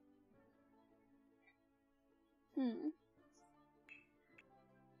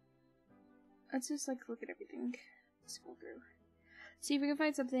 Let's just like look at everything. Scroll through. See if we can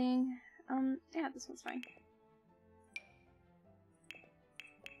find something. Yeah, this one's fine.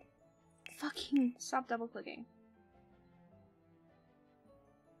 Fucking stop double clicking.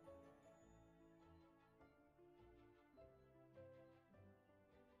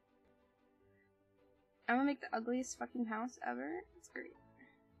 I'm gonna make the ugliest fucking house ever. It's great.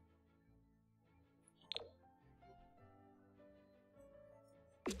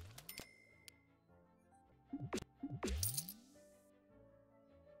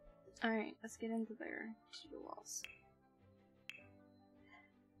 Alright, let's get into there. To the walls.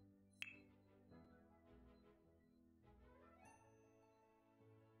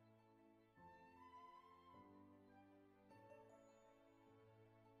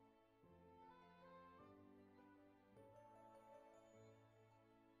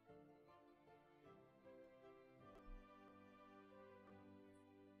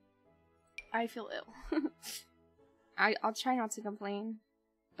 I feel ill. I'll try not to complain.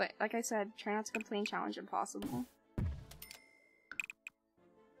 But like I said, try not to complain, challenge impossible.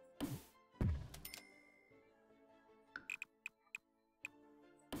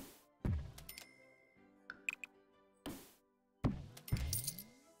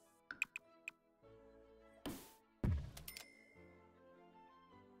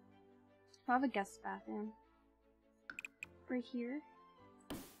 I'll have a guest bathroom. Right here.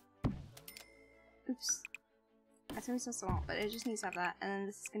 Oops. That's gonna be so small, but it just needs to have that. And then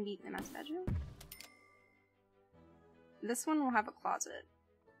this is gonna be the master bedroom. This one will have a closet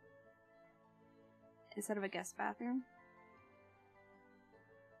instead of a guest bathroom.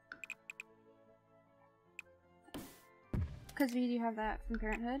 Because we do have that from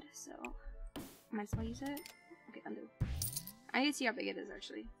Parenthood, so might as well use it. Okay, undo. I need to see how big it is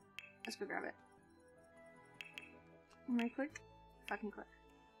actually. Let's go grab it. Right click. Fucking click.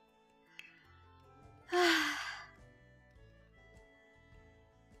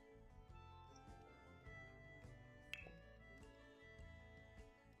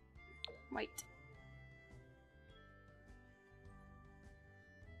 White.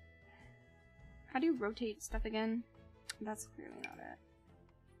 How do you rotate stuff again? That's clearly not it.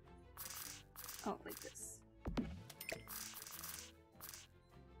 Oh, like this.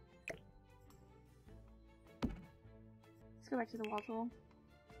 Let's go back to the wall tool.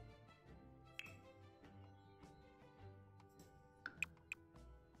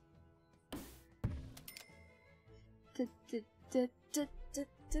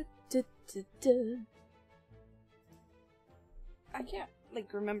 I can't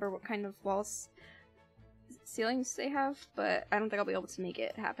like remember what kind of walls ceilings they have, but I don't think I'll be able to make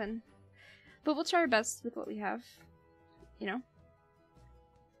it happen. But we'll try our best with what we have, you know?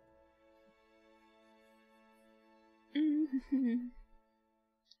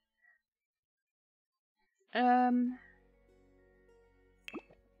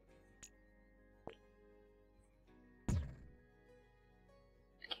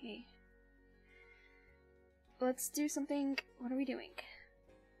 Okay. Let's do something. What are we doing?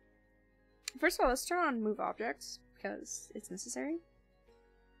 First of all, let's turn on move objects because it's necessary.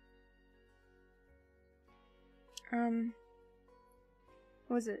 What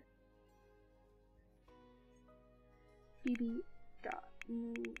was it?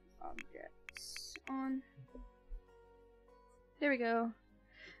 bb.move objects on. There we go.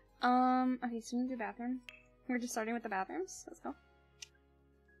 Okay, so we can do bathroom. We're just starting with the bathrooms. Let's go.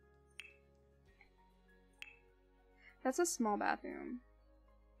 That's a small bathroom,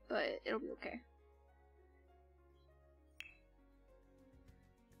 but it'll be okay.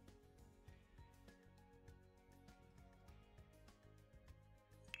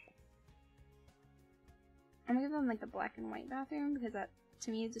 I'm gonna give them like the black and white bathroom because that,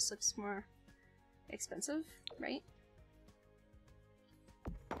 to me, just looks more expensive, right?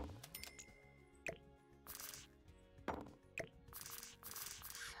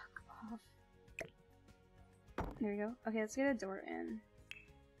 There we go. Okay, let's get a door in.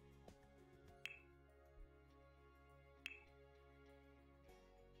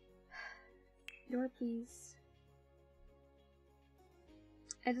 Door, please.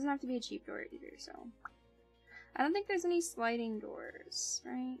 It doesn't have to be a cheap door either, so. I don't think there's any sliding doors,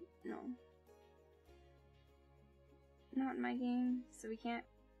 right? No. Not in my game, so we can't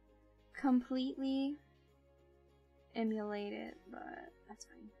completely emulate it, but that's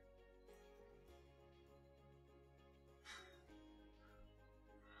fine.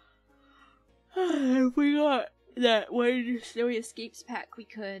 If we got that one Snowy Escapes pack, we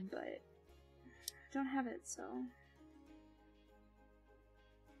could, but I don't have it, so.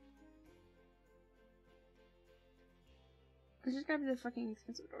 Let's just grab the fucking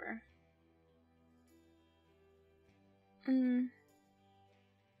expensive door.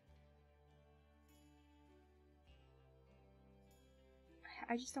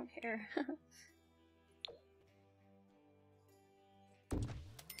 I just don't care.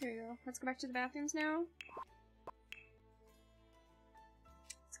 Here we go. Let's go back to the bathrooms now.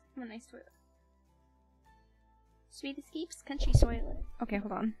 Let's give them a nice toilet. Sweet Escapes Country Toilet. Okay,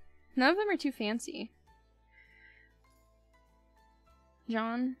 hold on. None of them are too fancy.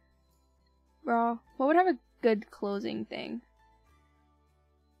 John? Bro, what would have a good closing thing?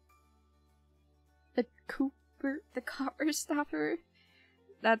 The Copper Stopper?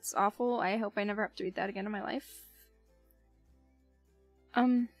 That's awful. I hope I never have to read that again in my life.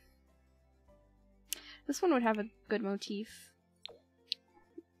 This one would have a good motif.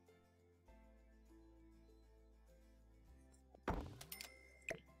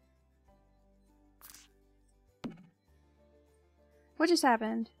 What just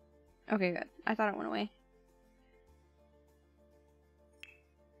happened? Okay, good. I thought it went away.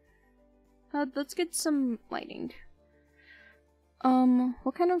 Let's get some lighting.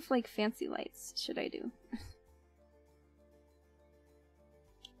 What kind of, like, fancy lights should I do?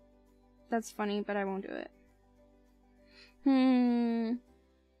 That's funny, but I won't do it. I'm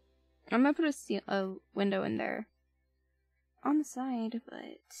gonna put a window in there. On the side,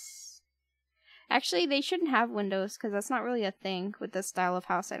 but... Actually, they shouldn't have windows, because that's not really a thing with this style of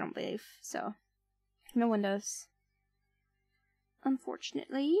house, I don't believe. So, no windows.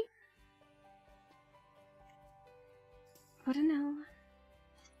 Unfortunately. What a no.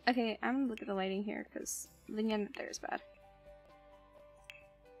 Okay, I'm gonna look at the lighting here, because the end there is bad.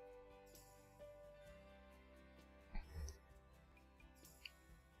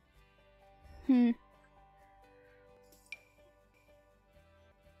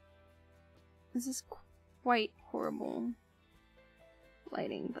 This is quite horrible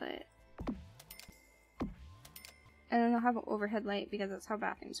lighting, but... And then I'll have an overhead light because that's how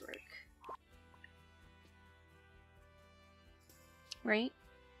bathrooms work. Right?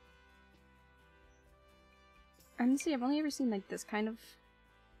 Honestly, I've only ever seen like this kind of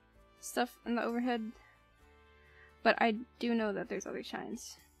stuff in the overhead. But I do know that there's other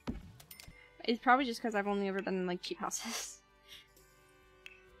shines. It's probably just because I've only ever been in like cheap houses.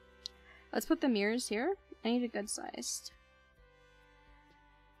 Let's put the mirrors here. I need a good sized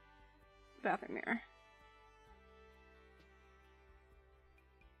bathroom mirror.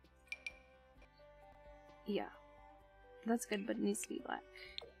 Yeah. That's good, but it needs to be black.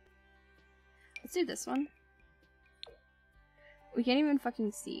 Let's do this one. We can't even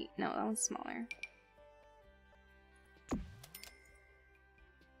fucking see. No, that one's smaller.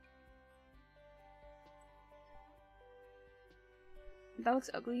 That looks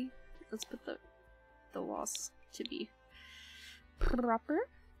ugly. Let's put the walls to be proper.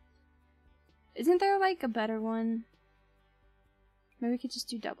 Isn't there like a better one? Maybe we could just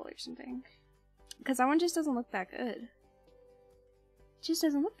do double or something. Because that one just doesn't look that good. It just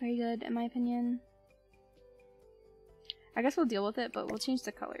doesn't look very good, in my opinion. I guess we'll deal with it, but we'll change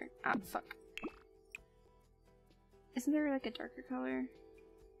the color. Ah, fuck. Isn't there like a darker color?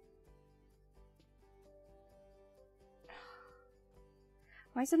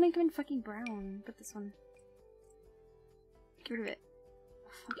 Why is it making fucking brown? Put this one. Get rid of it.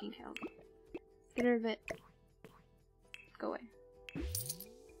 Fucking hell. Get rid of it. Go away.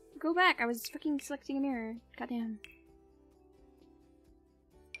 Go back! I was fucking selecting a mirror. Goddamn.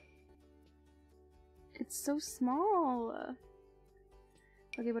 It's so small!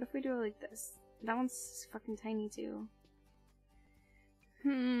 Okay, what if we do it like this? That one's fucking tiny too.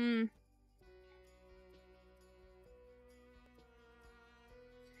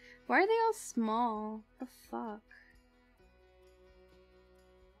 Why are they all small? The fuck?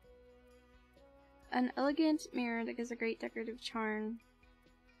 An elegant mirror that gives a great decorative charm.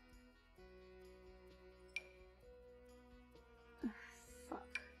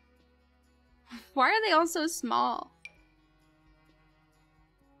 Fuck. Why are they all so small?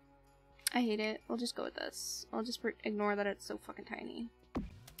 I hate it. We'll just go with this. I'll just ignore that it's so fucking tiny.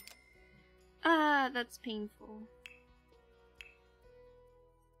 Ah, that's painful.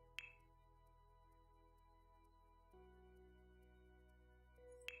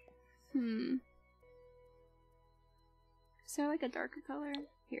 Is there like a darker color?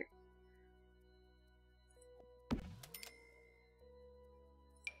 Here.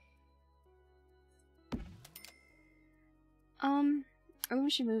 I think we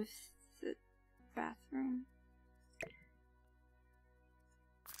should move the bathroom.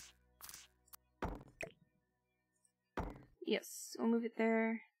 Yes, we'll move it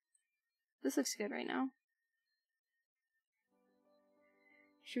there. This looks good right now.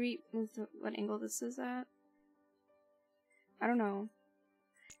 Should we move the what angle this is at? I don't know.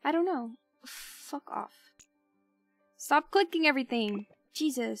 I don't know. Fuck off. Stop clicking everything.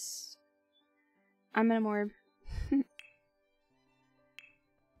 Jesus. I'm in a morb.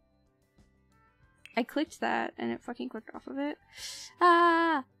 I clicked that and it fucking clicked off of it.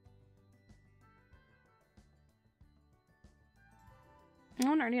 Ah!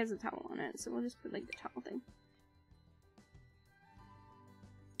 No one already has a towel on it, so we'll just put like the towel thing.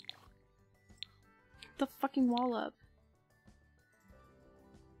 The fucking wall up.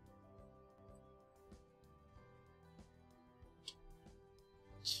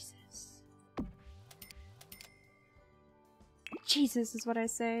 Jesus. Jesus is what I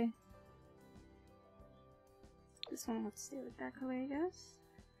say. This one will have to stay with that color, I guess.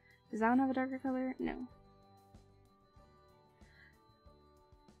 Does that one have a darker color? No.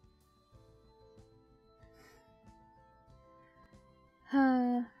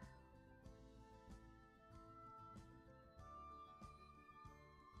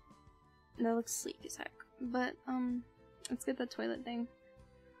 That looks sleek as heck. But, let's get the toilet thing.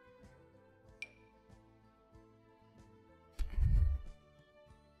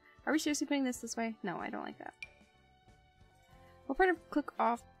 Are we seriously putting this way? No, I don't like that. What part of click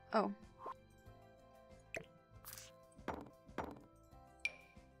off? Oh.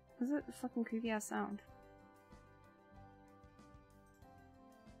 What's that fucking creepy ass sound?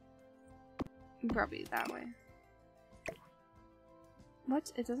 Probably that way.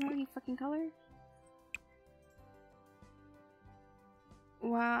 What? It doesn't have any fucking color?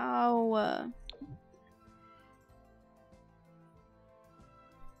 Wow.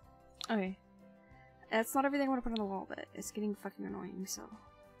 Okay. That's not everything I want to put on the wall, but it's getting fucking annoying, so.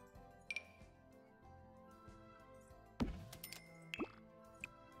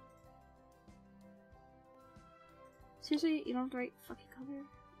 Seriously, you don't have the right fucking color?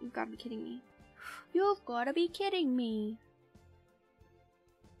 You've gotta be kidding me. You've gotta be kidding me.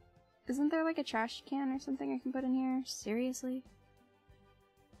 Isn't there like a trash can or something I can put in here? Seriously?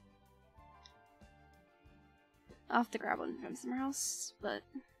 I'll have to grab one from somewhere else, but...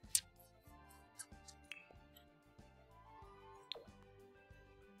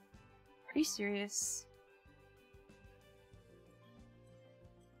 Are you serious?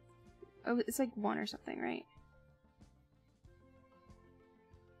 Oh, it's like one or something, right?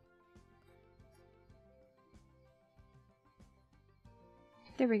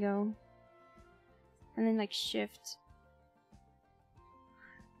 There we go. And then like shift.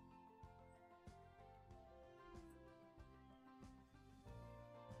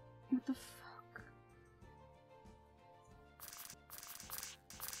 What the fuck?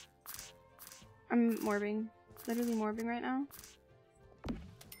 I'm morbing. Literally morbing right now.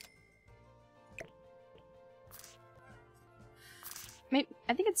 Maybe,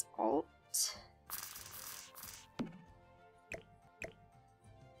 I think it's Alt.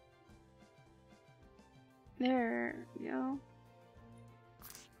 There we go.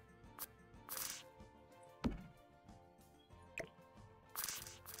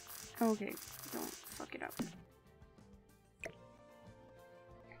 Okay, don't fuck it up.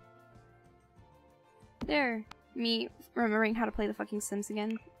 There. Me remembering how to play the fucking Sims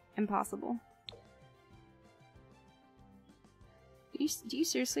again. Impossible. Do you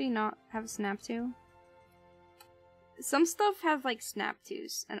seriously not have a snap to? Some stuff have like snap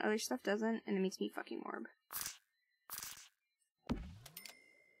tos, and other stuff doesn't, and it makes me fucking morb.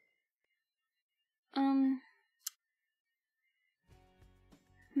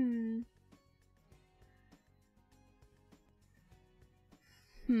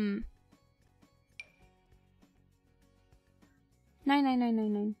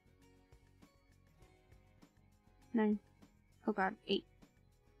 Nine. Oh god, 8.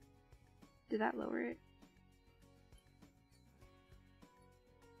 Did that lower it?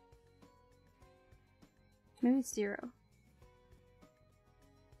 Maybe it's 0.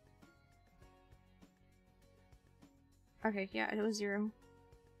 Okay, yeah, it was 0.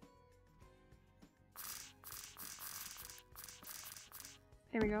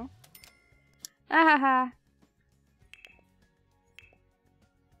 There we go. Ah ha ha.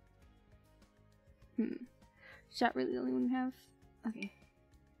 Is that really the only one we have? Okay.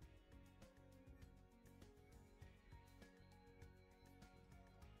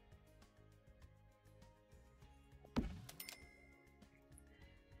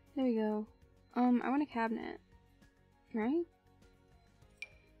 There we go. I want a cabinet. Right?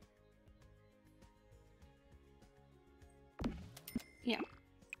 Yeah.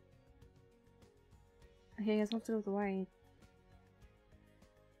 Okay, I guess I'll have to go with the white.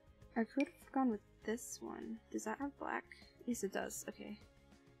 I could have gone with this one. Does that have black? Yes, it does. Okay.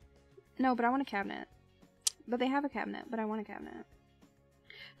 No, but I want a cabinet. But they have a cabinet, but I want a cabinet.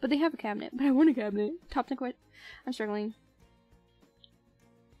 But they have a cabinet, but I want a cabinet. Top to quit. I'm struggling.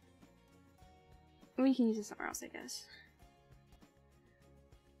 We can use it somewhere else, I guess.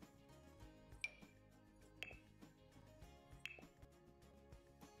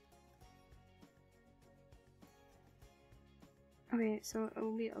 Okay, so it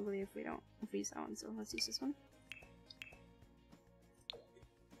will be ugly if we use that one, so let's use this one.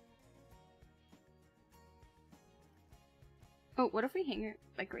 Oh, what if we hang it,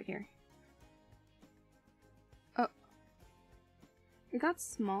 like, right here? Oh. It got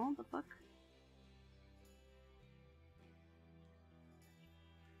small, the fuck?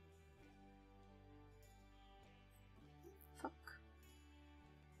 Fuck.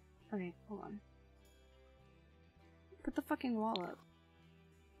 Okay, hold on. Put the fucking wall up.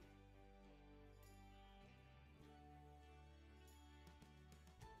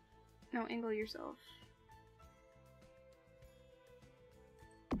 No, angle yourself.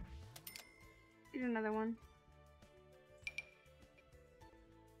 Get another one.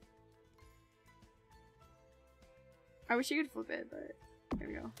 I wish you could flip it, but there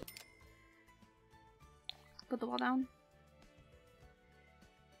we go. Put the wall down.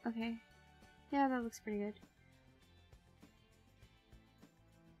 Okay. Yeah, that looks pretty good.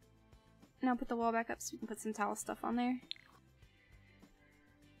 Now put the wall back up so we can put some towel stuff on there.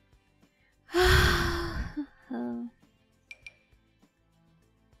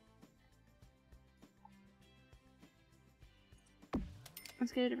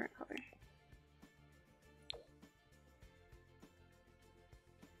 Let's get a different color.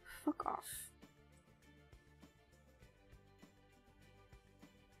 Fuck off.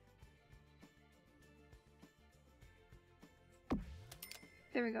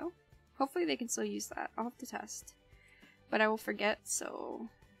 There we go. Hopefully they can still use that. I'll have to test. But I will forget, so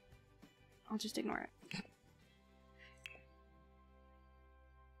I'll just ignore it.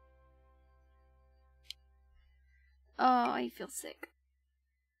 Oh, I feel sick.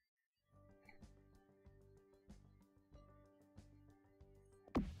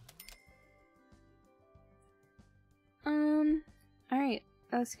 Alright.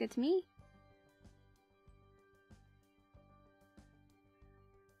 That looks good to me.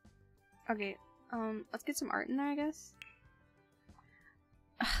 Okay, let's get some art in there, I guess.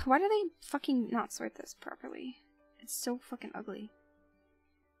 Why do they fucking not sort this properly? It's so fucking ugly.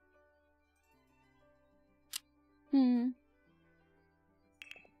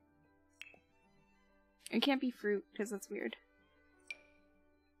 It can't be fruit, because that's weird.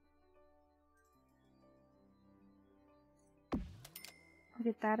 I'll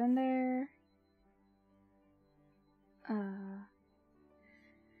get that in there.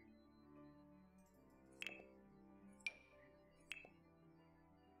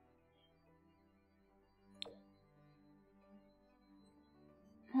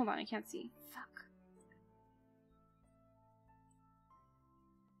 Hold on, I can't see. Fuck.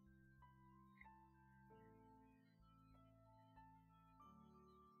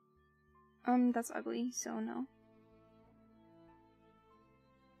 That's ugly, so no.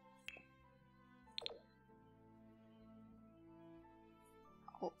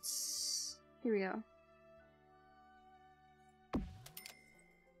 Alts. Here we go.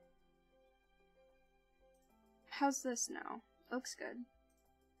 How's this now? Looks good.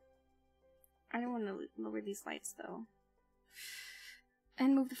 I don't want to lower these lights though.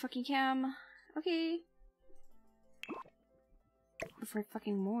 And move the fucking cam. Okay. Before I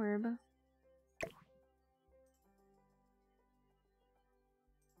fucking morb.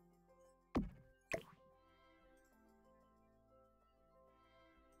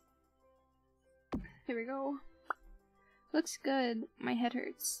 Here we go. Looks good. My head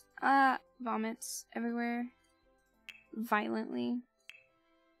hurts. Vomits everywhere. Violently.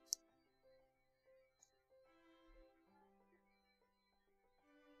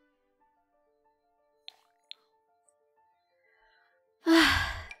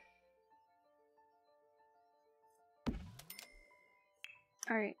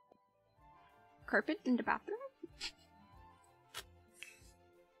 Alright. Carpet in the bathroom?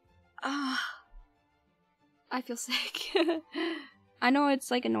 I feel sick. I know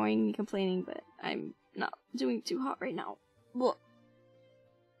it's like annoying me complaining, but I'm not doing too hot right now. Well,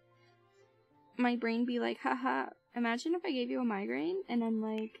 my brain be like, haha, imagine if I gave you a migraine, and I'm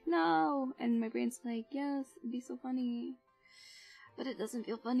like, no, and my brain's like, yes, it'd be so funny. But it doesn't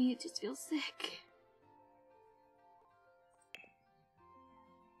feel funny, it just feels sick.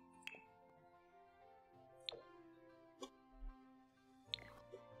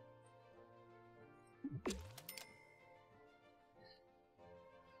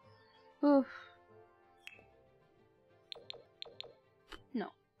 Oof. No.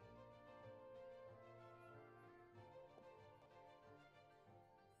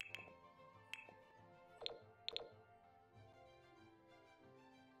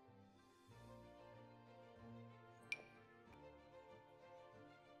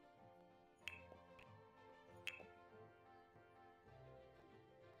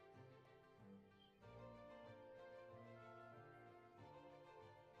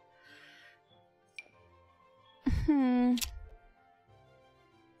 Hmm.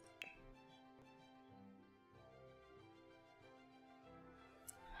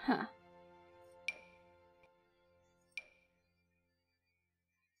 Huh.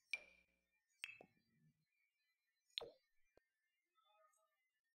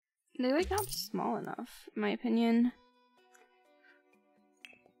 They're like not small enough, in my opinion.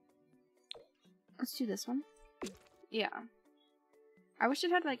 Let's do this one. Yeah. I wish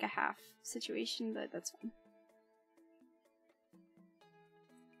it had like a half situation, but that's fine.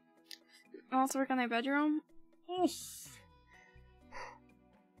 I'll also work on my bedroom.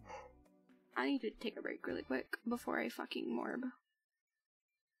 I need to take a break really quick before I fucking morb.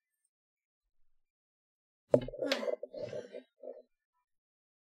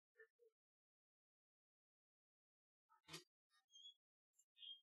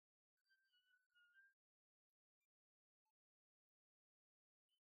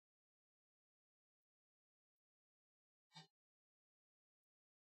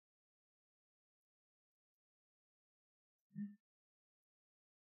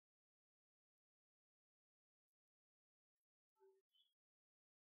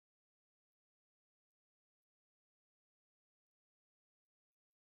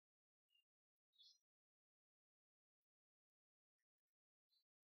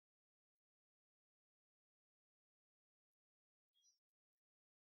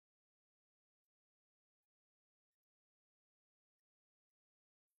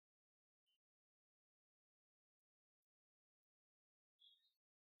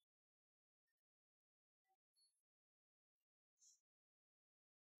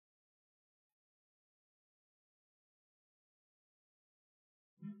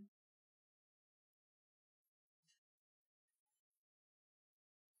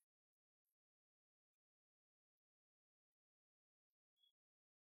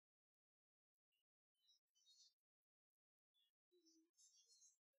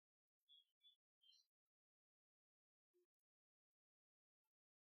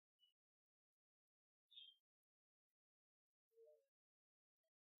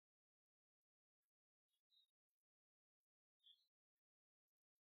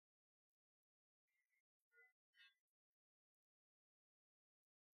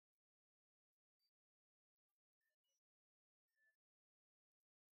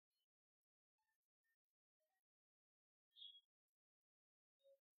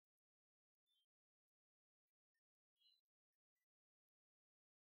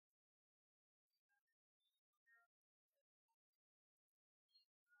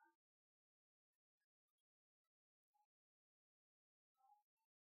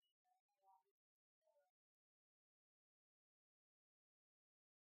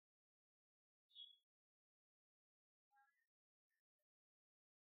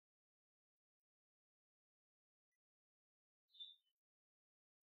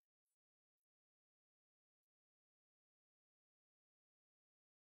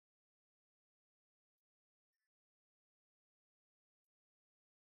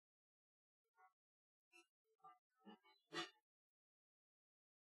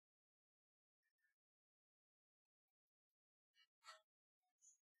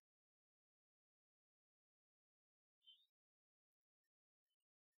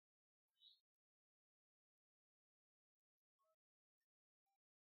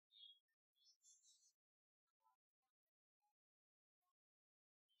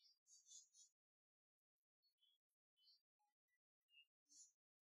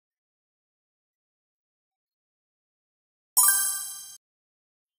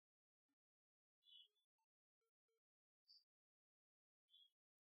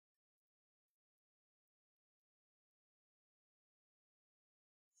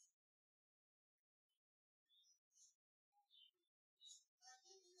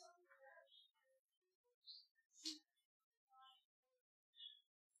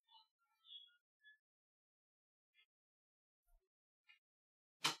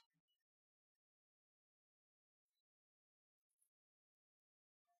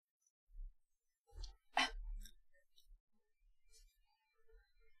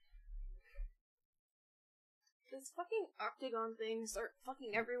 These fucking octagon things are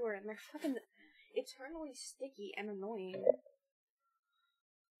fucking everywhere, and they're fucking eternally sticky and annoying.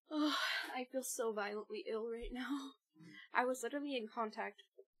 Oh, I feel so violently ill right now. I was literally in contact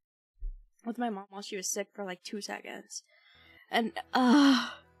with my mom while she was sick for like 2 seconds. And,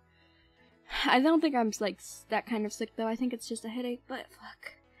 I don't think I'm, like, that kind of sick, though. I think it's just a headache, but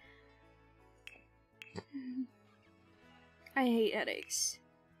fuck. I hate headaches.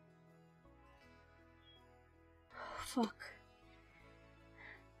 Fuck.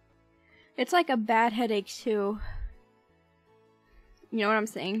 It's like a bad headache, too. You know what I'm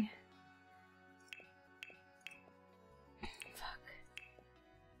saying? Fuck.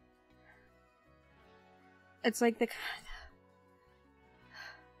 It's like the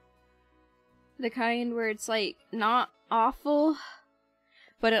kind where it's like not awful,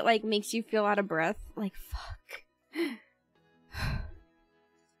 but it like makes you feel out of breath. Like, fuck.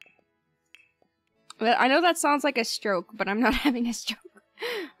 But I know that sounds like a stroke, but I'm not having a stroke.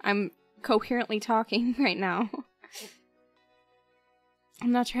 I'm coherently talking right now.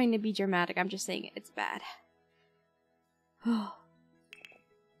 I'm not trying to be dramatic, I'm just saying it's bad.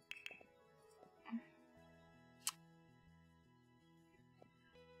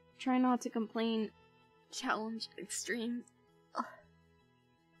 Try not to complain. Challenge extreme. Ugh.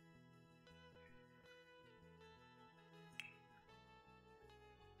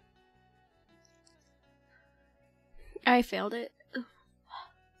 I failed it. Ugh.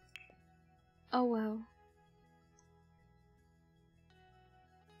 Oh well.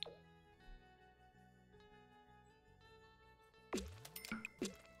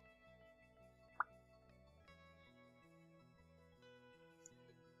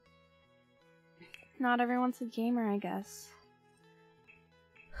 Not everyone's a gamer, I guess.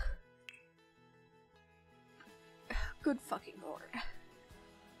 Good fucking lord.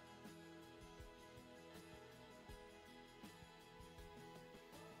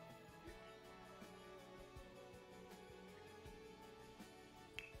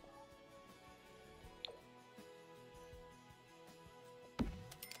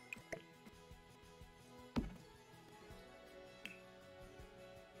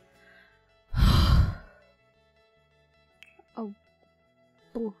 Oh.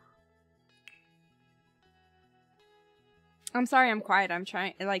 Ooh. I'm sorry I'm quiet. I'm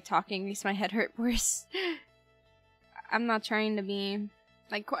trying, like, talking makes my head hurt worse. I'm not trying to be,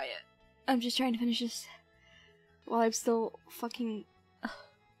 like, quiet. I'm just trying to finish this while I'm still fucking...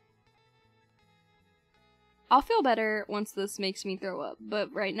 I'll feel better once this makes me throw up,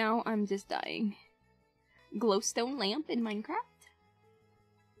 but right now I'm just dying. Glowstone lamp in Minecraft?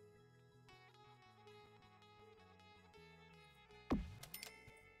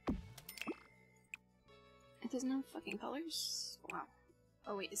 It doesn't have fucking colors? Wow.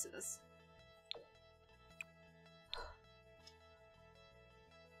 Oh wait, is it this?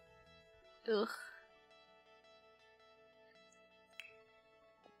 Ugh.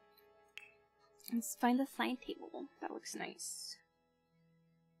 Let's find a side table. That looks nice.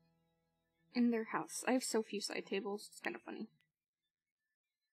 In their house. I have so few side tables. It's kind of funny.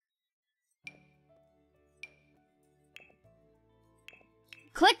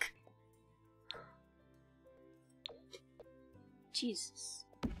 Click! Jesus.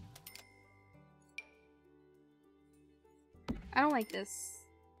 I don't like this.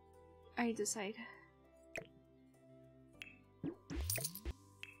 I decide.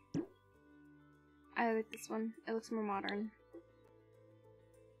 I like this one. It looks more modern.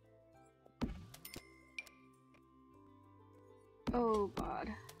 Oh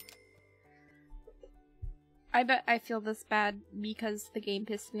god. I bet I feel this bad because the game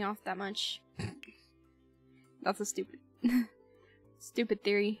pissed me off that much. That's a stupid stupid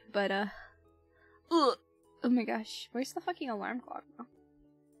theory, but ugh. Oh my gosh, where's the fucking alarm clock now?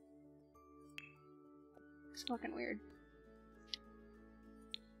 It's fucking weird.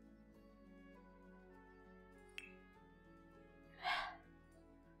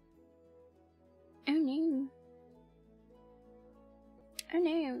 Oh no. Oh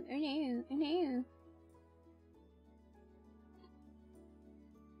no, oh no, oh no.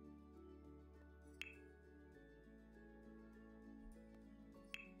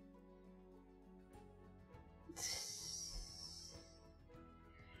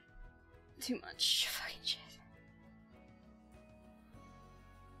 Too much fucking shit.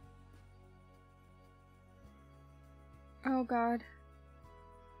 Oh god.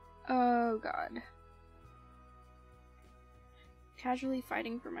 Oh god. Casually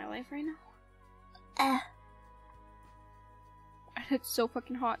fighting for my life right now. And it's so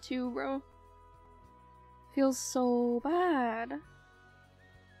fucking hot too, bro. Feels so bad.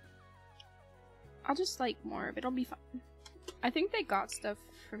 I'll just like more of it. It'll be fun. I think they got stuff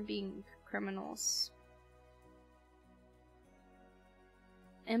from being criminals.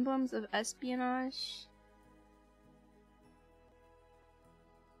 Emblems of espionage.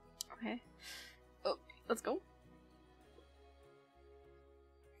 Okay. Oh, let's go.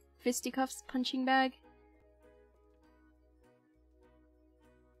 Fisticuffs punching bag.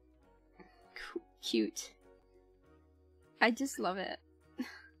 Cute. I just love it.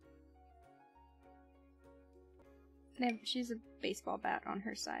 She's a baseball bat on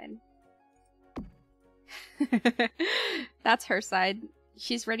her side. That's her side.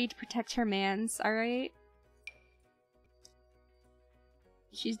 She's ready to protect her mans, alright?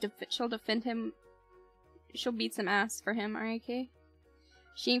 She'll defend him. She'll beat some ass for him, alright, Kay?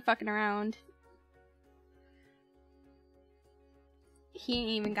 She ain't fucking around. He ain't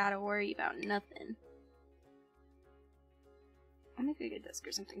even gotta worry about nothing. I'll make a good desk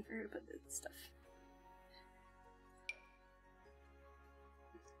or something for her to put this stuff.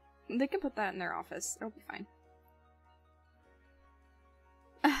 They can put that in their office. It'll be fine.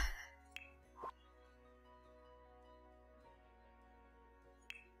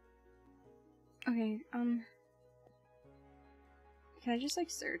 Okay, can I just like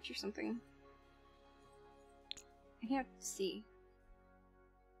search or something? I can't see.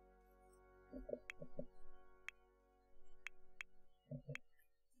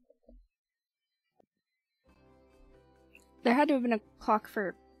 There had to have been a clock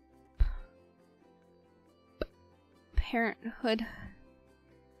for parenthood.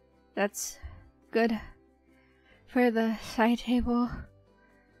 That's good for the side table.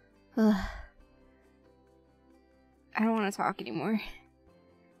 Ugh. I don't want to talk anymore.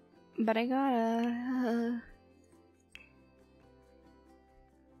 But I gotta...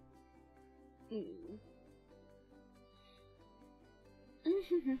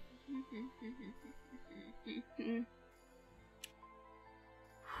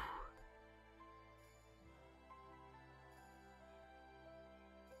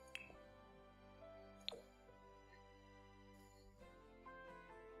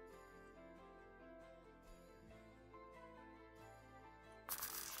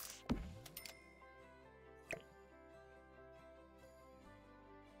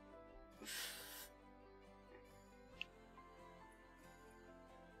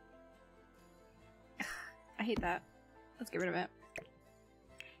 I hate that. Let's get rid of it.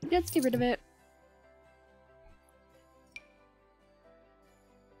 Let's get rid of it.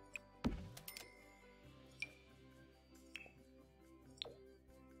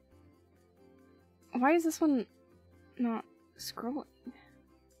 Why is this one not scrolling?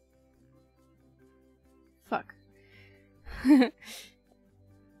 Fuck.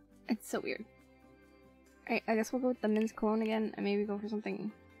 It's so weird. Alright, I guess we'll go with the men's cologne again and maybe go for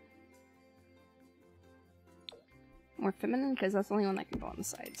something more feminine, because that's the only one that can go on the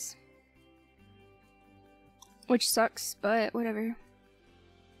sides. Which sucks, but whatever.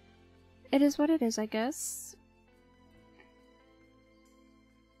 It is what it is, I guess.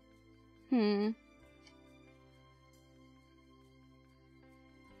 I'm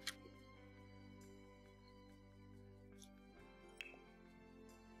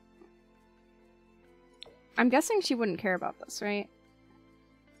guessing she wouldn't care about this, right?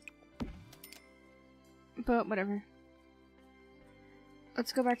 But whatever.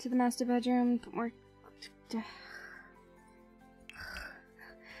 Let's go back to the master bedroom. Put more...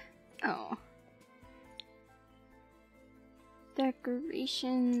 Oh.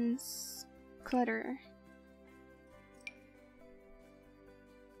 Decorations... Clutter.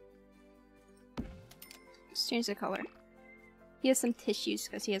 Let's change the color. He has some tissues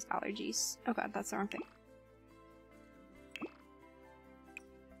because he has allergies. Oh god, that's the wrong thing.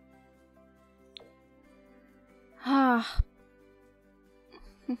 Ah.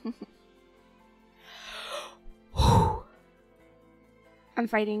 I'm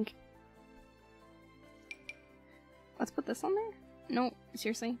fighting. Let's put this on there? No,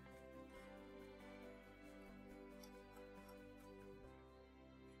 seriously.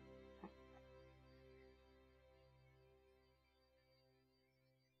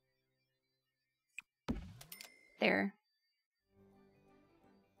 There.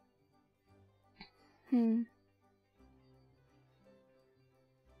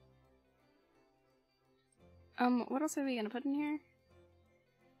 What else are we gonna put in here?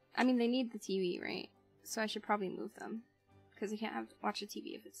 I mean, they need the TV, right? So I should probably move them. Because I can't watch the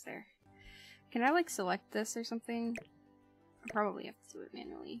TV if it's there. Can I, like, select this or something? I probably have to do it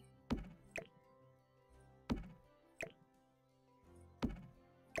manually.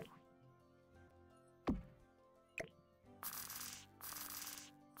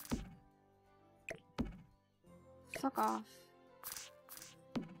 off.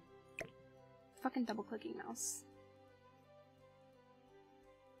 Fucking double clicking mouse.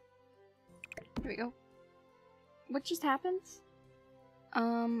 There we go. What just happened?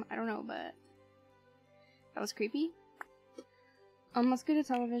 I don't know, but that was creepy. Let's go to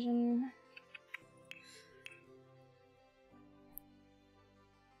television.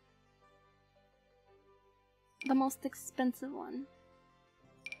 The most expensive one.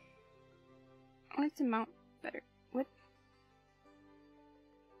 I want it to mount better. What?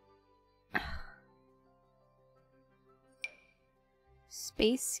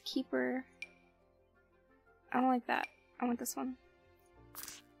 Space Keeper. I don't like that. I want this one.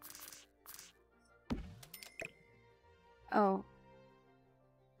 Oh.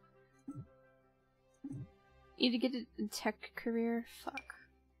 Need to get a tech career? Fuck.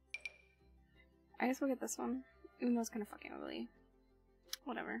 I guess we'll get this one. Even though it's kind of fucking ugly.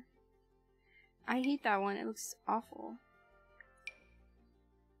 Whatever. I hate that one. It looks awful.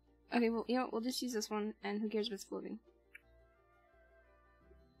 Okay, well, you know what? We'll just use this one, and who cares if it's floating.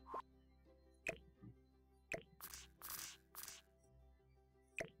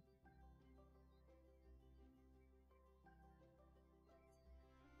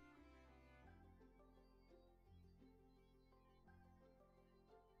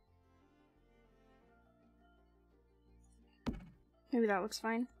 Maybe that looks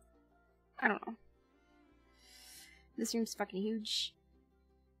fine. I don't know. This room's fucking huge.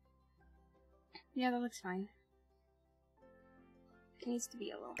 Yeah, that looks fine. It needs to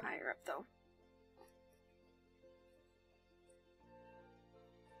be a little higher up, though.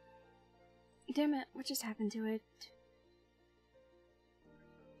 Damn it, what just happened to it?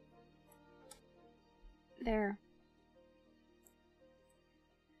 There.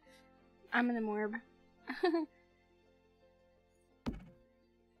 I'm in the morb.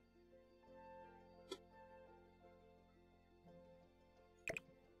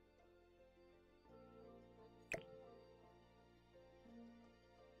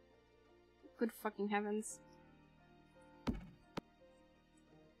 Good fucking heavens.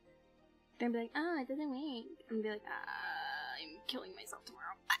 They're gonna be like, ah, it doesn't work. I'm gonna be like, I'm killing myself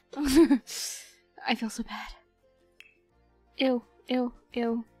tomorrow. I feel so bad. Ew, ew,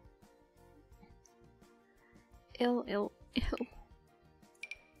 ew. Ew, ew, ew.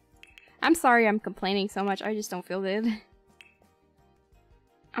 I'm sorry I'm complaining so much, I just don't feel good.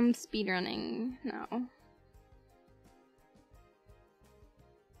 I'm speedrunning now.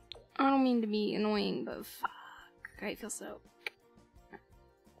 I don't mean to be annoying, but fuck. I feel so...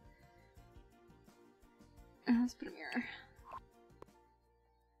 Let's put a mirror.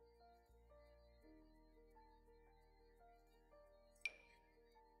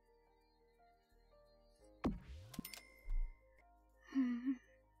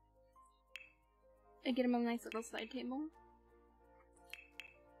 I get him a nice little side table.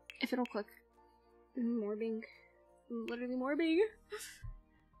 If it'll click. Morbing. Literally morbing.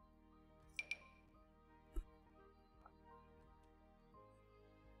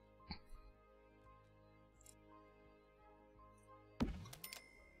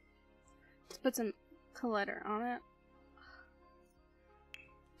 Let's put some clutter on it.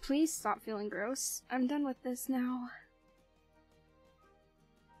 Please stop feeling gross. I'm done with this now.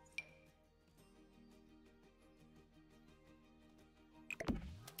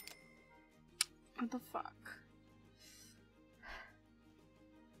 What the fuck?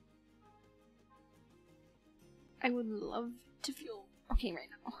 I would love to feel okay right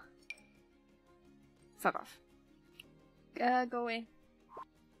now. Fuck off. Go away.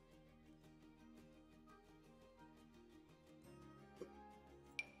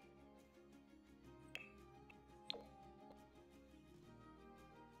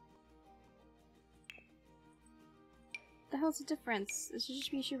 The hell's the difference? This should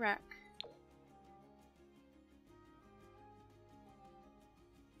just be Shrek.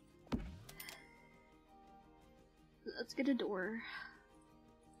 Let's get a door.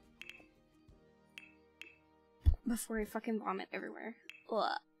 Before I fucking vomit everywhere.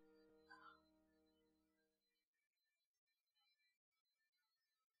 Ugh.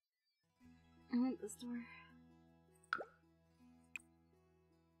 I want this door.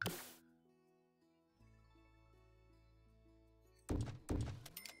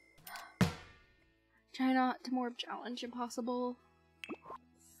 Try not to morb challenge impossible.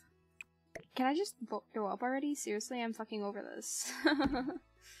 Can I just throw up already? Seriously, I'm fucking over this.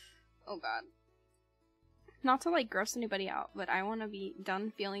 Oh god. Not to like gross anybody out, but I want to be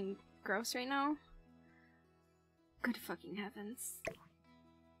done feeling gross right now. Good fucking heavens.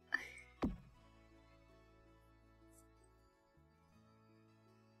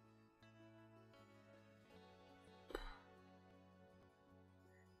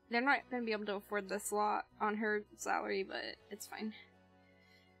 they're not gonna be able to afford this lot on her salary, but it's fine.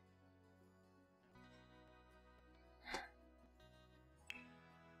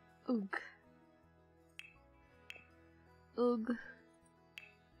 Ugh. Ugh.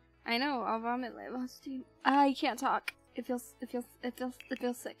 I know, I'll vomit like last two. I can't talk. It feels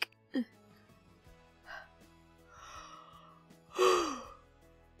sick. Ugh.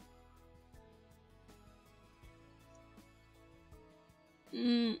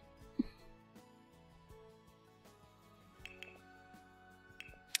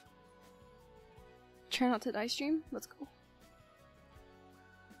 Try not to die stream? Let's go.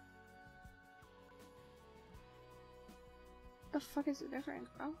 The fuck is the difference,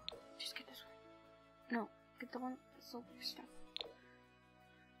 bro? Just get this one. No, get the one that sold your stuff.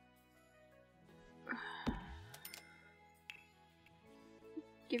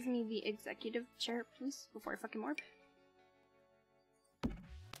 Give me the executive chair, please, before I fucking warp.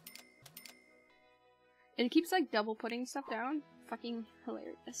 It keeps like double putting stuff down. Fucking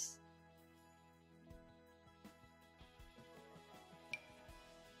hilarious.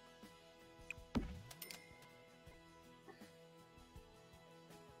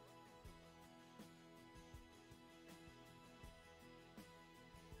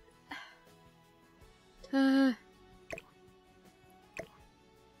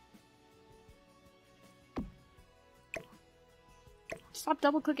 Stop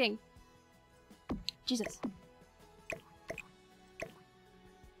double clicking. Jesus.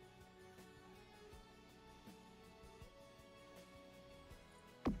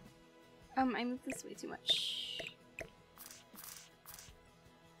 I moved this way too much.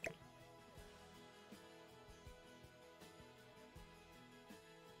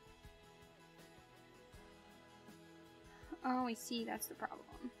 Oh, I see, that's the problem.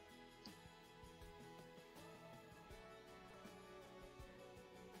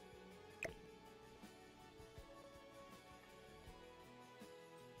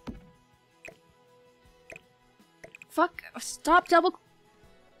 Fuck, stop double.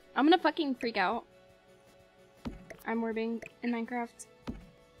 I'm gonna fucking freak out. I'm warping in Minecraft.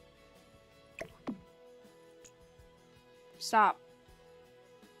 Stop.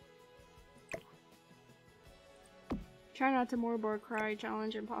 Try not to moorboard cry,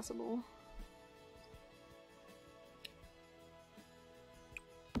 challenge impossible.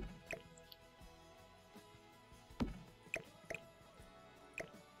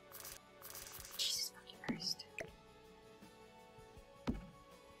 Jesus fucking Christ.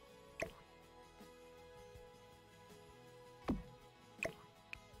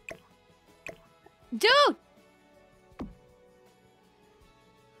 Dude!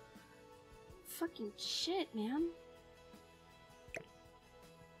 Fucking shit, man.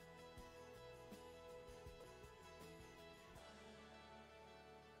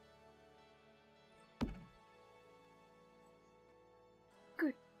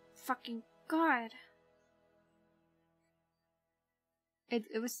 Good fucking God.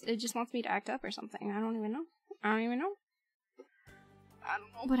 It just wants me to act up or something. I don't even know. I don't know,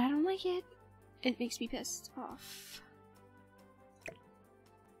 but I don't like it. It makes me pissed off.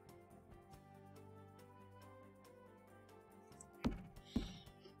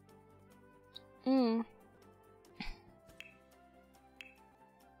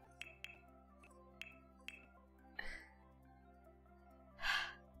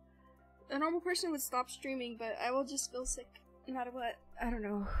 A normal person would stop streaming, but I will just feel sick no matter what. I don't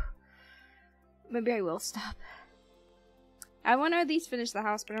know. Maybe I will stop. I want to at least finish the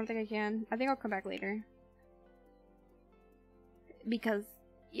house, but I don't think I can. I think I'll come back later. Because,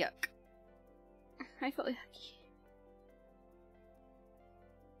 yuck. I felt yucky.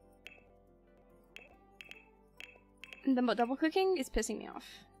 And the double clicking is pissing me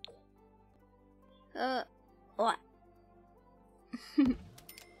off. What?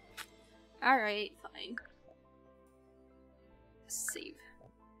 Alright, fine. Save.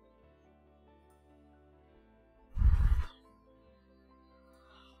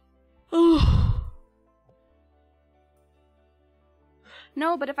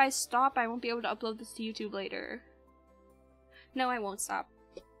 No, but if I stop, I won't be able to upload this to YouTube later. No, I won't stop.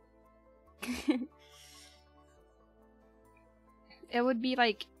 It would be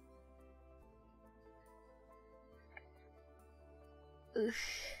like... Ugh.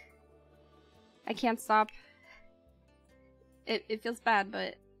 I can't stop. It feels bad,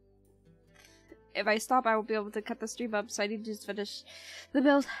 but... If I stop, I won't be able to cut the stream up, so I need to just finish the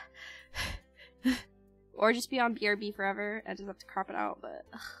build. Or just be on BRB forever. I just have to crop it out, but...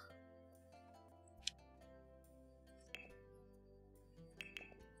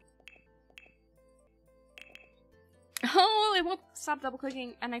 Ugh. Oh, it won't stop double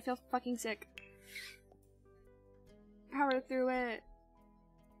clicking, and I feel fucking sick. Power through it.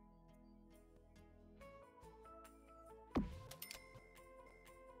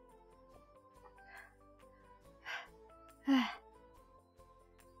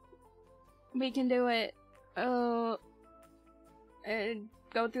 We can do it. Oh,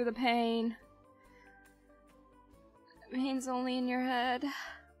 go through the pain. Pain's only in your head.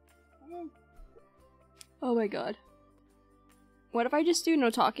 Oh my god. What if I just do no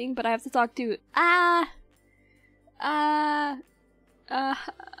talking, but I have to talk to oh god.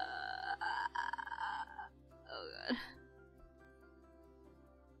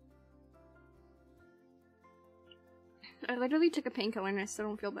 I literally took a painkiller and I still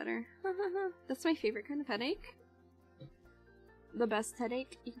don't feel better. That's my favorite kind of headache. The best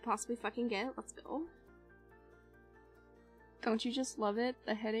headache you could possibly fucking get. Let's go. Don't you just love it?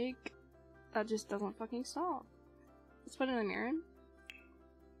 The headache that just doesn't fucking stop. Let's put it in the mirror.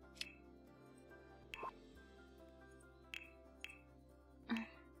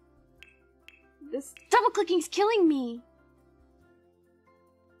 This double clicking's killing me!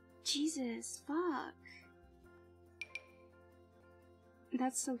 Jesus, fuck.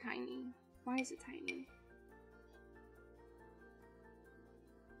 That's so tiny. Why is it tiny?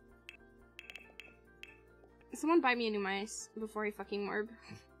 Someone buy me a new mouse before I fucking morb.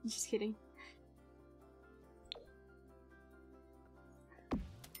 Just kidding.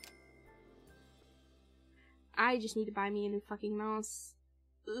 I just need to buy me a new fucking mouse.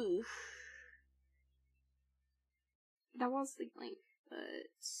 Ugh. That was the link, but...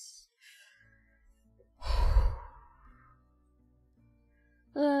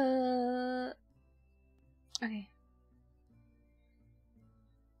 Okay.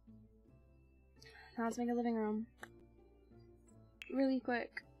 Now let's make a living room. Really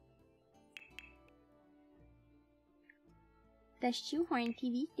quick. The shoehorn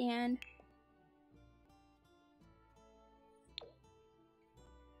TV stand.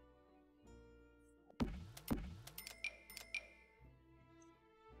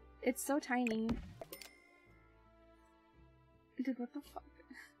 It's so tiny. Dude, what the fuck?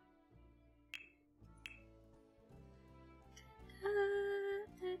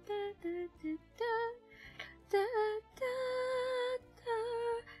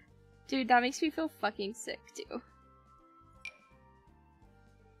 Dude, that makes me feel fucking sick too.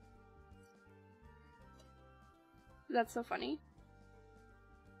 That's so funny.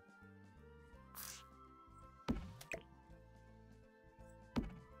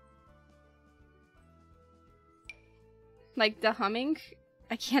 Like the humming?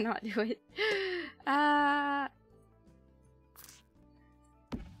 I cannot do it.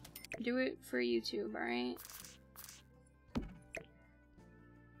 Do it for YouTube, alright?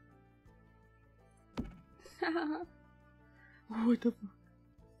 What the fuck?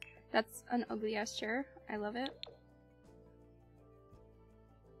 That's an ugly ass chair. I love it.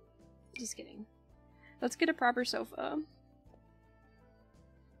 Just kidding. Let's get a proper sofa.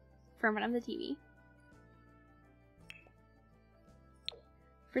 For in front of the TV.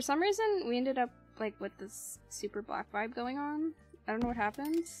 For some reason, we ended up like with this super black vibe going on. I don't know what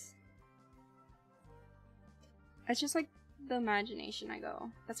happens. It's just like the imagination I go.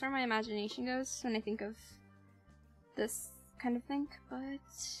 That's where my imagination goes when I think of this kind of thing, but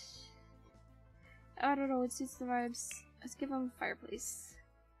I don't know, it suits the vibes. Let's give them a fireplace.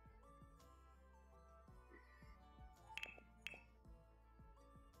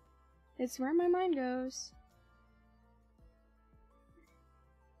 It's where my mind goes.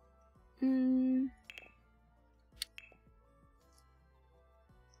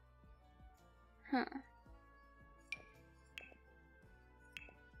 Huh.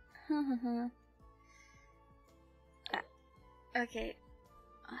 Okay.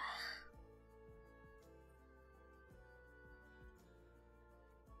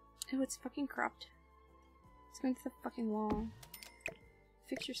 Oh, it's fucking cropped. It's going to the fucking wall.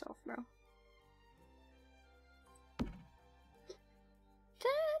 Fix yourself, bro.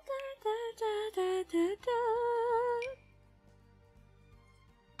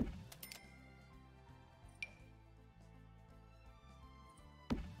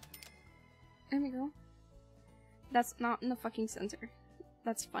 There we go. That's not in the fucking center.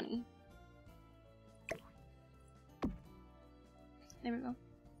 That's funny. There we go.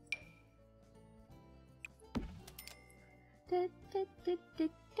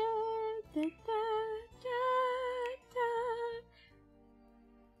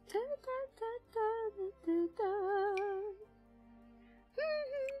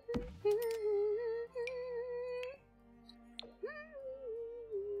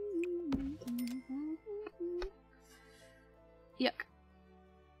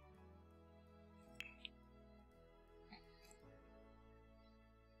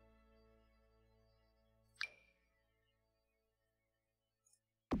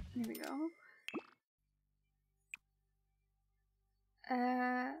 Here we go.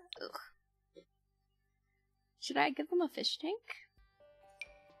 Ugh. Should I give them a fish tank?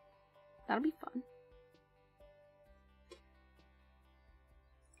 That'll be fun.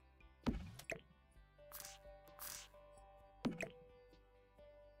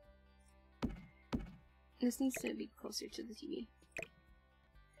 This needs to be closer to the TV.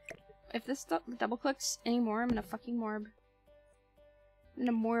 If this double clicks anymore, I'm gonna fucking morb. I'm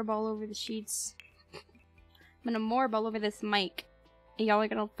gonna morb all over the sheets. I'm gonna morb all over this mic. And y'all are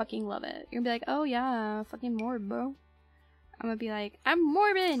gonna fucking love it. You're gonna be like, oh yeah, fucking morb, bro. I'm gonna be like, I'm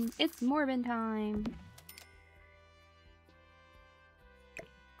morbin! It's morbin time!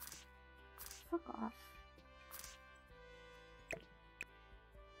 Fuck off.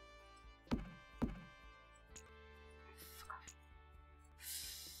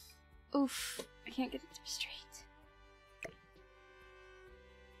 Oof, I can't get it to be straight.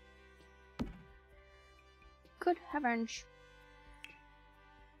 Good heavens.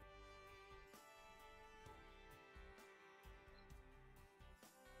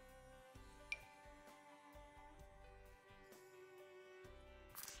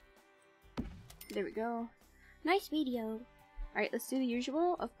 There we go. Nice video. Alright, let's do the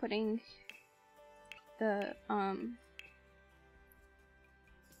usual of putting the,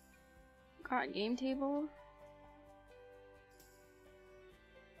 game table.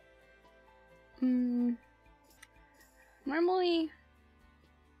 Normally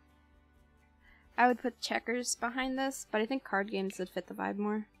I would put checkers behind this, but I think card games would fit the vibe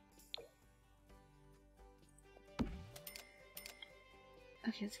more.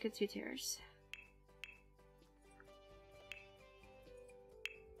 Okay, let's get 2 tiers.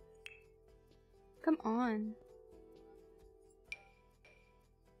 Come on.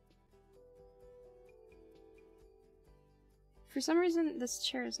 For some reason, this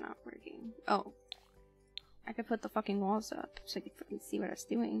chair is not working. Oh. I could put the fucking walls up so I could fucking see what I was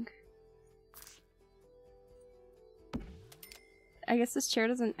doing. I guess this chair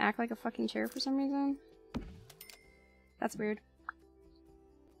doesn't act like a fucking chair for some reason. That's weird.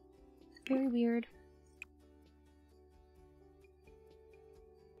 Very weird.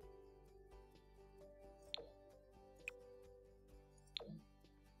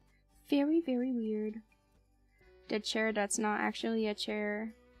 Very, very weird. The chair that's not actually a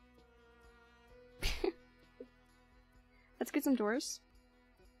chair. Let's get some doors.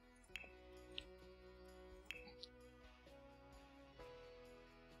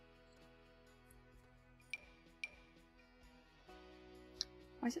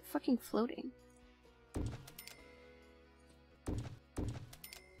 Why is it fucking floating? What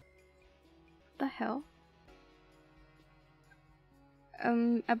the hell?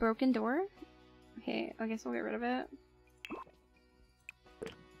 A broken door? Okay, I guess I'll get rid of it.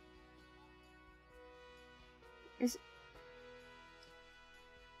 Is...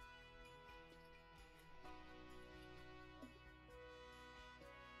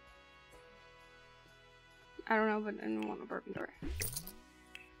 I don't know, but I don't want a broken door.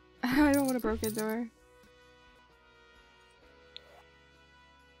 I don't want a broken door.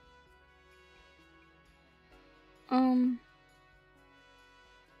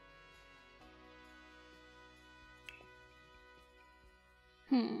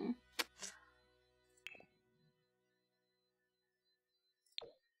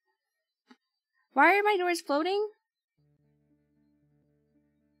 Why are my doors floating?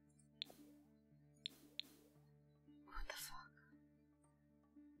 What the fuck?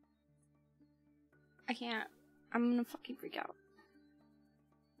 I can't. I'm gonna fucking freak out.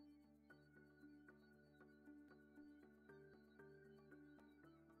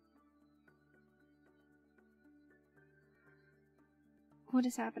 What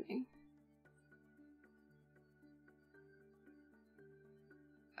is happening?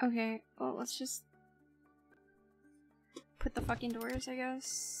 Okay, well, let's just put the fucking doors, I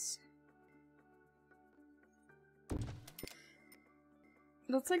guess.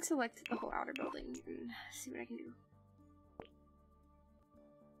 Let's like select the whole outer building and see what I can do.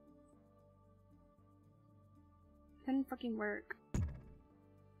 Didn't fucking work.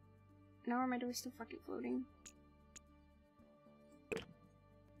 Now are my doors still fucking floating?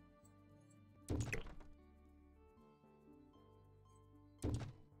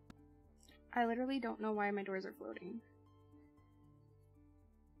 I literally don't know why my doors are floating.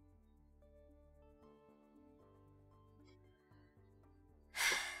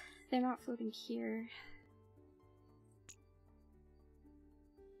 They're not floating here.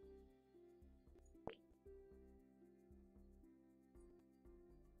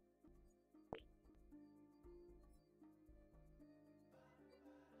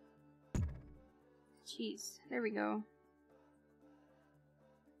 Jeez, there we go.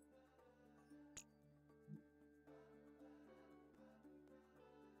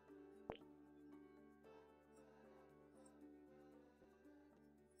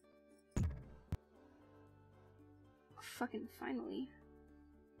 Fucking finally.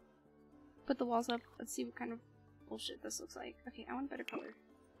 Put the walls up. Let's see what kind of bullshit this looks like. Okay, I want a better color.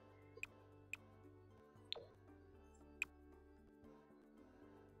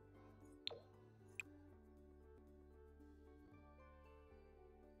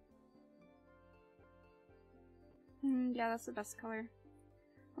 Yeah, that's the best color.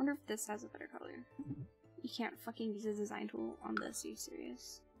 I wonder if this has a better color. You can't fucking use a design tool on this, are you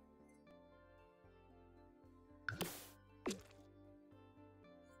serious?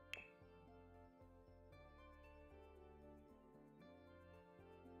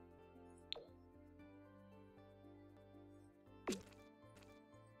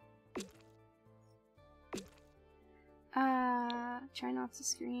 Try not to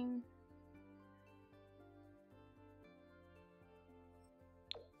scream.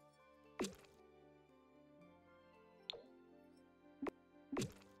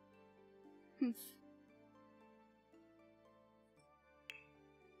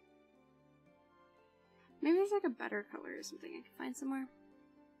 Maybe there's like a better color or something I can find somewhere.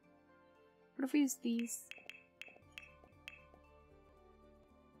 What if we use these?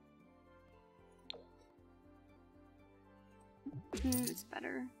 It's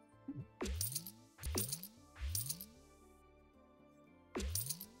better.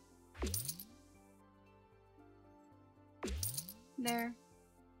 There.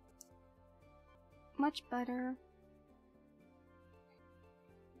 Much better.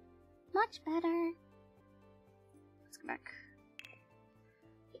 Much better. Let's go back.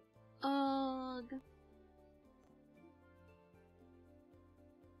 Ugh.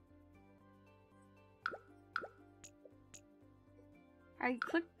 I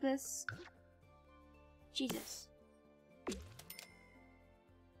clicked this. Jesus.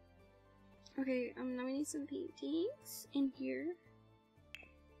 Okay, now we need some paintings in here.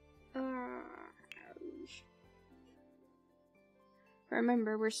 Ouch.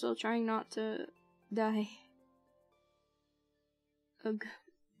 Remember, we're still trying not to die. Ugh.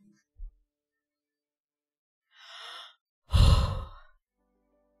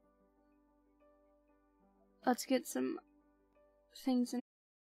 Let's get some things in